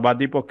বা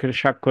বাদী পক্ষের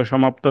সাক্ষ্য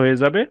সমাপ্ত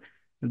হয়ে যাবে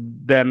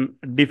দেন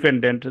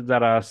ডিফেন্ডেন্ট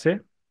যারা আছে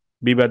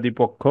বিবাদী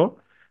পক্ষ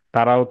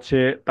তারা হচ্ছে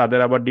তাদের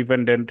আবার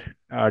ডিপেন্ডেন্ট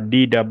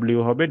ডিডাব্লিউ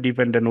হবে,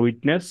 ডিপেন্ডেন্ট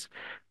উইটনেস।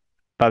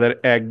 তাদের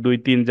 1, 2,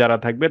 3 যারা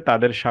থাকবে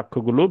তাদের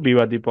সাক্ষ্যগুলো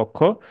বিবাদী পক্ষ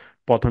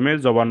প্রথমে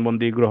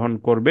জবানবন্দি গ্রহণ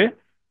করবে,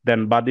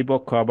 দেন বাদী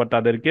পক্ষ আবার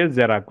তাদেরকে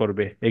জেরা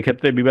করবে।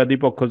 এক্ষেত্রে বিবাদী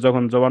পক্ষ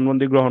যখন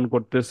জবানবন্দি গ্রহণ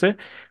করতেছে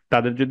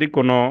তাদের যদি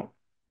কোনো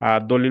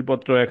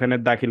দলিলপত্র এখানে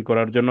দাখিল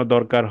করার জন্য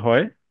দরকার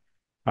হয়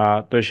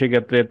তো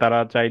সেক্ষেত্রে তারা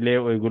চাইলে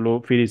ওইগুলো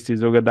ফিরিস্তি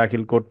যোগে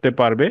দাখিল করতে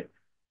পারবে।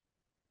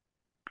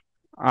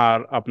 আর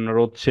আপনার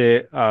হচ্ছে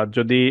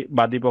যদি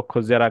বাদী পক্ষ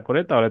জেরা করে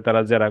তাহলে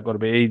তারা জেরা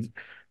করবে। এই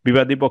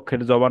বিবাদী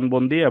পক্ষের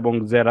জবানবন্দি এবং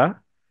জেরা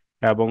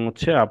এবং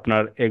হচ্ছে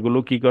আপনার এগুলো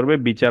কি করবে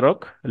বিচারক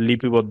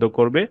লিপিবদ্ধ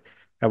করবে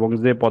এবং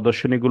যে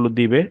প্রদর্শনীগুলো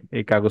দিবে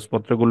এই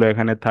কাগজপত্রগুলো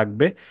এখানে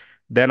থাকবে।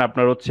 দেন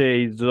আপনার হচ্ছে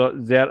এই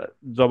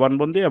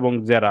জবানবন্দি এবং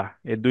জেরা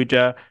এই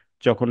দুইটা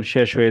যখন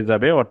শেষ হয়ে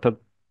যাবে অর্থাৎ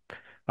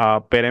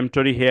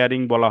পেরেম্পটরি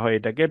হিয়ারিং বলা হয়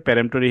এটাকে,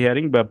 পেরেম্পটরি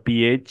হিয়ারিং বা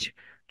পিএইচ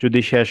যদি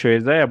শেষ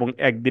হয়ে যায় এবং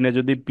একদিনে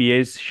যদি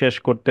পিএইচ শেষ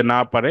করতে না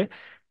পারে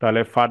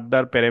তাহলে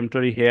ফার্দার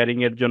পেরেম্পটরি হিয়ারিং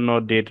এর জন্য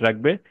ডেট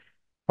রাখবে।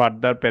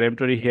 ফার্দার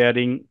পেরেম্পটরি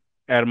হিয়ারিং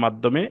এর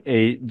মাধ্যমে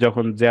এই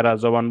যখন জেরা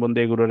জবানবন্দি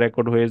এগুলো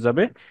রেকর্ড হয়ে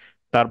যাবে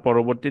তার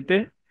পরবর্তীতে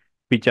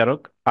বিচারক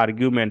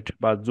আর্গুমেন্ট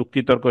বা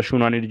যুক্তিতর্ক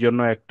শুনানির জন্য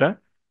একটা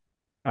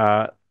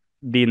আহ,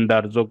 দিন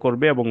ধার্য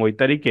করবে এবং ওই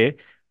তারিখে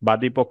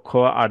বাদীপক্ষ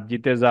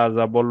আর্জিতে যা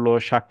যা বলল,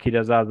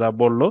 সাক্ষীরা যা যা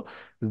বলল,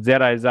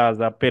 জেরায় যা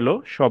যা পেল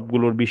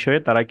সবগুলোর বিষয়ে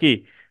তারা কি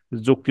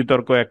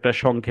যুক্তিতর্ক একটা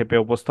সংক্ষেপে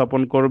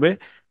উপস্থাপন করবে।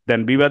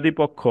 দেন বিবাদী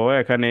পক্ষ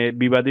এখানে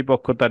বিবাদী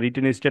পক্ষ তার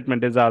রিটেন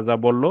স্টেটমেন্টে যা যা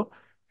বলল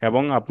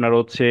এবং আপনার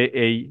হচ্ছে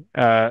এই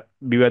আহ,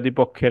 বিবাদী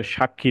পক্ষের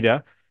সাক্ষীরা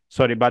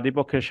বাদী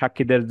পক্ষের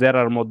সাক্ষীদের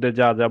জেরার মধ্যে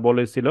যা যা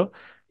বলেছিল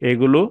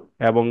এগুলো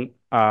এবং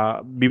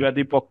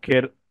বিবাদী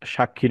পক্ষের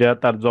সাক্ষীরা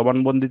তার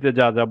জবানবন্দিতে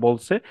যা যা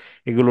বলছে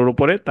এগুলোর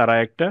উপরে তারা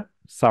একটা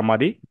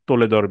সামারি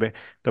তুলে ধরবে।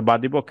 তো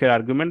বাদী পক্ষের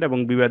আর্গুমেন্ট এবং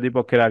বিবাদী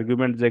পক্ষের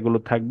আর্গুমেন্ট যেগুলো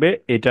থাকবে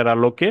এটার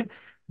আলোকে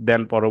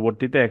দেন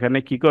পরবর্তীতে এখানে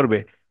কি করবে,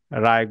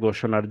 রায়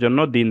ঘোষণার জন্য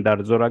দিন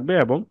ধার্য রাখবে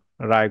এবং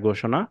রায়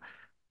ঘোষণা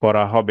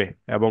করা হবে।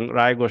 এবং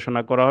রায়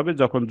ঘোষণা করা হবে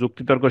যখন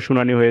যুক্তিতর্ক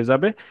শুনানি হয়ে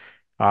যাবে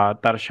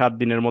তার 7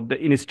 দিনের মধ্যে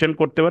ইনস্ট্যান্ট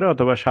করতে পারে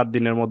অথবা 7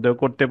 দিনের মধ্যেও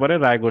করতে পারে,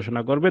 রায়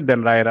ঘোষণা করবে দেন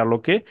রায়ের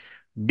আলোকে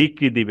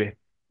ডিক্রি দিবে।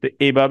 তো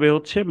এইভাবে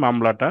হচ্ছে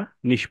মামলাটা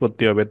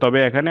নিষ্পত্তি হবে। তবে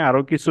এখানে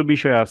আরো কিছু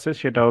বিষয় আছে,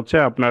 সেটা হচ্ছে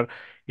আপনার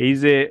এই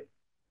যে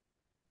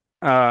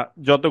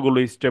যতগুলো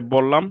স্টেপ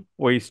বললাম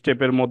ওই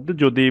স্টেপের মধ্যে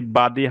যদি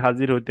বাদী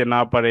হাজির হইতে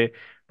না পারে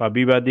বা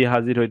বিবাদী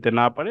হাজির হইতে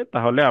না পারে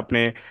তাহলে আপনি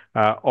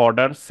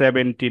অর্ডার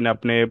 17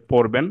 আপনি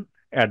পড়বেন,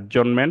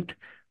 অ্যাডজর্নমেন্ট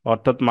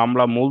অর্থাৎ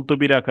মামলা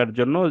মুলতবি রাখার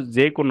জন্য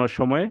যে কোনো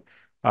সময়ে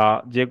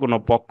যে কোনো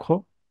পক্ষ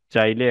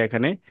চাইলে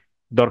এখানে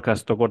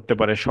দরখাস্ত করতে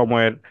পারে,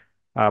 সময়ের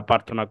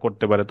প্রার্থনা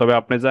করতে পারে। তবে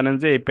আপনি জানেন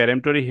যে এই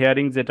প্যারেন্টরি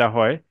হিয়ারিং যেটা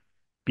হয়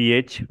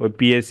পিএইচ, ওই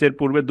পিএইচ এর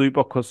পূর্বে দুই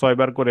পক্ষ 6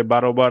 বার করে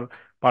 12 বার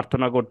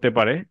প্রার্থনা করতে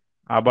পারে।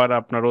 আবার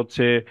আপনার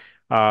হচ্ছে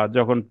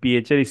যখন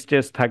পিএইচ এর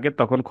স্টেজ থাকে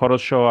তখন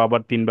খরচ সহ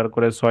আবার 3 বার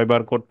করে 6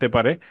 বার করতে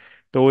পারে।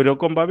 তো ওই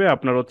রকম ভাবে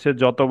আপনার হচ্ছে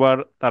যতবার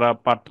তারা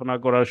প্রার্থনা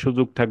করার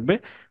সুযোগ থাকবে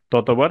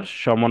ততবার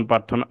সমন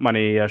প্রার্থনা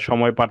মানে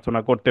সময় প্রার্থনা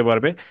করতে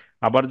পারবে।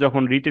 আবার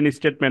যখন রিটেন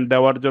স্টেটমেন্ট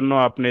দেওয়ার জন্য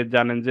আপনি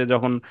জানেন যে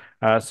যখন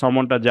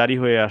সমনটা জারি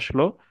হয়ে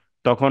আসলো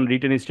তখন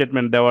রিটেন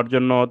স্টেটমেন্ট দেওয়ার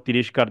জন্য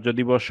 30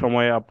 কার্যদিবস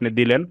সময় আপনি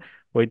দিলেন,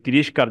 ওই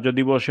 30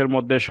 কার্যদিবসের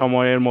মধ্যে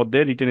সময়ের মধ্যে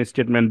রিটেন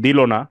স্টেটমেন্ট দিল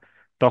না,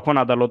 তখন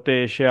আদালতে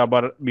এসে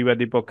আবার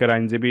বিবাদী পক্ষের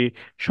আইনজীবী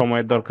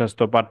সময়ের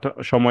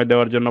সময়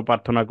দেওয়ার জন্য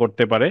প্রার্থনা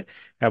করতে পারে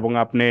এবং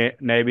আপনি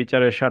ন্যায়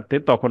বিচারের স্বার্থে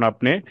তখন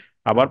আপনি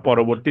আবার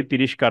পরবর্তী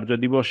 30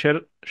 কার্যদিবসের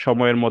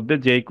সময়ের মধ্যে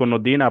যেই কোনো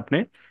দিন আপনি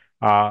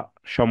আহ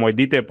সময়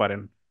দিতে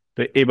পারেন।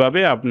 তো এভাবে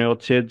আপনি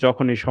হচ্ছে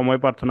যখনই সময়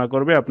প্রার্থনা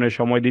করবে আপনি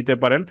সময় দিতে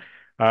পারেন।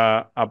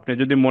 আপনি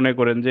যদি মনে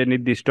করেন যে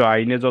নির্দিষ্ট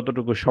আইনে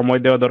যতটুকু সময়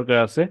দেওয়া দরকার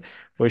আছে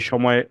ওই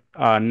সময়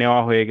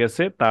নেওয়া হয়ে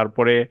গেছে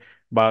তারপরে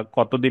বা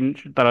কতদিন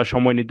তারা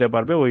সময় নিতে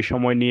পারবে ওই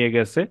সময় নিয়ে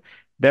গেছে,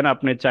 দেন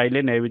আপনি চাইলে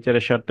ন্যায়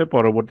বিচারের স্বার্থে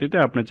পরবর্তীতে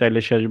আপনি চাইলে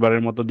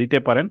শেষবারের মতো দিতে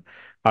পারেন,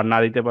 আর না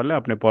দিতে পারলে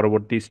আপনি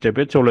পরবর্তী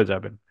স্টেপে চলে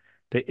যাবেন।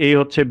 তো এই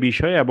হচ্ছে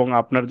বিষয়। এবং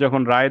আপনার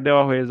যখন রায়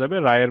দেওয়া হয়ে যাবে,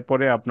 রায়ের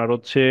পরে আপনার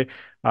হচ্ছে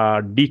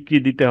ডিক্রি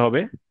দিতে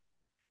হবে।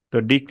 তো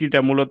ডিক্রিটা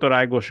মূলত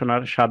রায়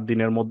ঘোষণার 7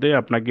 দিনের মধ্যে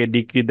আপনাকে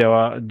ডিক্রি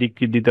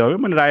দিতে হবে,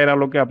 মানে রায়ের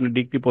আলোকে আপনি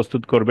ডিক্রি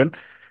প্রস্তুত করবেন।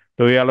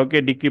 তো এই আলোকে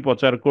ডিক্রি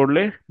প্রচার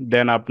করলে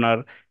দেন আপনার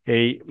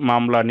এই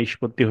মামলা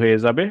নিষ্পত্তি হয়ে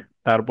যাবে।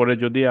 তারপরে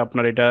যদি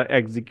আপনার এটা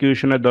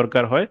এক্সিকিউশনের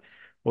দরকার হয়,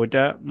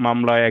 ওইটা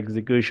মামলা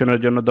এক্সিকিউশনের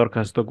জন্য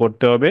দরখাস্ত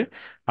করতে হবে।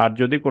 আর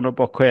যদি কোনো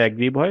পক্ষ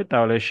অ্যাগ্রিভ হয়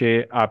তাহলে সে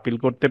আপিল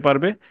করতে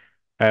পারবে।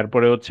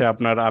 এরপরে হচ্ছে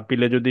আপনার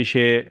আপিলে যদি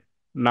সে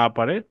না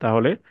পারে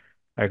তাহলে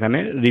এখানে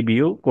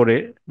রিভিউ করে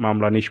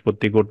মামলা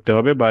নিষ্পত্তি করতে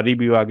হবে, বা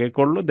রিভিউ আগে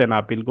করলো দেন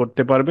আপিল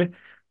করতে পারবে।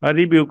 আর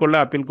রিভিউ করলে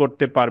আপিল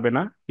করতে পারবে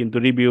না, কিন্তু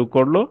রিভিউ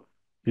করলো,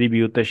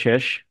 রিভিউতে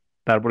শেষ।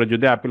 তারপরে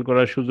যদি আপিল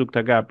করার সুযোগ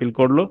থাকে আপিল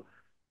করলো,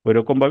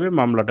 ওইরকম ভাবে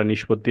মামলাটা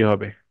নিষ্পত্তি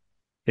হবে।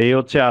 এই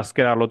হচ্ছে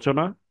আজকের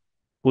আলোচনা।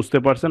 বুঝতে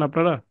পারছেন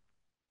আপনারা?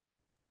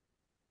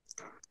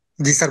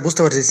 জি স্যার,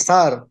 বুঝতে পারছি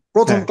স্যার।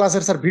 প্রথম হ্যাঁ,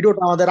 ক্লাসের স্যার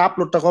ভিডিওটা আমাদের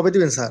আপলোডটা কবে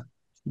দিবেন স্যার?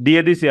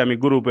 দিয়ে দিছি আমি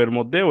গ্রুপের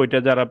মধ্যে। ওইটা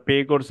যারা পে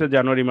করছে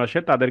জানুয়ারি মাসে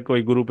তাদেরকে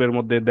ওই গ্রুপের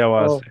মধ্যে দেওয়া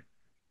ও আছে।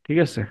 ঠিক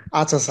আছে।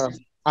 আচ্ছা স্যার।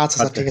 আচ্ছা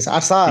স্যার, আচ্ছা, ঠিক আছে।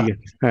 আর স্যার, ঠিক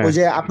আছে। হ্যাঁ। ওই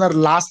যে আপনার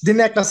লাস্ট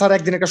দিনে একটা স্যার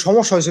একদিন একটা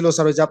সমস্যা হয়েছিল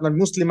স্যার, ওই যে আপনার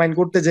মুসলিম আইন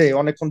করতে যে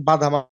অনেকক্ষণ বাধা